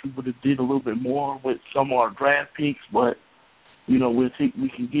wish we would have did a little bit more with some of our draft picks, but we think we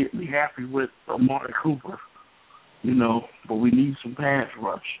can be happy with Amari Cooper. But we need some pass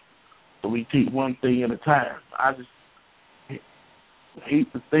rush. So we take one thing at a time. I just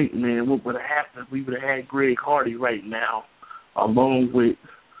hate to think, man, what would have happened if we would have had Greg Hardy right now, along with,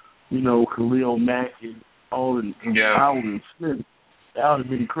 Khalil Mack and Alden Smith. That would have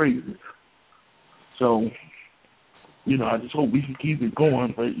been crazy. So, I just hope we can keep it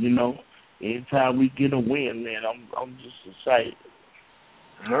going. But, anytime we get a win, man, I'm just excited.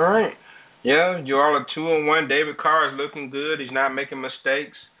 All right. Yeah, you all are 2-1. David Carr is looking good. He's not making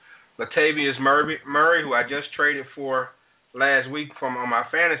mistakes. Latavius Murray, who I just traded for last week on my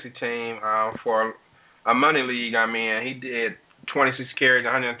fantasy team for a money league I'm in, he did 26 carries,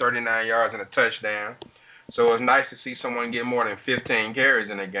 139 yards, and a touchdown. So it's nice to see someone get more than 15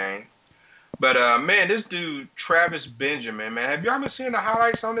 carries in a game. But, man, this dude, Travis Benjamin, man, have y'all been seeing the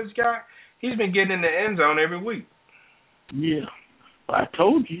highlights on this guy? He's been getting in the end zone every week. Yeah. I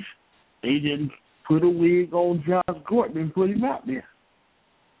told you. They didn't put a wig on Josh Gordon and put him out there.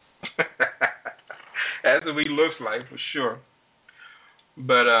 That's what he looks like, for sure.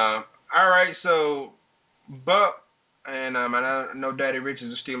 But, all right, so Buck, and I know Daddy Rich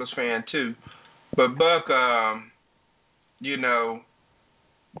is a Steelers fan too, but Buck,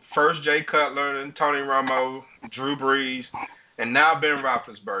 first Jay Cutler, then Tony Romo, Drew Brees, and now Ben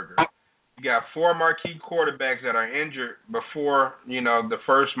Roethlisberger. You got 4 marquee quarterbacks that are injured before, the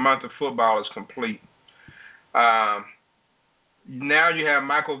first month of football is complete. Now you have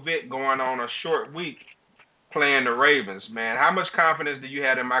Michael Vick going on a short week playing the Ravens, man. How much confidence do you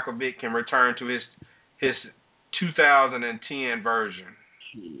have that Michael Vick can return to his 2010 version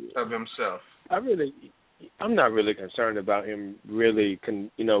of himself? I'm not really concerned about him really,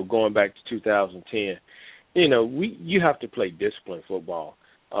 going back to 2010. You have to play disciplined football.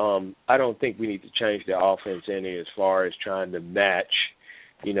 I don't think we need to change the offense any as far as trying to match.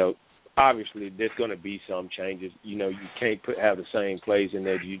 Obviously there's going to be some changes. You can't have the same plays in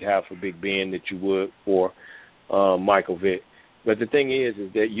there you'd have for Big Ben that you would for Michael Vick. But the thing is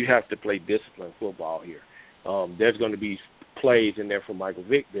that you have to play disciplined football here. There's going to be plays in there for Michael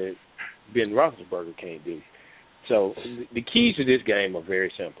Vick that Ben Roethlisberger can't do. So the keys to this game are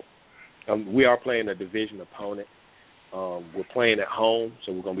very simple. We are playing a division opponent. We're playing at home,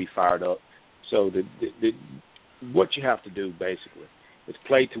 so we're going to be fired up. So what you have to do, basically, is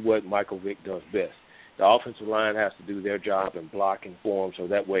play to what Michael Vick does best. The offensive line has to do their job in blocking for him, so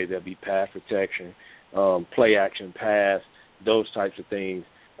that way there'll be pass protection, play action pass, those types of things.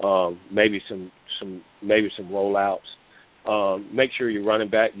 Maybe some rollouts. Make sure you're running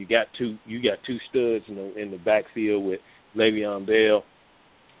back. You got two studs in the backfield with Le'Veon Bell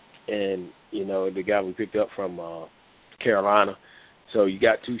and the guy we picked up from Carolina. So you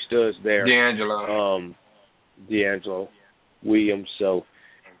got 2 studs there. D'Angelo Williams. So,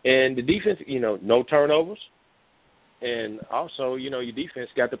 and the defense, no turnovers, and also your defense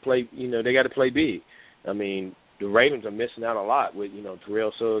got to play. They got to play big. I mean, the Ravens are missing out a lot with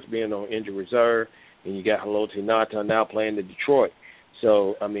Terrell Suggs being on injured reserve, and you got Haloti Ngata now playing in Detroit.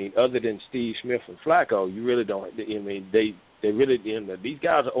 So I mean, other than Steve Smith and Flacco, you really don't. I mean, they really these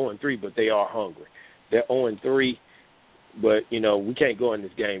guys are 0-3, but they are hungry. They're 0-3, but we can't go in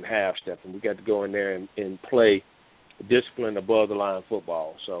this game half stepping. We got to go in there and play disciplined above the line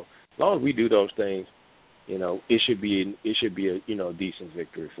football. So as long as we do those things, it should be a decent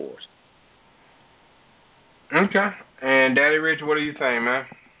victory for us. Okay. And Daddy Rich, what do you think, man?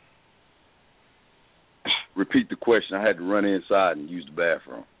 Repeat the question. I had to run inside and use the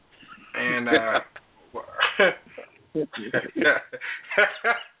bathroom. And I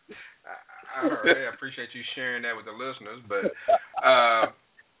appreciate you sharing that with the listeners. But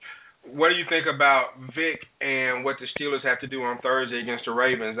what do you think about Vic and what the Steelers have to do on Thursday against the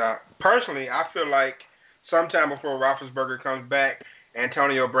Ravens? Personally, I feel like sometime before Roethlisberger comes back,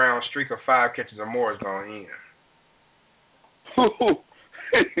 Antonio Brown's streak of 5 catches or more is going to end.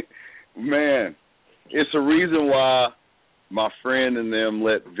 Man, it's a reason why my friend and them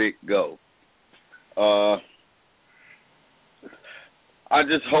let Vic go. I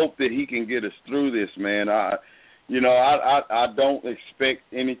just hope that he can get us through this, man. I don't expect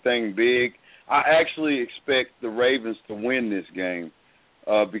anything big. I actually expect the Ravens to win this game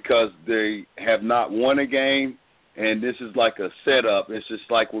because they have not won a game, and this is like a setup. It's just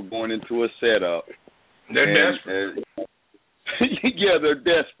like we're going into a setup. They're desperate. Yeah, they're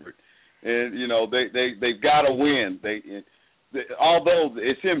desperate, and they've got to win. Although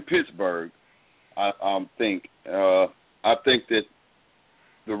it's in Pittsburgh, I think that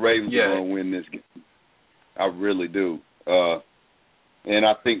the Ravens are going to win this game. I really do. And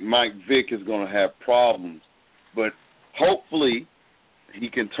I think Mike Vick is going to have problems. But hopefully he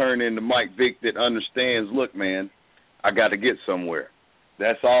can turn into Mike Vick that understands, look, man, I got to get somewhere.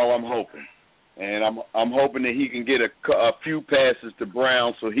 That's all I'm hoping. And I'm hoping that he can get a few passes to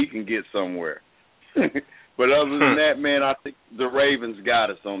Brown so he can get somewhere. But other than that, man, I think the Ravens got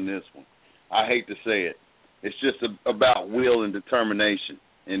us on this one. I hate to say it. It's just about will and determination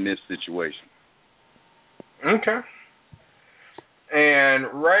in this situation. Okay.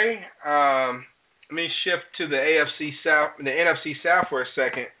 And Ray, let me shift to the NFC South for a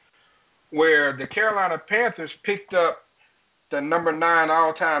second, where the Carolina Panthers picked up the number 9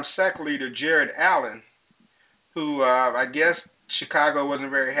 all-time sack leader, Jared Allen, who I guess Chicago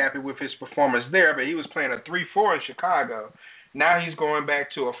wasn't very happy with his performance there, but he was playing a 3-4 in Chicago. Now he's going back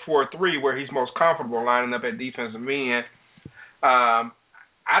to a 4-3 where he's most comfortable lining up at defensive end. I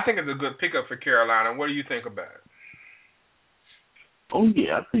think it's a good pickup for Carolina. What do you think about it? Oh,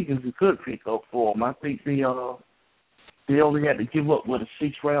 yeah, I think it's a good pickup for them. I think they only had to give up with a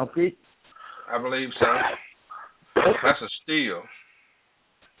 6th-round pick. I believe so. That's a steal.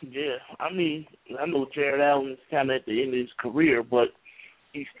 Yeah, I mean, I know Jared Allen's kind of at the end of his career, but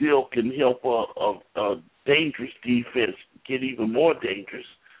he still can help a dangerous defense get even more dangerous,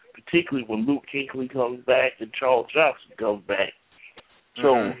 particularly when Luke Kuechly comes back and Charles Johnson comes back.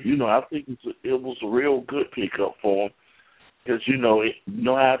 So, I think it was a real good pickup for him because, how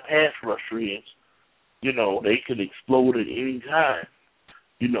a pass rusher is. They can explode at any time.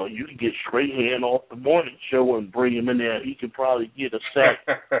 You can get Strahan off the morning show and bring him in there. He could probably get a sack,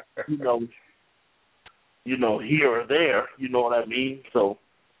 here or there. You know what I mean? So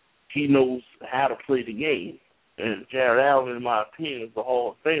he knows how to play the game. And Jared Allen, in my opinion, is the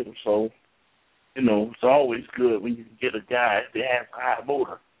Hall of Famer. So, it's always good when you can get a guy that has a high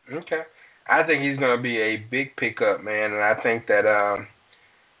motor. Okay. I think he's going to be a big pickup, man. And I think that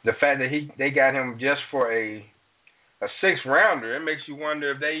the fact that they got him just for a 6th-rounder, it makes you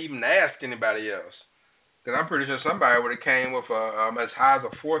wonder if they even asked anybody else. Because I'm pretty sure somebody would have came with as high as a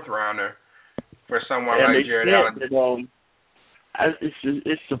 4th-rounder for someone like Jared Allen.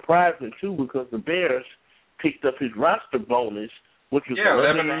 It's surprising, too, because the Bears picked up his roster bonus, which was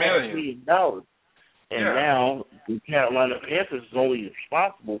 $11 million. And now the Carolina Panthers is only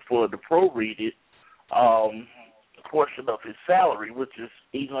responsible for the prorated portion of his salary, which is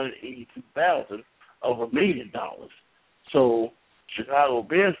 $882,000 of $1 million. So Chicago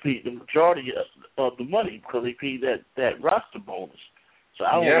Bears paid the majority of the money because they paid that roster bonus. So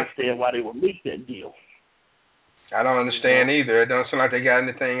I don't understand why they would make that deal. I don't understand either. It don't seem like they got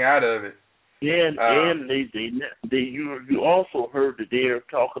anything out of it. Yeah, and you also heard that they're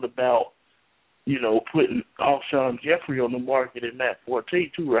talking about, putting Alshon Jeffrey on the market and Matt Forte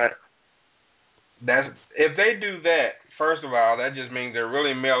too, right? If they do that, first of all, that just means they're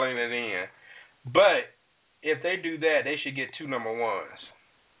really mailing it in. But if they do that, they should get 2 number 1s.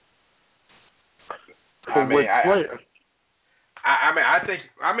 I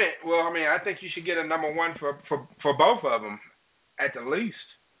think you should get a number 1 for both of them, at the least.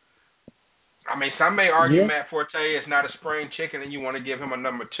 I mean, some may argue Matt Forte is not a spring chicken and you want to give him a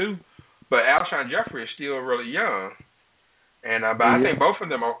number 2, but Alshon Jeffrey is still really young. And but I think both of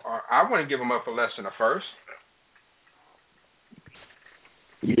them I wouldn't give them up for less than a 1st.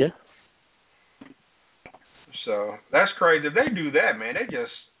 Yeah. So that's crazy. If they do that, man, they've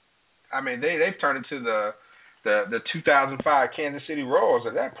turned into the 2005 Kansas City Royals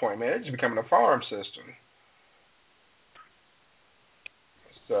at that point, man. They're just becoming a farm system.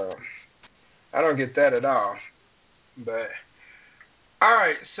 So I don't get that at all. But all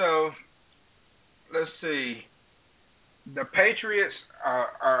right, so let's see. The Patriots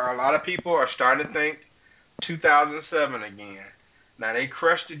are a lot of people are starting to think 2007 again. Now they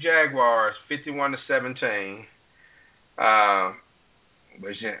crushed the Jaguars 51-17.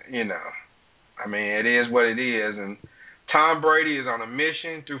 But I mean, it is what it is. And Tom Brady is on a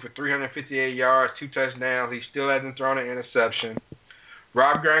mission, threw for 358 yards, 2 touchdowns. He still hasn't thrown an interception.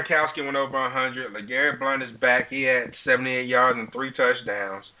 Rob Gronkowski went over 100. LeGarrette Blount is back. He had 78 yards and 3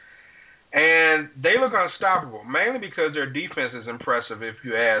 touchdowns. And they look unstoppable, mainly because their defense is impressive, if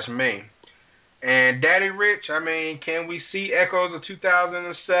you ask me. And Daddy Rich, I mean, can we see echoes of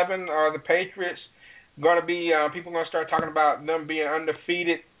 2007? Are the Patriots going to be, people going to start talking about them being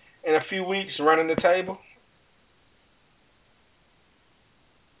undefeated in a few weeks, running the table?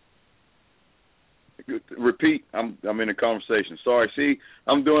 Repeat. I'm in a conversation. Sorry. See,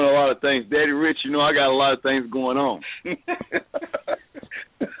 I'm doing a lot of things. Daddy Rich, you know I got a lot of things going on.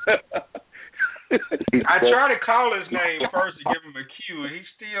 I try to call his name first to give him a cue, and he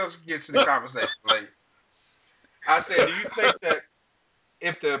still gets in the conversation late. I said, do you think that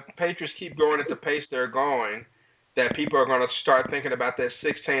if the Patriots keep going at the pace they're going, that people are going to start thinking about that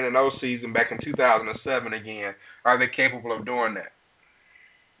 16-0 season back in 2007 again? Are they capable of doing that?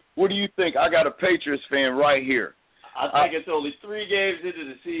 What do you think? I got a Patriots fan right here. I think it's only 3 games into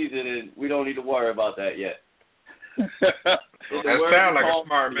the season, and we don't need to worry about that yet. That sounds like a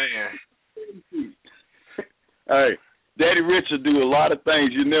smart man. Hey, Daddy Rich will do a lot of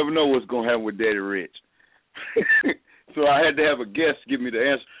things. You never know what's going to happen with Daddy Rich. So I had to have a guest give me the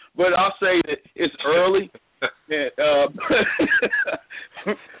answer. But I'll say that it's early.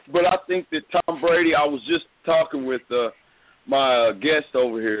 But I think that Tom Brady, I was just talking with my guest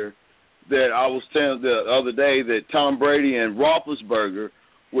over here, that I was saying the other day that Tom Brady and Roethlisberger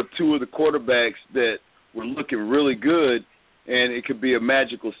were 2 of the quarterbacks that were looking really good, and it could be a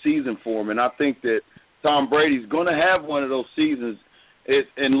magical season for him. And I think that Tom Brady's going to have one of those seasons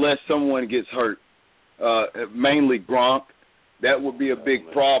unless someone gets hurt, mainly Gronk. That would be a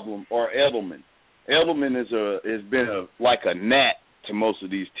big problem, or Edelman. Edelman has been like a gnat to most of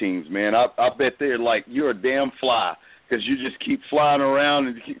these teams, man. I bet they're like, you're a damn fly, because you just keep flying around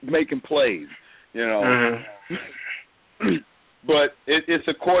and keep making plays, you know. Mm-hmm. But it's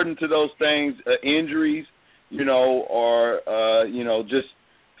according to those things, injuries, you know, or, you know, just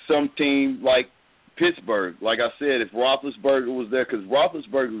some team like Pittsburgh. Like I said, if Roethlisberger was there, because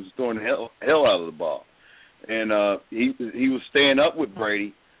Roethlisberger was throwing the hell out of the ball. And he was staying up with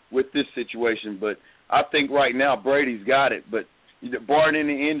Brady with this situation. But I think right now Brady's got it. But barring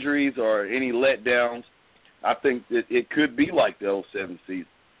any injuries or any letdowns, I think that it could be like the 2007 season.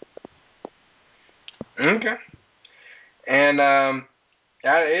 Okay. And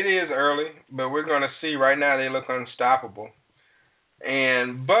it is early, but we're going to see. Right now they look unstoppable.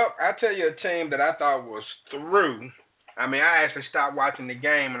 But I tell you a team that I thought was through. I mean, I actually stopped watching the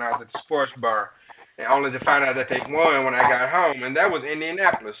game when I was at the sports bar, and only to find out that they won when I got home, and that was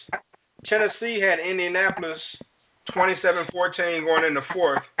Indianapolis. Tennessee had Indianapolis 27-14 going in the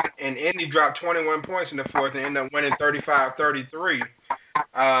fourth, and Indy dropped 21 points in the fourth and ended up winning 35-33.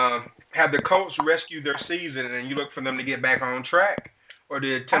 Have the Colts rescued their season, and you look for them to get back on track, or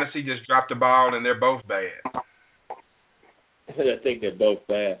did Tennessee just drop the ball and they're both bad? I think they're both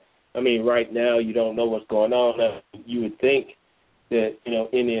bad. I mean, right now you don't know what's going on. You would think that, you know,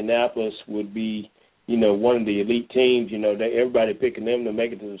 Indianapolis would be, you know, one of the elite teams. You know, everybody picking them to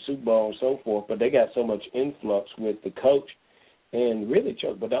make it to the Super Bowl and so forth, but they got so much influx with the coach. And really,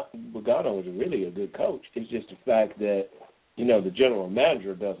 Chuck Pagano is really a good coach. It's just the fact that, you know, the general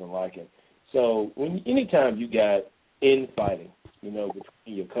manager doesn't like him. So anytime you got infighting, you know,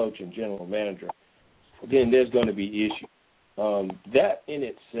 between your coach and general manager, then there's going to be issues. That in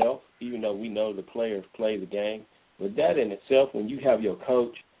itself, even though we know the players play the game, but that in itself, when you have your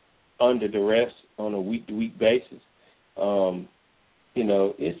coach under duress on a week-to-week basis, you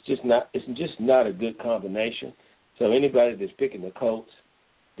know, it's just not a good combination. So anybody that's picking the Colts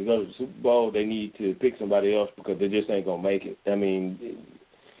to go to the Super Bowl, they need to pick somebody else because they just ain't gonna make it. I mean,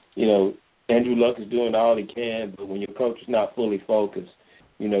 you know, Andrew Luck is doing all he can, but when your coach is not fully focused,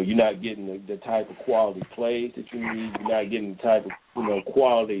 you know, you're not getting the type of quality plays that you need. You're not getting the type of, you know,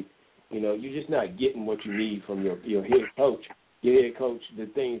 quality, you know, you're just not getting what you need from your head coach. Your head coach, the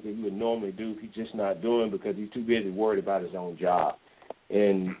things that you would normally do, he's just not doing because he's too busy worried about his own job.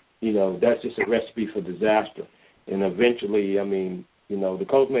 And, you know, that's just a recipe for disaster. And eventually, I mean, you know, the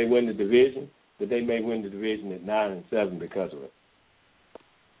Colts may win the division, but they may win the division at 9-7 because of it.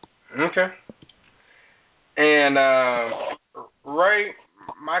 Okay. And Ray,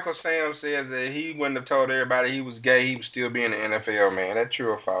 Michael Sam says that he wouldn't have told everybody he was gay. He would still be in the NFL, man. That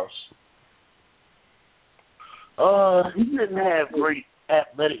true or false? He didn't have great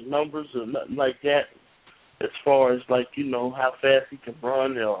athletic numbers or nothing like that, as far as, like, you know, how fast he can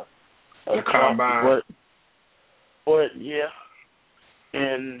run or the combine. But yeah,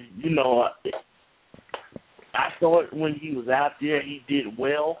 And, you know, I thought when he was out there he did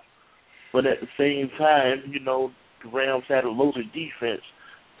well, but at the same time, you know, the Rams had a loaded defense,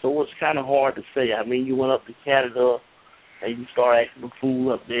 so it's kind of hard to say. I mean, you went up to Canada and you start acting a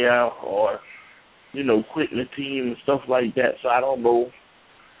fool up there, or, you know, quitting the team and stuff like that, so I don't know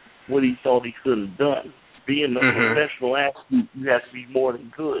what he thought he could have done. Being a professional athlete, you have to be more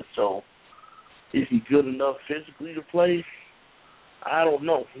than good, so is he good enough physically to play? I don't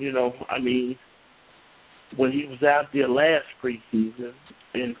know, you know. I mean, when he was out there last preseason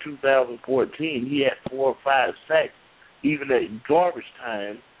in 2014, he had 4 or 5 sacks. Even at garbage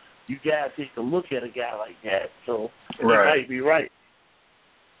time, you got to take a look at a guy like that. So he might be right.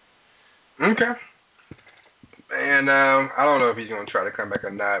 Okay. And I don't know if he's going to try to come back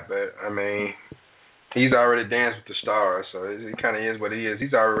or not, but, I mean, he's already danced with the stars, so it kind of is what he is.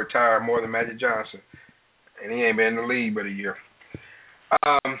 He's already retired more than Magic Johnson, and he ain't been in the league but a year.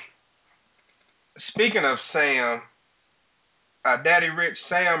 Speaking of Sam, Daddy Rich,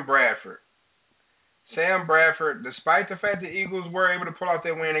 Sam Bradford. Sam Bradford, despite the fact the Eagles were able to pull out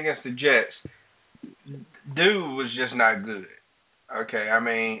their win against the Jets, dude was just not good. Okay, I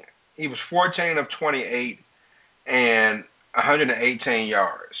mean, he was 14 of 28 and 118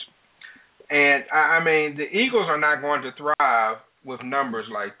 yards. And, I mean, the Eagles are not going to thrive with numbers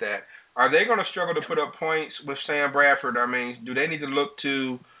like that. Are they going to struggle to put up points with Sam Bradford? I mean, do they need to look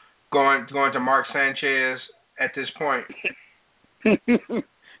to going to Mark Sanchez at this point?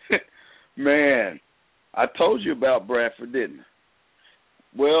 Man, I told you about Bradford, didn't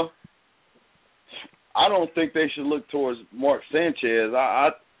I? Well, I don't think they should look towards Mark Sanchez.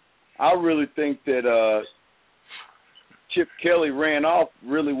 I really think that Chip Kelly ran off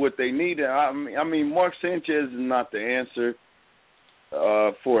really what they needed. I mean, Mark Sanchez is not the answer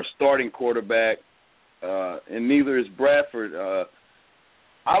for a starting quarterback, and neither is Bradford.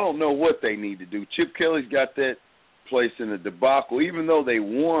 I don't know what they need to do. Chip Kelly's got that place in a debacle. Even though they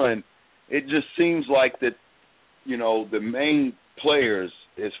won, it just seems like that, you know, the main players,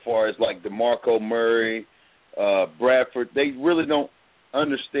 as far as like DeMarco Murray, Bradford, they really don't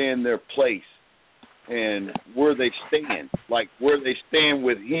understand their place and where they stand, like where they stand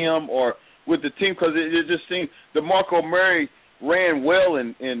with him or with the team, because it just seems DeMarco Murray ran well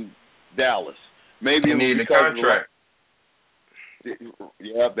in Dallas. Maybe he needed a contract.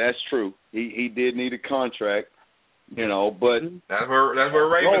 Yeah, that's true. He did need a contract, you know, but that's where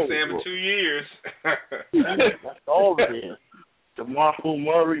Ravens stand for 2 years. That's all it is. DeMarco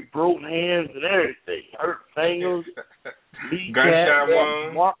Murray broke hands and everything, hurt fingers, gunshot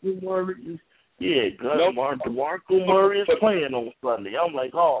wound. DeMarco Murray, DeMarco Murray is playing on Sunday. I'm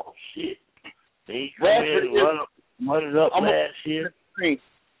like, oh shit, they come in and run it up last year.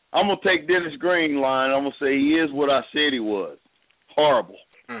 I'm gonna take Dennis Green line. I'm gonna say he is what I said he was. Horrible.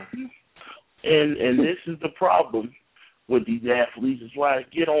 And this is the problem with these athletes, is why I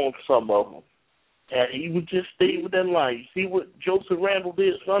get on some of them. And he would just stay with that line. You see what Joseph Randle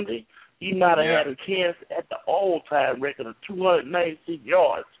did Sunday? He might have had a chance at the all-time record of 296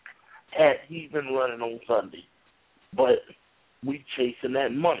 yards had he been running on Sunday. But we chasing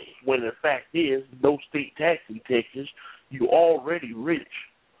that money, when the fact is, no state tax in Texas, you already rich.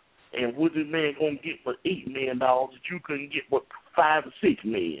 And what is man going to get for $8 million that you couldn't get for $5 or $6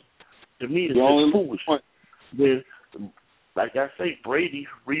 million? To me, it's just foolish. When, like I say, Brady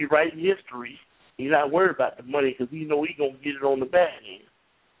rewriting history, he's not worried about the money because he know he's going to get it on the back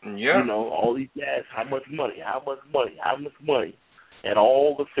end. Yeah. You know, all these guys, how much money? And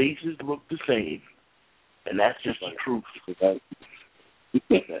all the faces look the same. And that's just the truth.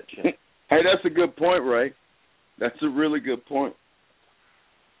 Hey, that's a good point, Ray. That's a really good point.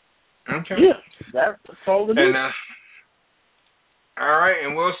 Okay. Yeah, that's all it is. All right,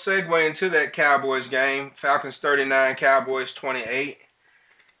 and we'll segue into that Cowboys game. Falcons 39, Cowboys 28.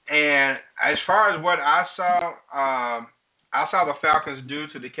 And as far as what I saw the Falcons do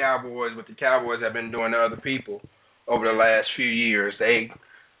to the Cowboys what the Cowboys have been doing to other people over the last few years. They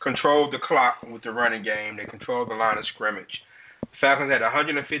controlled the clock with the running game. They controlled the line of scrimmage. The Falcons had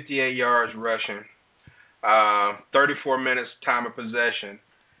 158 yards rushing, 34 minutes time of possession.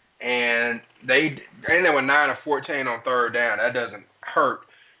 And they were 9 of 14 on third down. That doesn't hurt.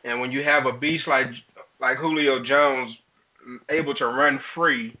 And when you have a beast like Julio Jones able to run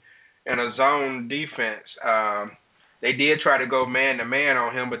free in a zone defense, they did try to go man-to-man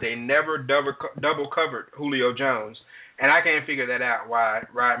on him, but they never double covered Julio Jones. And I can't figure that out, why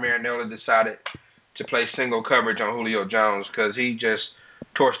Rod Marinelli decided to play single coverage on Julio Jones, because he just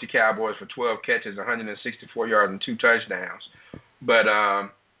torched the Cowboys for 12 catches, 164 yards, and 2 touchdowns. But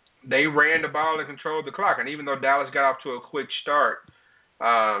they ran the ball and controlled the clock. And even though Dallas got off to a quick start,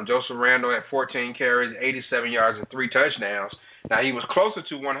 Joseph Randle had 14 carries, 87 yards, and 3 touchdowns. Now, he was closer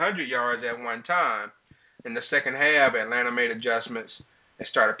to 100 yards at one time. In the second half, Atlanta made adjustments and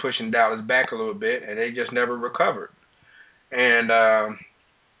started pushing Dallas back a little bit, and they just never recovered. And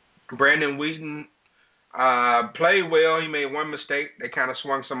Brandon Wheaton played well. He made one mistake. They kind of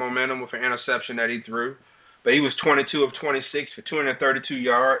swung some momentum with an interception that he threw. But he was 22 of 26 for 232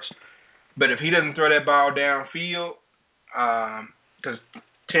 yards. But if he doesn't throw that ball downfield, because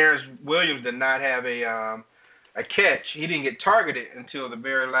Terrence Williams did not have a catch, he didn't get targeted until the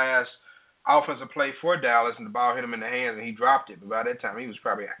very last offensive play for Dallas, and the ball hit him in the hands, and he dropped it. But by that time, he was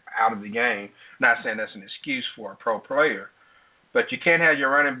probably out of the game. Not saying that's an excuse for a pro player, but you can't have your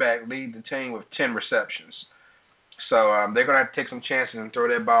running back lead the team with 10 receptions. So they're going to have to take some chances and throw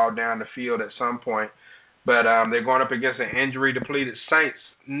that ball down the field at some point. But they're going up against an injury-depleted Saints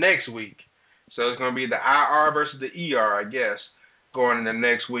next week. So it's going to be the IR versus the ER, I guess, going into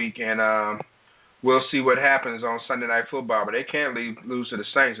next week. And we'll see what happens on Sunday Night Football. But they can't lose to the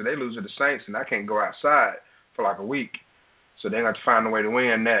Saints. If they lose to the Saints, then I can't go outside for like a week. So they're going to have to find a way to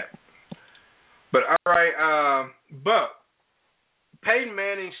win that. But, all right, Buck, Peyton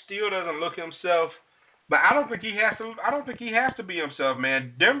Manning still doesn't look himself. But I don't think he has to. I don't think he has to be himself,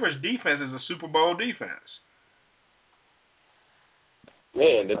 man. Denver's defense is a Super Bowl defense.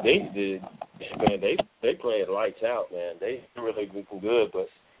 Man, they playing lights out, man. They really looking good, but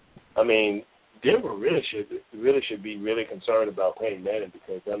I mean, Denver really should be really concerned about Peyton Manning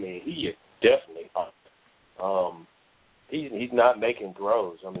because I mean he is definitely he's not making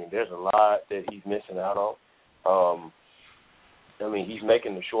throws. I mean, there's a lot that he's missing out on. I mean, he's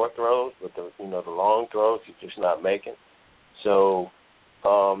making the short throws, but the long throws he's just not making. So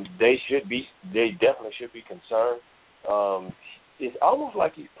they definitely should be concerned. It's almost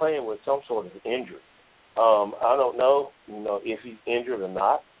like he's playing with some sort of injury. I don't know, if he's injured or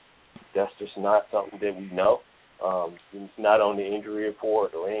not. That's just not something that we know. It's not on the injury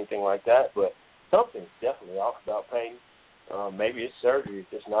report or anything like that, but something's definitely off about Peyton. Maybe his surgery is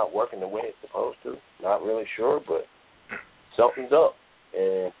just not working the way it's supposed to. Not really sure, but something's up.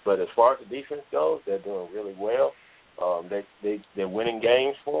 But as far as the defense goes, they're doing really well. They're winning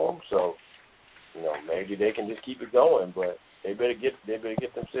games for them, so maybe they can just keep it going. But they better get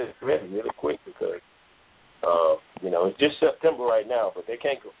themselves ready really quick because it's just September right now, but they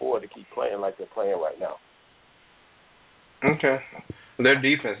can't afford to keep playing like they're playing right now. Okay, their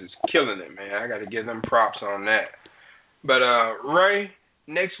defense is killing it, man. I got to give them props on that. But Ray,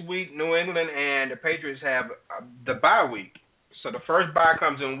 next week New England and the Patriots have the bye week. So the first bye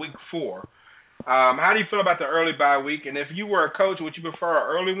comes in week 4. How do you feel about the early bye week? And if you were a coach, would you prefer an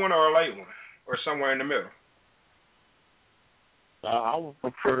early one or a late one, or somewhere in the middle? I would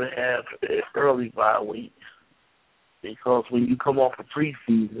prefer to have an early bye week because when you come off a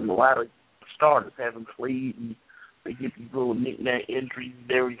preseason, a lot of starters haven't played and they get these little knick-knack injuries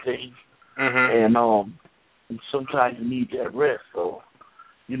and everything. Mm-hmm. And sometimes you need that rest. So,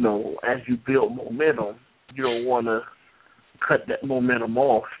 as you build momentum, you don't want to cut that momentum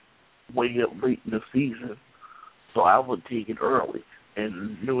off way up late in the season. So I would take it early.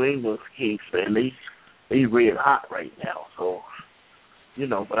 In New England's case, man, they red hot right now. So,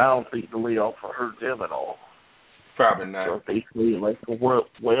 but I don't think the layoff will hurt them at all. Probably not. So they play like a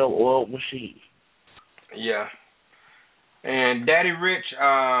well-oiled machine. Yeah. And Daddy Rich,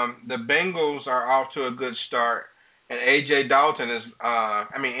 the Bengals are off to a good start. And Andy Dalton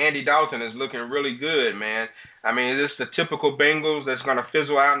is looking really good, man. I mean, is this the typical Bengals that's going to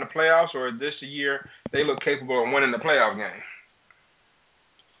fizzle out in the playoffs, or this year they look capable of winning the playoff game?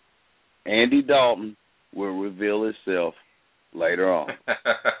 Andy Dalton will reveal itself later on.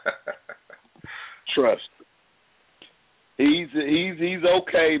 Trust. He's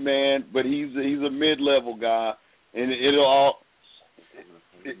okay, man, but he's a mid-level guy, and it'll all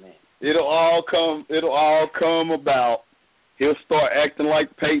come about. He'll start acting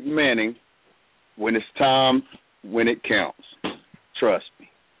like Peyton Manning when it's time, when it counts. Trust me.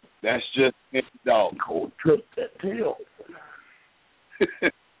 That's just Andy Dalton. Go trip that tail.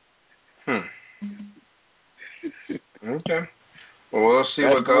 Okay. Well, we'll see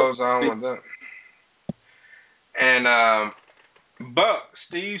what goes on with that. And Buck,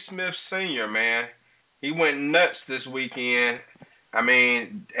 Steve Smith Sr., man, he went nuts this weekend. I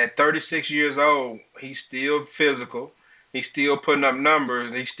mean, at 36 years old, he's still physical. He's still putting up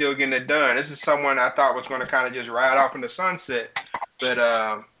numbers. He's still getting it done. This is someone I thought was going to kind of just ride off in the sunset. But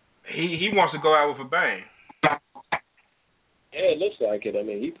he wants to go out with a bang. Yeah, it looks like it. I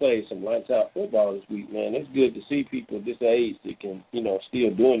mean, he played some lights-out football this week, man. It's good to see people at this age that can,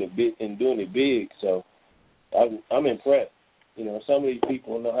 still doing it big and doing it big. So I'm impressed. some of these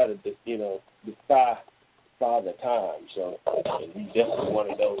people know how to, defy Father Time. So and he's definitely one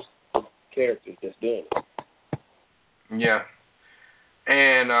of those characters that's doing it. Yeah.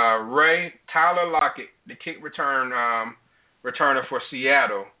 And Ray, Tyler Lockett, the kick returner for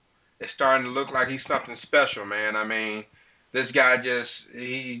Seattle, is starting to look like he's something special, man. I mean, this guy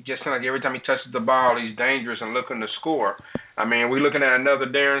he just seems like every time he touches the ball, he's dangerous and looking to score. I mean, are we looking at another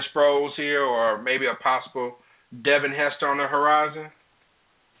Darren Sproles here, or maybe a possible Devin Hester on the horizon?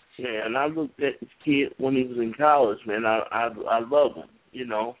 Yeah, and I looked at this kid when he was in college, man. I love him,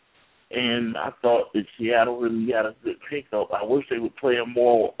 and I thought that Seattle really got a good pickup. I wish they would play him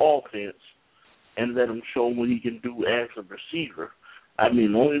more offense and let him show what he can do as a receiver. I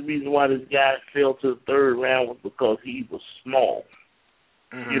mean, the only reason why this guy fell to the third round was because he was small.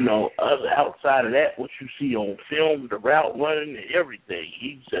 Mm-hmm. Outside of that, what you see on film, the route running and everything,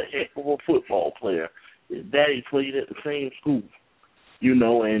 he's a heck of a football player. His daddy played at the same school,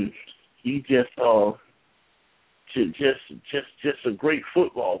 and he just a great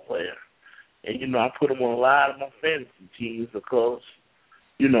football player. And, I put him on a lot of my fantasy teams because,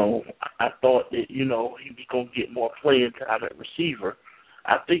 I thought that, he was going to get more playing time at receiver.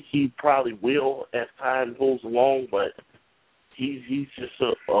 I think he probably will as time goes along, but he's just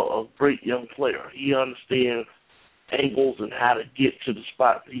a great young player. He understands angles and how to get to the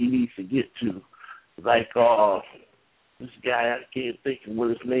spot that he needs to get to. Like this guy, I can't think of what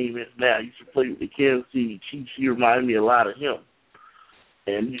his name is now. He used to play with the Kansas City Chiefs. He reminded me a lot of him.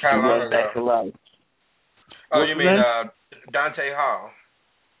 And he used to run back a lot. Oh, you mean Dante Hall?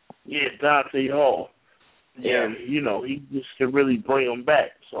 Yeah, Dante Hall. Yeah. And, he just can really bring them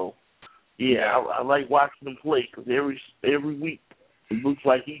back. So, yeah, I like watching him play because every week it looks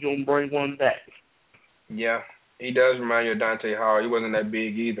like he's going to bring one back. Yeah, he does remind you of Dante Hall. He wasn't that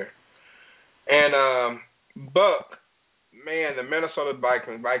big either. And Buck, man, the Minnesota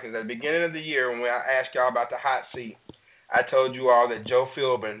Vikings, at the beginning of the year when I asked y'all about the hot seat, I told you all that Joe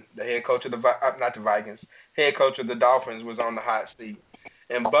Philbin, the head coach of head coach of the Dolphins, was on the hot seat.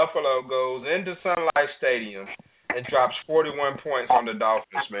 And Buffalo goes into Sun Life Stadium and drops 41 points on the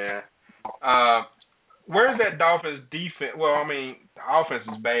Dolphins, man. Where's that Dolphins defense? Well, I mean, the offense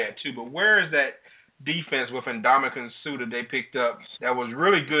is bad too, but where is that defense with Ndamukong Suh that they picked up that was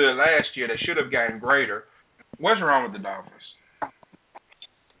really good last year that should have gotten greater? What's wrong with the Dolphins?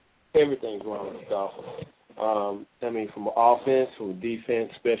 Everything's wrong with the Dolphins. From offense, from defense,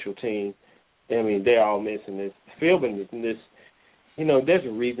 special teams, they're all missing this. Philbin is this. There's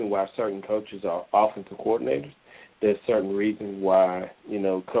a reason why certain coaches are offensive coordinators. There's certain reasons why,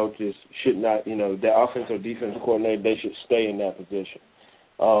 coaches should not, the offensive or defensive coordinator, they should stay in that position.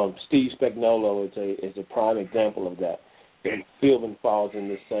 Steve Spagnuolo is a prime example of that. And Philbin falls in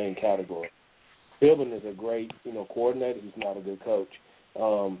this same category. Philbin is a great, coordinator. He's not a good coach.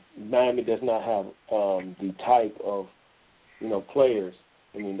 Miami does not have the type of, players.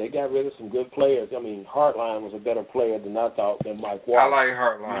 They got rid of some good players. Hartline was a better player than I thought than Mike Wallace. I like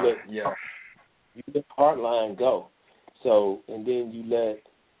Hartline, You let Hartline go. So, and then you let,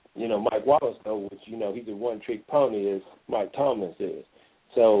 Mike Wallace go, which, he's a one-trick pony as Mike Tomlin says.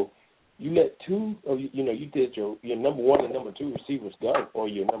 So you let two of, you did your number one and number two receivers go, or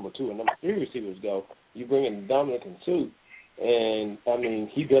your number two and number three receivers go. You bring in Ndamukong Suh. And,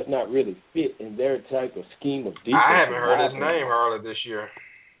 he does not really fit in their type of scheme of defense. I haven't heard his name hardly this year.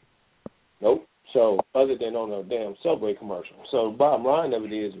 Nope. So, other than on a damn Subway commercial. So, the bottom line of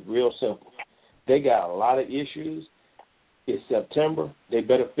it is real simple. They got a lot of issues. It's September. They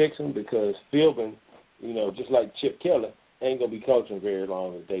better fix them because Philbin, just like Chip Kelly, ain't going to be coaching very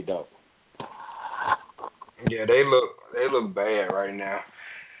long if they don't. Yeah, they look bad right now.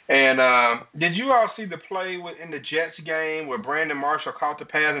 And did you all see the play in the Jets game where Brandon Marshall caught the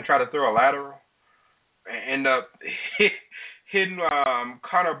pass and tried to throw a lateral and end up hitting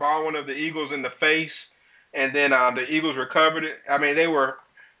Connor Baldwin of the Eagles in the face, and then the Eagles recovered it? They were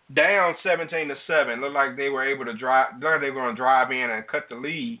down 17-7. Looked like they were able to drive. Looked like they were going to drive in and cut the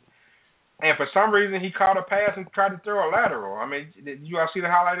lead. And for some reason, he caught a pass and tried to throw a lateral. Did you all see the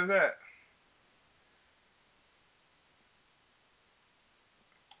highlight of that?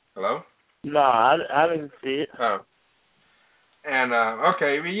 Hello? No, I didn't see it. Oh. And,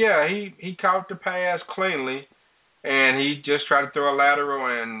 okay, but yeah, he caught the pass cleanly, and he just tried to throw a lateral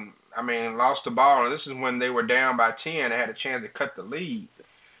and, lost the ball. And this is when they were down by 10 and had a chance to cut the lead.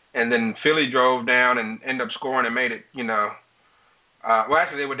 And then Philly drove down and ended up scoring and made it,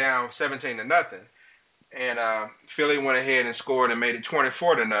 actually they were down 17-0. And Philly went ahead and scored and made it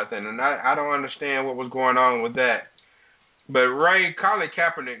 24-0. And I don't understand what was going on with that. But Ray, Colin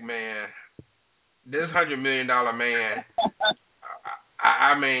Kaepernick, man, this $100 million man,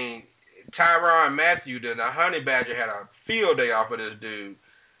 I mean, Tyrann Mathieu, the Honey Badger, had a field day off of this dude.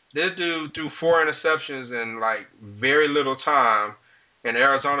 This dude threw 4 interceptions in like very little time, and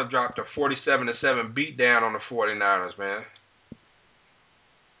Arizona dropped a 47-7 beatdown on the 49ers, man.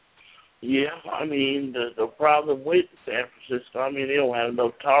 Yeah, I mean, the problem with San Francisco, I mean, they don't have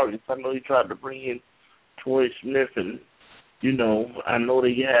enough targets. I know he tried to bring in Troy Smith, and, you know, I know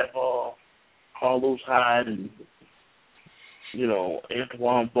they have Carlos Hyde and, you know,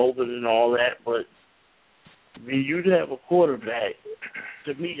 Antoine Bogan and all that, but I mean, you'd have a quarterback.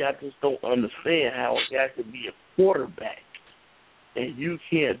 To me, I just don't understand how a guy could be a quarterback and you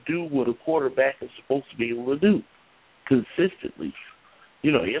can't do what a quarterback is supposed to be able to do consistently.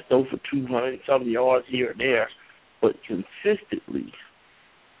 You know, you throw for 200-something yards here and there, but consistently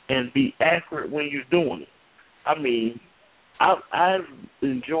and be accurate when you're doing it. I mean, I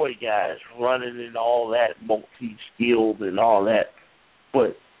enjoy guys running and all that, multi-skilled and all that,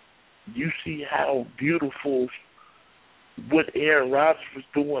 but you see how beautiful what Aaron Rodgers was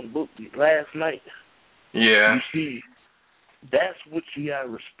doing last night. Yeah. You see, that's what you got to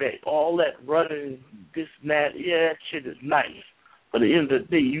respect. All that running, this and that, yeah, that shit is nice. But at the end of the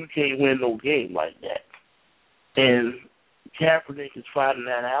day, you can't win no game like that. And Kaepernick is finding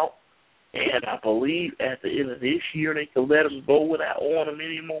that out. And I believe at the end of this year, they can let him go without owing him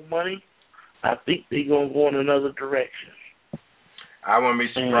any more money. I think they're going to go in another direction. I wouldn't be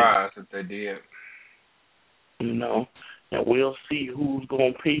surprised if they did. You know, and we'll see who's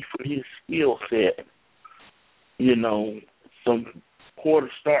going to pay for his skill set. You know, some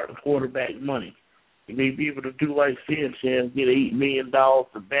starting quarterback money. You may be able to do like Sanchez, get $8 million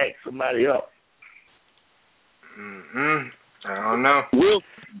to back somebody up. I don't know.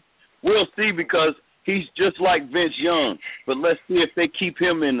 We'll see, because he's just like Vince Young. But let's see if they keep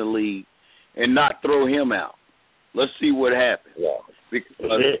him in the league and not throw him out. Let's see what happens. Yeah.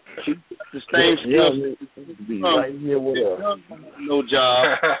 Because he's the same skill. Right here with no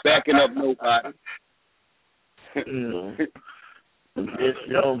job, backing up nobody. Vince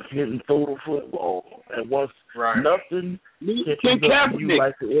Young getting total football. And once nothing can Kaepernick.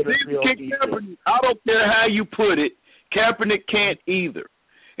 Like Kaepernick. I don't care how you put it. Kaepernick can't either.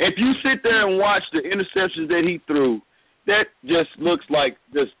 If you sit there and watch the interceptions that he threw, that just looks like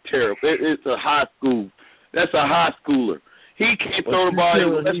just terrible. It's a high school. That's a high schooler. He can't throw the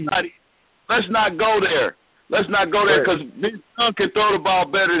ball. Let's not go there. Let's not go there, because Vince Young can throw the ball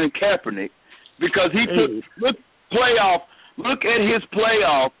better than Kaepernick, because he look at his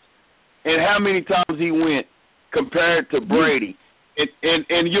playoff and how many times he went compared to Brady,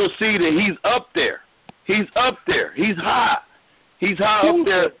 and you'll see that he's up there. He's up there. He's high. He's high up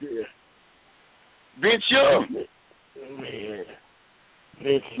there. Vince Young. Man.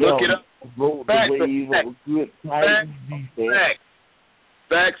 Vince Look Young it up.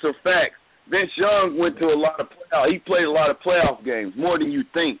 Facts are facts. Vince Young went to a lot of playoffs. He played a lot of playoff games, more than you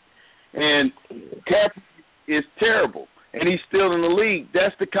think. And Kaepernick is terrible, and he's still in the league.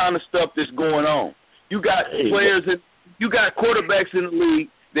 That's the kind of stuff that's going on. You got players, you got quarterbacks in the league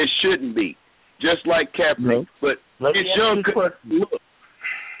that shouldn't be, just like Kaepernick. But Vince Young look.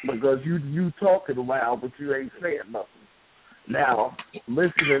 Because you talking a while, but you ain't saying nothing. Now,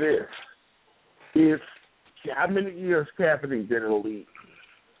 listen to this. How many years Kaepernick been in the league?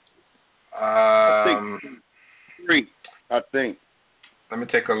 I think 3. I think. Let me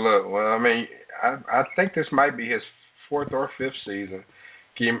take a look. Well, I mean, I think this might be his 4th or 5th season.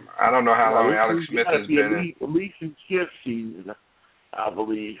 I don't know how long Alex Smith has been in. At least his 5th season, I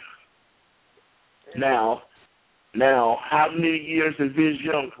believe. Now, how many years has Vince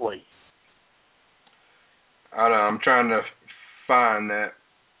Young played? I don't know. I'm trying to find that.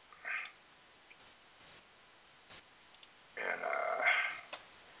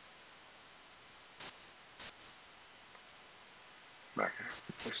 And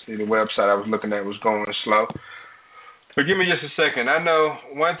let's see, the website I was looking at was going slow. But give me just a second. I know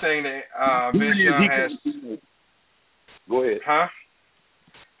one thing that Vince Young has. Go ahead. Huh?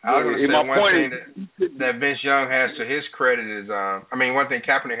 I was going to say one thing that Vince Young has to his credit is, one thing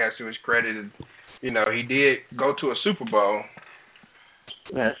Kaepernick has to his credit is, he did go to a Super Bowl.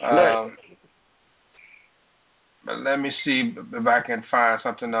 That's right. But let me see if I can find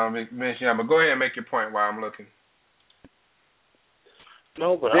something on Vince Young. But go ahead and make your point while I'm looking.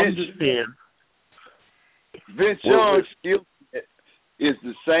 No, but I'm just saying. Vince Young's skill set is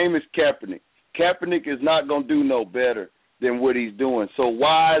the same as Kaepernick. Kaepernick is not going to do no better than what he's doing. So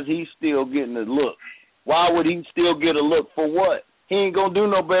why is he still getting a look? Why would he still get a look for what? He ain't going to do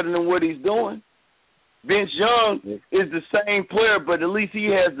no better than what he's doing. Vince Young is the same player, but at least he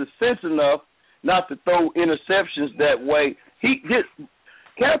has the sense enough not to throw interceptions that way.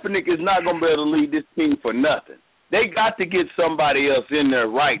 Kaepernick is not going to be able to lead this team for nothing. They got to get somebody else in there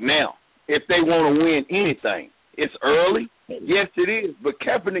right now if they want to win anything. It's early. Yes, it is. But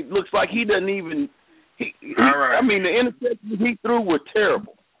Kaepernick looks like he doesn't even All right. I mean, the interceptions he threw were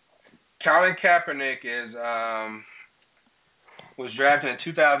terrible. Colin Kaepernick was drafted in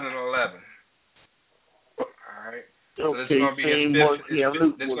 2011. All right. So this is going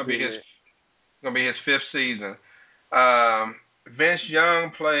to be his fifth season. Vince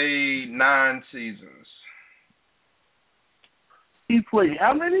Young played 9 seasons. He played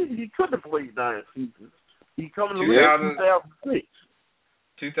how many? He couldn't have played 9 seasons. He coming to league 2006.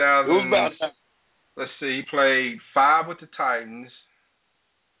 2000. Let's see. He played 5 with the Titans,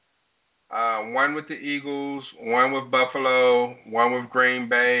 1 with the Eagles, 1 with Buffalo, 1 with Green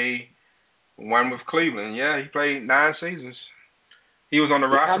Bay, 1 with Cleveland. Yeah, he played 9 seasons. He was on the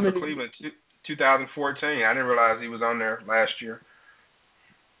roster for Cleveland 2014. I didn't realize he was on there last year.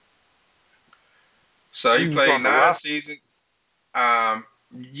 So he played 9 seasons.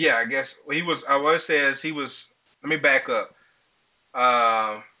 Yeah, I guess he was. What it says he was. Let me back up.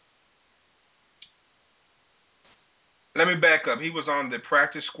 He was on the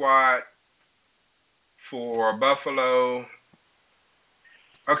practice squad for Buffalo.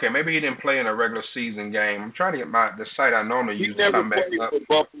 Okay, maybe he didn't play in a regular season game. I'm trying to get the site I normally use to come back up. He never played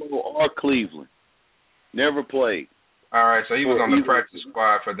for Buffalo or Cleveland. Never played. All right, so he was on the practice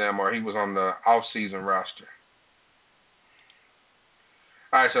squad for them, or he was on the off-season roster.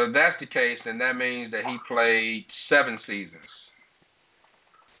 All right, so if that's the case, then that means that he played 7 seasons.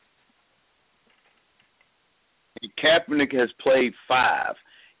 Kaepernick has played 5.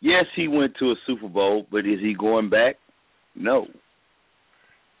 Yes, he went to a Super Bowl, but is he going back? No.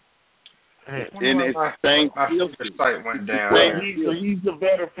 And it's the same site went down. He's a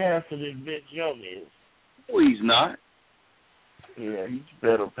better passer than Vince Young is. No, he's not. Yeah, he's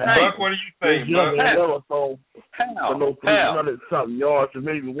better passer. Buck, what do you think, Buck? For no 300-something yards or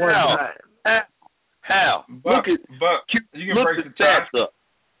maybe 1 time. How? Buck, you can break the stats up.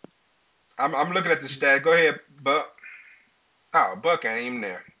 I'm looking at the stat. Go ahead, Buck. Oh, Buck ain't even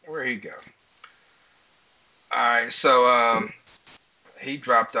there. Where'd he go? All right, so he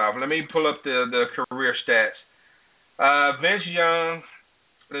dropped off. Let me pull up the career stats. Vince Young,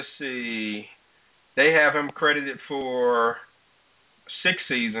 let's see. They have him credited for 6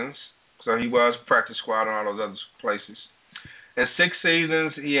 seasons, so he was practice squad on all those other places. In 6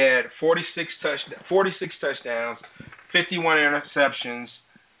 seasons, he had 46 touchdowns, 51 interceptions,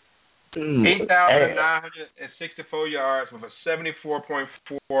 8,964 yards with a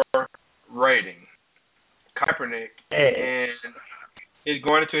 74.4 rating. Kaepernick, and he's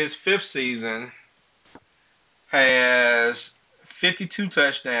going into his 5th season, has 52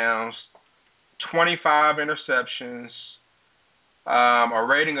 touchdowns, 25 interceptions, a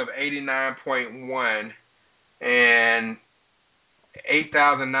rating of 89.1, and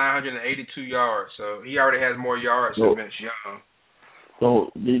 8,982 yards. So he already has more yards than Vince Young.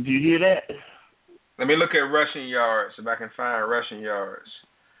 So did you hear that? Let me look at rushing yards, if I can find rushing yards.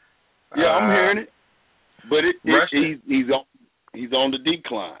 Yeah, I'm hearing it. But he's on the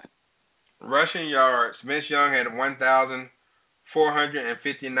decline. Rushing yards. Vince Young had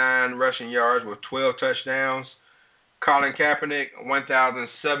 1,459 rushing yards with 12 touchdowns. Colin Kaepernick,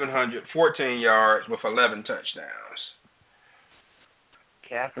 1,714 yards with 11 touchdowns.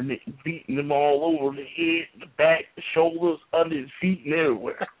 Kaepernick beating them all over the head, the back, the shoulders, under his feet, and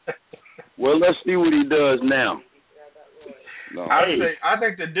everywhere. Well, let's see what he does now. No. I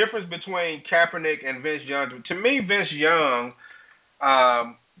think the difference between Kaepernick and Vince Young, to me, Vince Young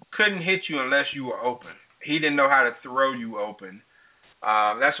couldn't hit you unless you were open. He didn't know how to throw you open.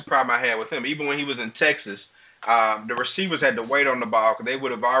 That's the problem I had with him. Even when he was in Texas, the receivers had to wait on the ball because they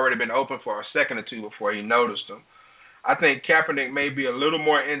would have already been open for a second or two before he noticed them. I think Kaepernick may be a little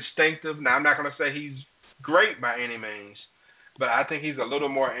more instinctive. Now, I'm not going to say he's great by any means, but I think he's a little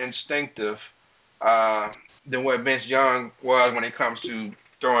more instinctive than what Vince Young was when it comes to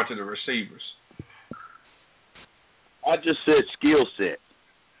throwing to the receivers. I just said skill set.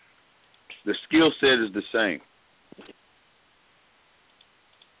 The skill set is the same.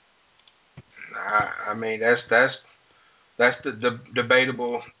 I mean, that's the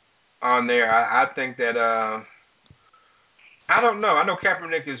debatable on there. I think that I don't know. I know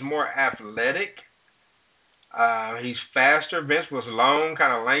Kaepernick is more athletic. He's faster. Vince was long,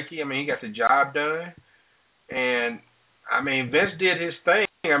 kind of lanky. I mean, he got the job done. And, I mean, Vince did his thing.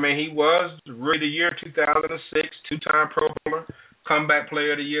 I mean, he was Rookie of the Year 2006, 2-time Pro Bowler, Comeback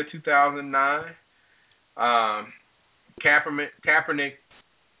Player of the Year 2009. Kaepernick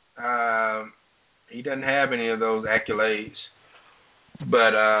He doesn't have any of those accolades.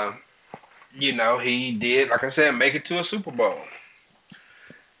 But, he did, like I said, make it to a Super Bowl.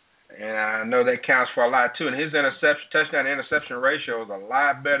 And I know that counts for a lot, too. And his touchdown-to-interception ratio is a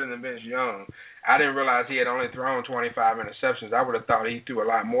lot better than Vince Young. I didn't realize he had only thrown 25 interceptions. I would have thought he threw a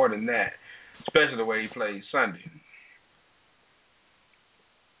lot more than that, especially the way he played Sunday.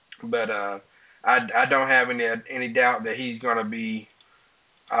 But I don't have any doubt that he's going to be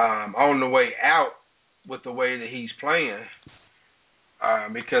on the way out with the way that he's playing,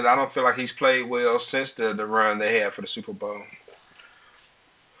 because I don't feel like he's played well since the run they had for the Super Bowl.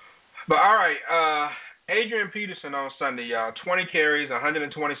 But, all right, Adrian Peterson on Sunday, y'all. 20 carries,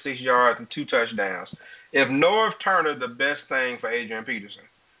 126 yards, and 2 touchdowns. If Norv Turner the best thing for Adrian Peterson,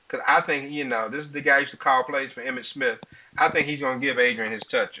 because I think, this is the guy who used to call plays for Emmitt Smith. I think he's going to give Adrian his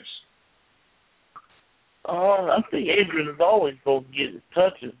touches. I think Adrian is always going to get his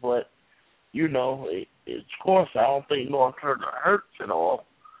touches, but, of course, I don't think Norv Turner hurts at all,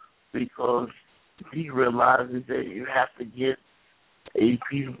 because he realizes that you have to get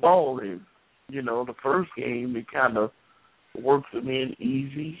AP the ball in. The first game, it kind of works him in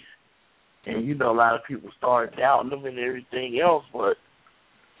easy, and, a lot of people started doubting him and everything else, but,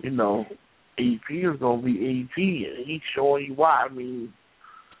 AP is going to be AP, and he's showing you why. I mean,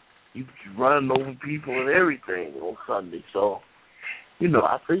 he's running over people and everything on Sunday, so,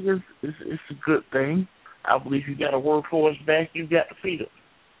 I think it's a good thing. I believe you got a workhorse back, you got to feed him.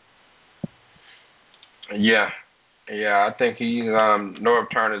 Yeah, I think he's Norv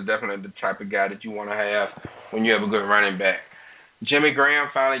Turner is definitely the type of guy that you want to have when you have a good running back. Jimmy Graham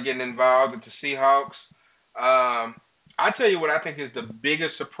finally getting involved with the Seahawks. I tell you what I think is the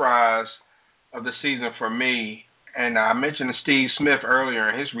biggest surprise of the season for me, and I mentioned Steve Smith earlier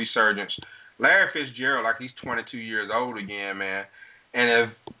in his resurgence. Larry Fitzgerald, like he's 22 years old again, man. And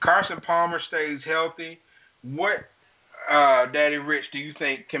if Carson Palmer stays healthy, what Daddy Rich, do you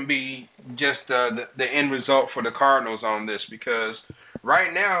think can be just the end result for the Cardinals on this? Because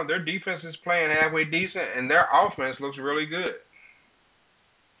right now their defense is playing halfway decent, and their offense looks really good.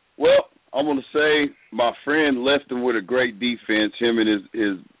 Well, I'm going to say my friend left them with a great defense, him and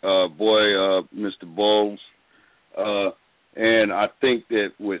his boy, Mr. Bowles. And I think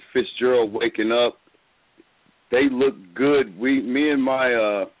that with Fitzgerald waking up, they look good. Me and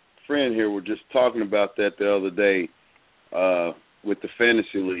my friend here were just talking about that the other day with the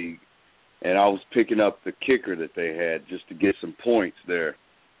fantasy league, and I was picking up the kicker that they had just to get some points there.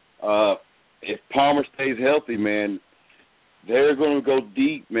 If Palmer stays healthy, man, they're going to go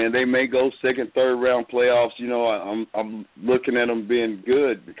deep, man. They may go second, third round playoffs. I'm looking at them being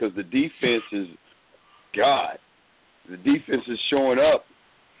good because the defense is God. The defense is showing up.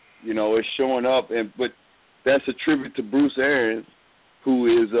 It's showing up, but that's a tribute to Bruce Arians, who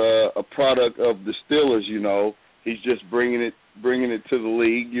is a product of the Steelers. He's just bringing it to the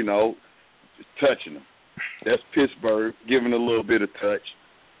league. Just touching them. That's Pittsburgh giving a little bit of touch.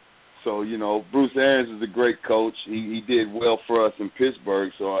 So Bruce Arians is a great coach. He did well for us in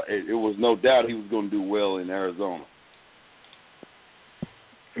Pittsburgh. So it was no doubt he was going to do well in Arizona.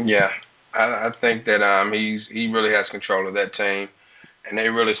 Yeah. I think that he really has control of that team, and they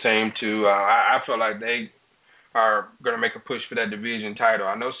really seem to. I feel like they are going to make a push for that division title.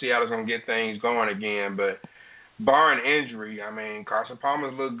 I know Seattle's going to get things going again, but barring injury, I mean, Carson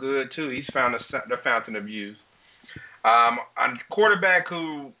Palmer's look good too. He's found the fountain of youth. A quarterback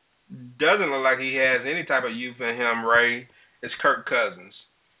who doesn't look like he has any type of youth in him, Ray, is Kirk Cousins.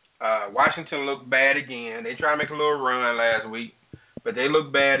 Washington looked bad again. They tried to make a little run last week, but they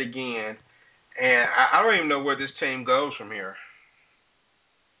look bad again. And I don't even know where this team goes from here.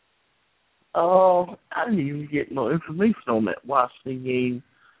 I didn't even get no information on that Washington game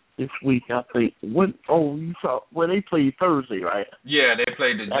this week, I think. You saw when they played Thursday, right? Yeah, they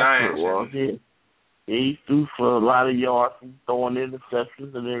played the Giants. Yeah, he threw for a lot of yards and throwing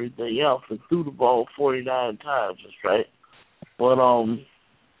interceptions and everything else, and threw the ball 49 times, that's right. But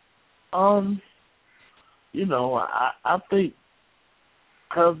I think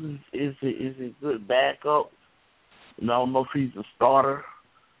Cousins is a good backup. I don't know if he's a starter.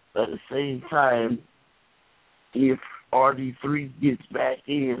 But at the same time, if RG3 gets back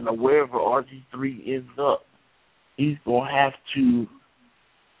in or wherever RG3 ends up, he's going to have to,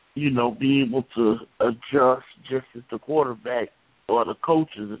 be able to adjust just as the quarterback or the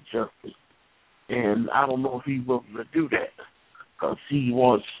coaches adjusted. And I don't know if he's willing to do that because he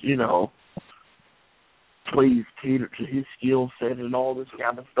wants, plays catered to his skill set and all this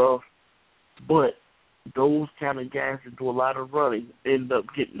kind of stuff. But those kind of guys that do a lot of running end up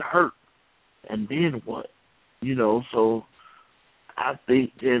getting hurt. And then what? So I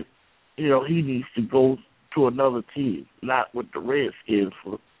think that he needs to go to another team, not with the Redskins.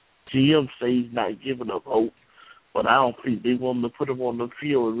 For GM say he's not giving up hope, but I don't think they want to put him on the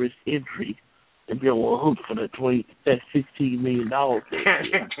field and risk injury and be on a hook for that $16 million.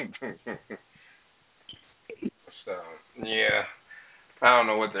 So yeah, I don't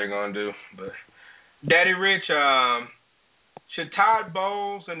know what they're gonna do, but Daddy Rich, should Todd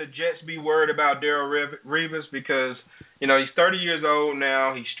Bowles and the Jets be worried about Darrelle Revis because he's 30 years old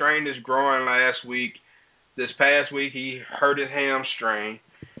now. He strained his groin last week. This past week he hurt his hamstring.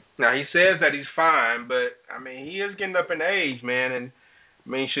 Now he says that he's fine, but he is getting up in age, man, and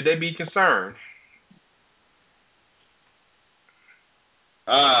should they be concerned?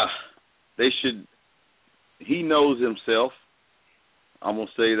 They should. He knows himself. I'm gonna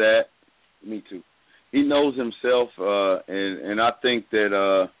say that. Me too. He knows himself, and I think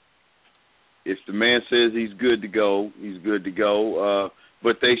that if the man says he's good to go, he's good to go.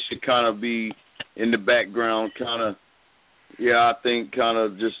 But they should kind of be in the background, I think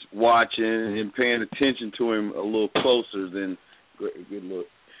just watching and paying attention to him a little closer than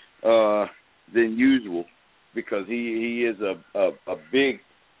usual, because he is a big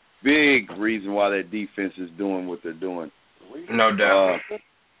reason why that defense is doing what they're doing. No doubt.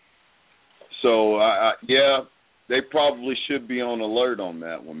 So they probably should be on alert on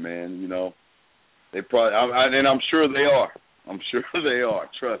that one, man. They probably, and I'm sure they are. I'm sure they are.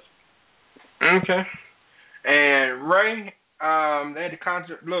 Trust me. Okay. And Ray, they had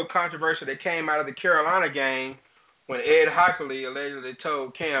a little controversy that came out of the Carolina game when Ed Hockley allegedly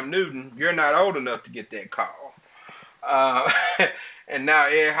told Cam Newton, "You're not old enough to get that call." And now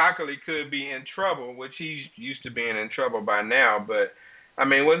Ed Hockley could be in trouble, which he's used to being in trouble by now. But,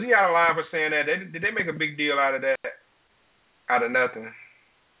 was he out of line for saying that? Did they make a big deal out of that? Out of nothing?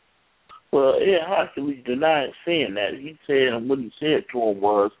 Well, Ed Hockley denied saying that. He said, what he said to him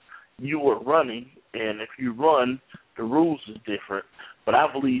was, you were running, and if you run, the rules is different. But I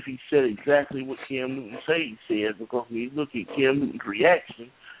believe he said exactly what Cam Newton said he said, because when you look at Cam Newton's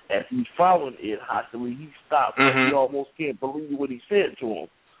reaction, as he's following Ed Hockley, he stopped. Mm-hmm. He almost can't believe what he said to him.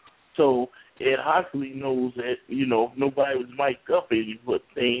 So Ed Hockley knows that, nobody was mic'd up any but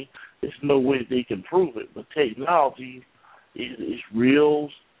thing. There's no way they can prove it. But technology is real,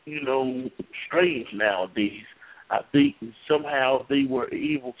 strange nowadays. I think somehow they were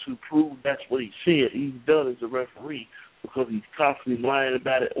able to prove that's what he said. He's done as a referee because he's constantly lying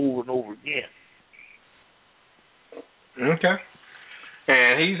about it over and over again. Okay.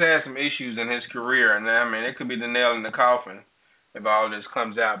 And he's had some issues in his career, and it could be the nail in the coffin if all this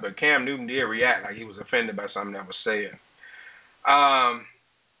comes out. But Cam Newton did react like he was offended by something that was said.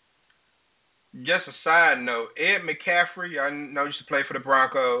 Just a side note, Ed McCaffrey, I know used to play for the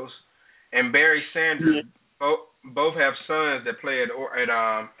Broncos, and Barry Sanders both have sons that play at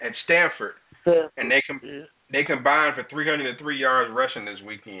Stanford, and they combined for 303 yards rushing this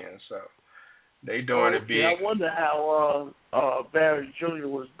weekend. So they doing it big. I wonder how Barry Jr.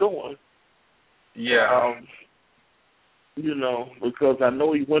 was doing. Yeah. Because I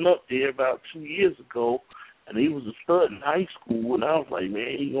know he went up there about 2 years ago, and he was a stud in high school, and I was like,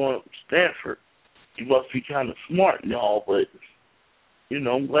 man, he going up to Stanford. He must be kind of smart and all, but,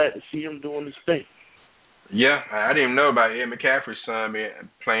 I'm glad to see him doing his thing. Yeah, I didn't even know about Ed McCaffrey's son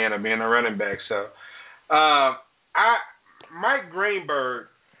playing or being a running back. So, Mike Greenberg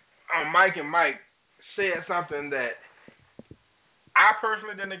on Mike and Mike said something that I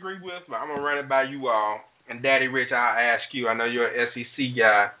personally didn't agree with, but I'm going to run it by you all. And Daddy Rich, I'll ask you. I know you're an SEC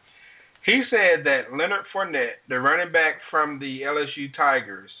guy. He said that Leonard Fournette, the running back from the LSU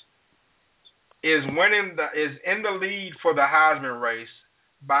Tigers, is in the lead for the Heisman race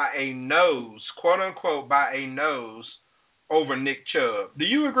by a nose, quote unquote, by a nose over Nick Chubb. Do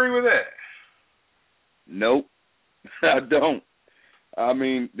you agree with that? Nope, I don't.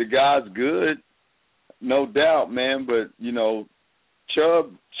 The guy's good, no doubt, man. But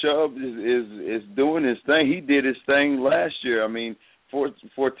Chubb is doing his thing. He did his thing last year. Forte.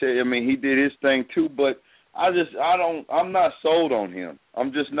 He did his thing too. But I'm not sold on him.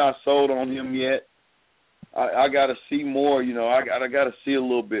 I'm just not sold on him yet. I got to see more. I got to see a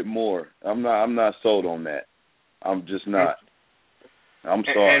little bit more. I'm not sold on that. I'm just not. I'm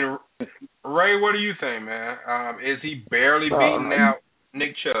sorry. And Ray, what do you think, man? Is he barely beating out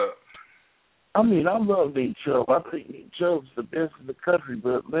Nick Chubb? I love Nick Chubb. I think Nick Chubb's the best in the country,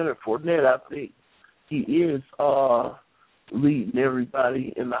 but Leonard Fournette, I think he is leading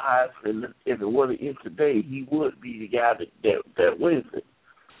everybody in the Heisman. If it wasn't in today, he would be the guy that wins it.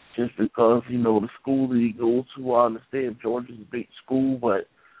 Just because, the school that he goes to, I understand Georgia's a big school, but,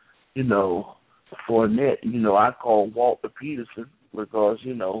 Fournette, I call Walter Peterson because,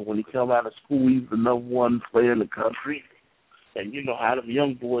 you know, when he come out of school, he's the number one player in the country. And you know how them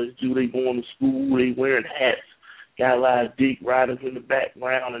young boys do. They going to school, they wearing hats, got a lot of dick riders in the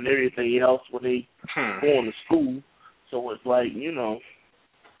background and everything else when they going to school. So it's like, you know,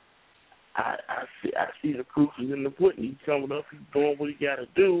 I see the proof is in the pudding. He's coming up, he's doing what he got to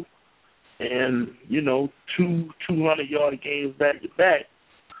do. And, you know, 200-yard games back to back,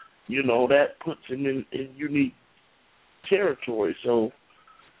 you know, that puts him in unique territory. So,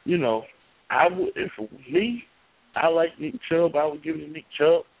 you know, if it was me, I like Nick Chubb. I would give it to Nick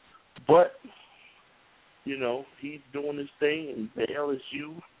Chubb. But, you know, he's doing his thing in the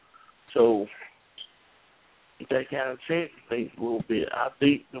LSU. So that kind of changes things a little bit. I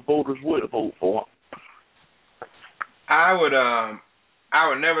think the voters would vote for him. I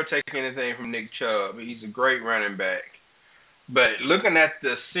would never take anything from Nick Chubb. He's a great running back. But looking at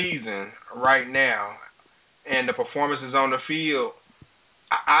the season right now and the performances on the field,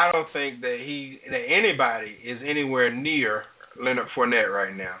 I don't think that anybody is anywhere near Leonard Fournette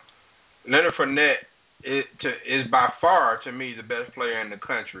right now. Leonard Fournette is by far, to me, the best player in the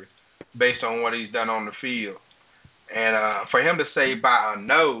country based on what he's done on the field. And for him to say by a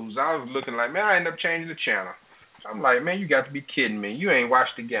nose, I was looking like, man, I ended up changing the channel. I'm like, man, you got to be kidding me. You ain't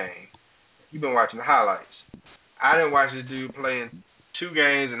watched the game. You've been watching the highlights. I didn't watch this dude playing 2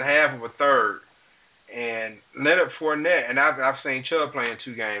 games and half of a third. And Leonard Fournette, and I've seen Chubb playing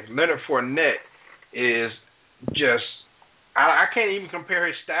 2 games. Leonard Fournette is just, I can't even compare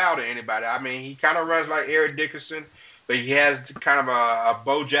his style to anybody. I mean, he kind of runs like Eric Dickerson, but he has kind of a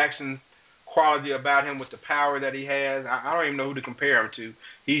Bo Jackson quality about him with the power that he has. I don't even know who to compare him to.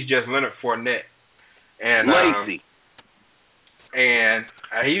 He's just Leonard Fournette. And Lacy. And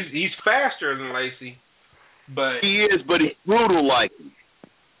he's faster than Lacy, but he is, but he's brutal like him.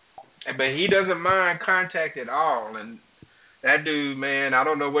 But he doesn't mind contact at all. And that dude, man, I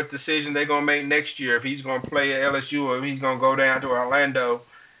don't know what decision they're going to make next year, if he's going to play at LSU or if he's going to go down to Orlando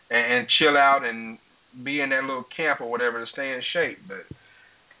and chill out and be in that little camp or whatever to stay in shape. But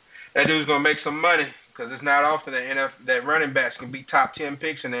that dude's going to make some money because it's not often that running backs can be top 10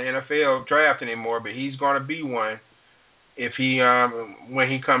 picks in the NFL draft anymore, but he's going to be one if when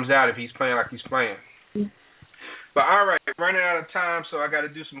he comes out, if he's playing like he's playing. But all right, running out of time, so I got to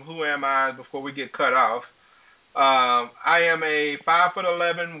do some who am I before we get cut off. I am a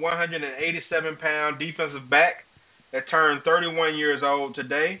 5'11", 187-pound defensive back that turned 31 years old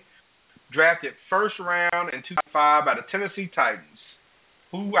today. Drafted first round in 2005 by the Tennessee Titans.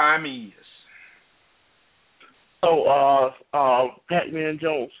 Who I'm is. Pac-Man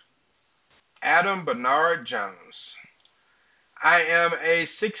Jones. Adam Bernard Jones. I am a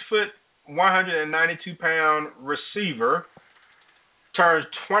 6 foot, 192-pound receiver. Turns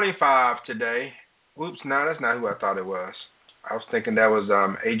 25 today. Oops, no, that's not who I thought it was. I was thinking that was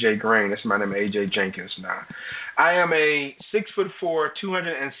A.J. Green. That's my name, A.J. Jenkins. Now, I am a 6'4",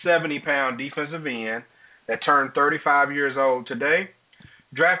 270-pound defensive end that turned 35 years old today.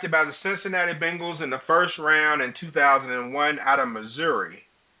 Drafted by the Cincinnati Bengals in the first round in 2001 out of Missouri.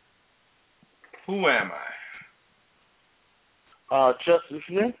 Who am I? Justin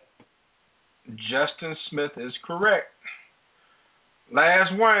Smith. Justin Smith is correct.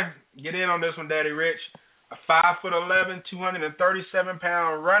 Last one. Get in on this one, Daddy Rich. A 5'11",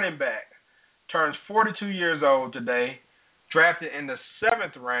 237-pound running back. Turns 42 years old today. Drafted in the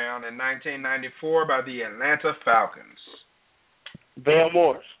 7th round in 1994 by the Atlanta Falcons. Van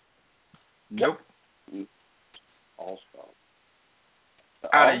Morris. Nope. All-Star.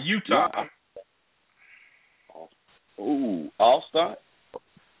 Out of Utah. Ooh, All-Star?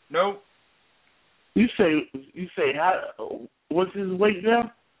 Nope. You say how? What's his weight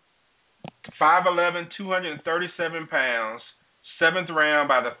now? 5'11", 237 pounds. 7th round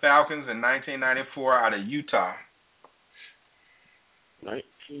by the Falcons in 1994 out of Utah.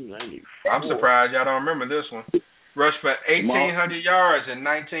 1994. I'm surprised y'all don't remember this one. Rushed for 1,800 yards in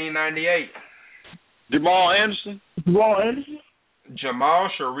 1998. Jamal Anderson? Jamal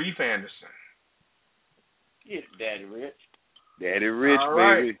Sharif Anderson. Yes, Daddy Rich. Daddy Rich, all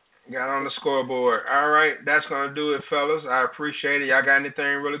right. baby. Got on the scoreboard. All right, that's going to do it, fellas. I appreciate it. Y'all got anything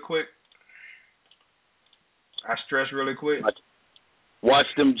really quick? I stress really quick. Watch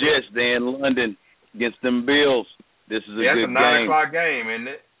them Jets. They're in London against them Bills. This is a good game. That's a 9 o'clock game, isn't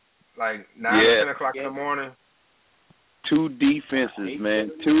it? Like 9 or 10 o'clock in the morning. 2 defenses,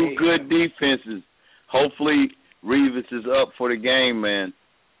 man. 2 good defenses. Hopefully Revis is up for the game, man.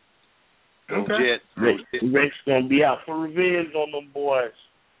 Okay. Rex going to be out for revenge on them boys.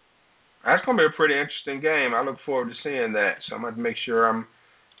 That's going to be a pretty interesting game. I look forward to seeing that. So I'm going to make sure I'm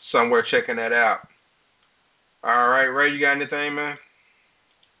somewhere checking that out. All right, Ray, you got anything, man?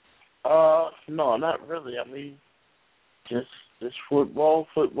 No, not really. I mean, just football.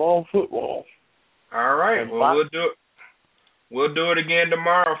 All right, and well, we'll do it again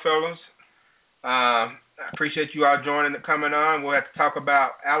tomorrow, fellas. I appreciate you all joining and coming on. We'll have to talk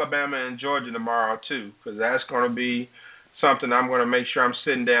about Alabama and Georgia tomorrow, too, because that's going to be something I'm going to make sure I'm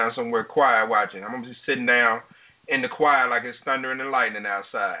sitting down somewhere quiet watching. I'm going to be sitting down in the quiet like it's thunder and lightning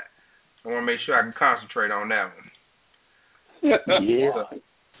outside. I want to make sure I can concentrate on that one. Yeah.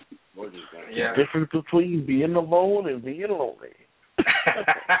 The difference between being alone and being lonely.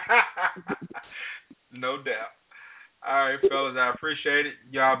 No doubt. All right, fellas, I appreciate it.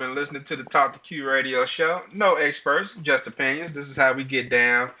 Y'all been listening to the Talk to Q radio show. No experts, just opinions. This is how we get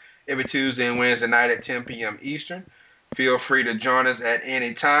down every Tuesday and Wednesday night at 10 p.m. Eastern. Feel free to join us at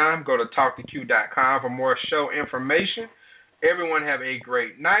any time. Go to TalkToQ.com for more show information. Everyone have a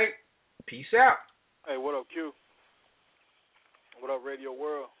great night. Peace out. Hey, what up, Q? What up, Radio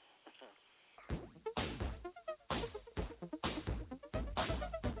World?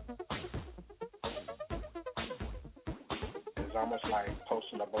 It's almost like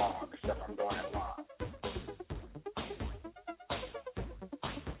posting a blog, except I'm doing it live.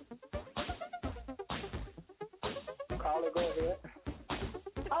 Carla, go ahead.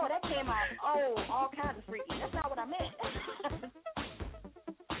 Oh, that came out, all kinds of freaky. That's not what I meant.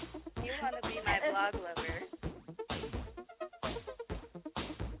 You want to be my blog lover.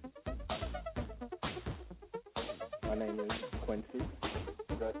 My name is Quincy,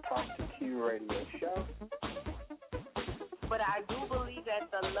 the Talk to Q radio show. But I do believe that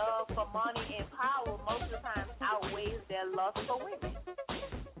the love for money and power most of the time outweighs their love for women.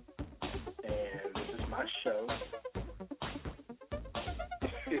 And this is my show.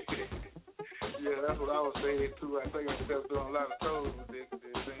 Yeah, that's what I was saying too. I think I'm still doing a lot of shows with they're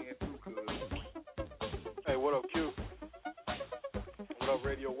saying too, cuz. Hey, what up, Q? What up,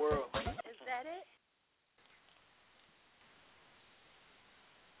 Radio World?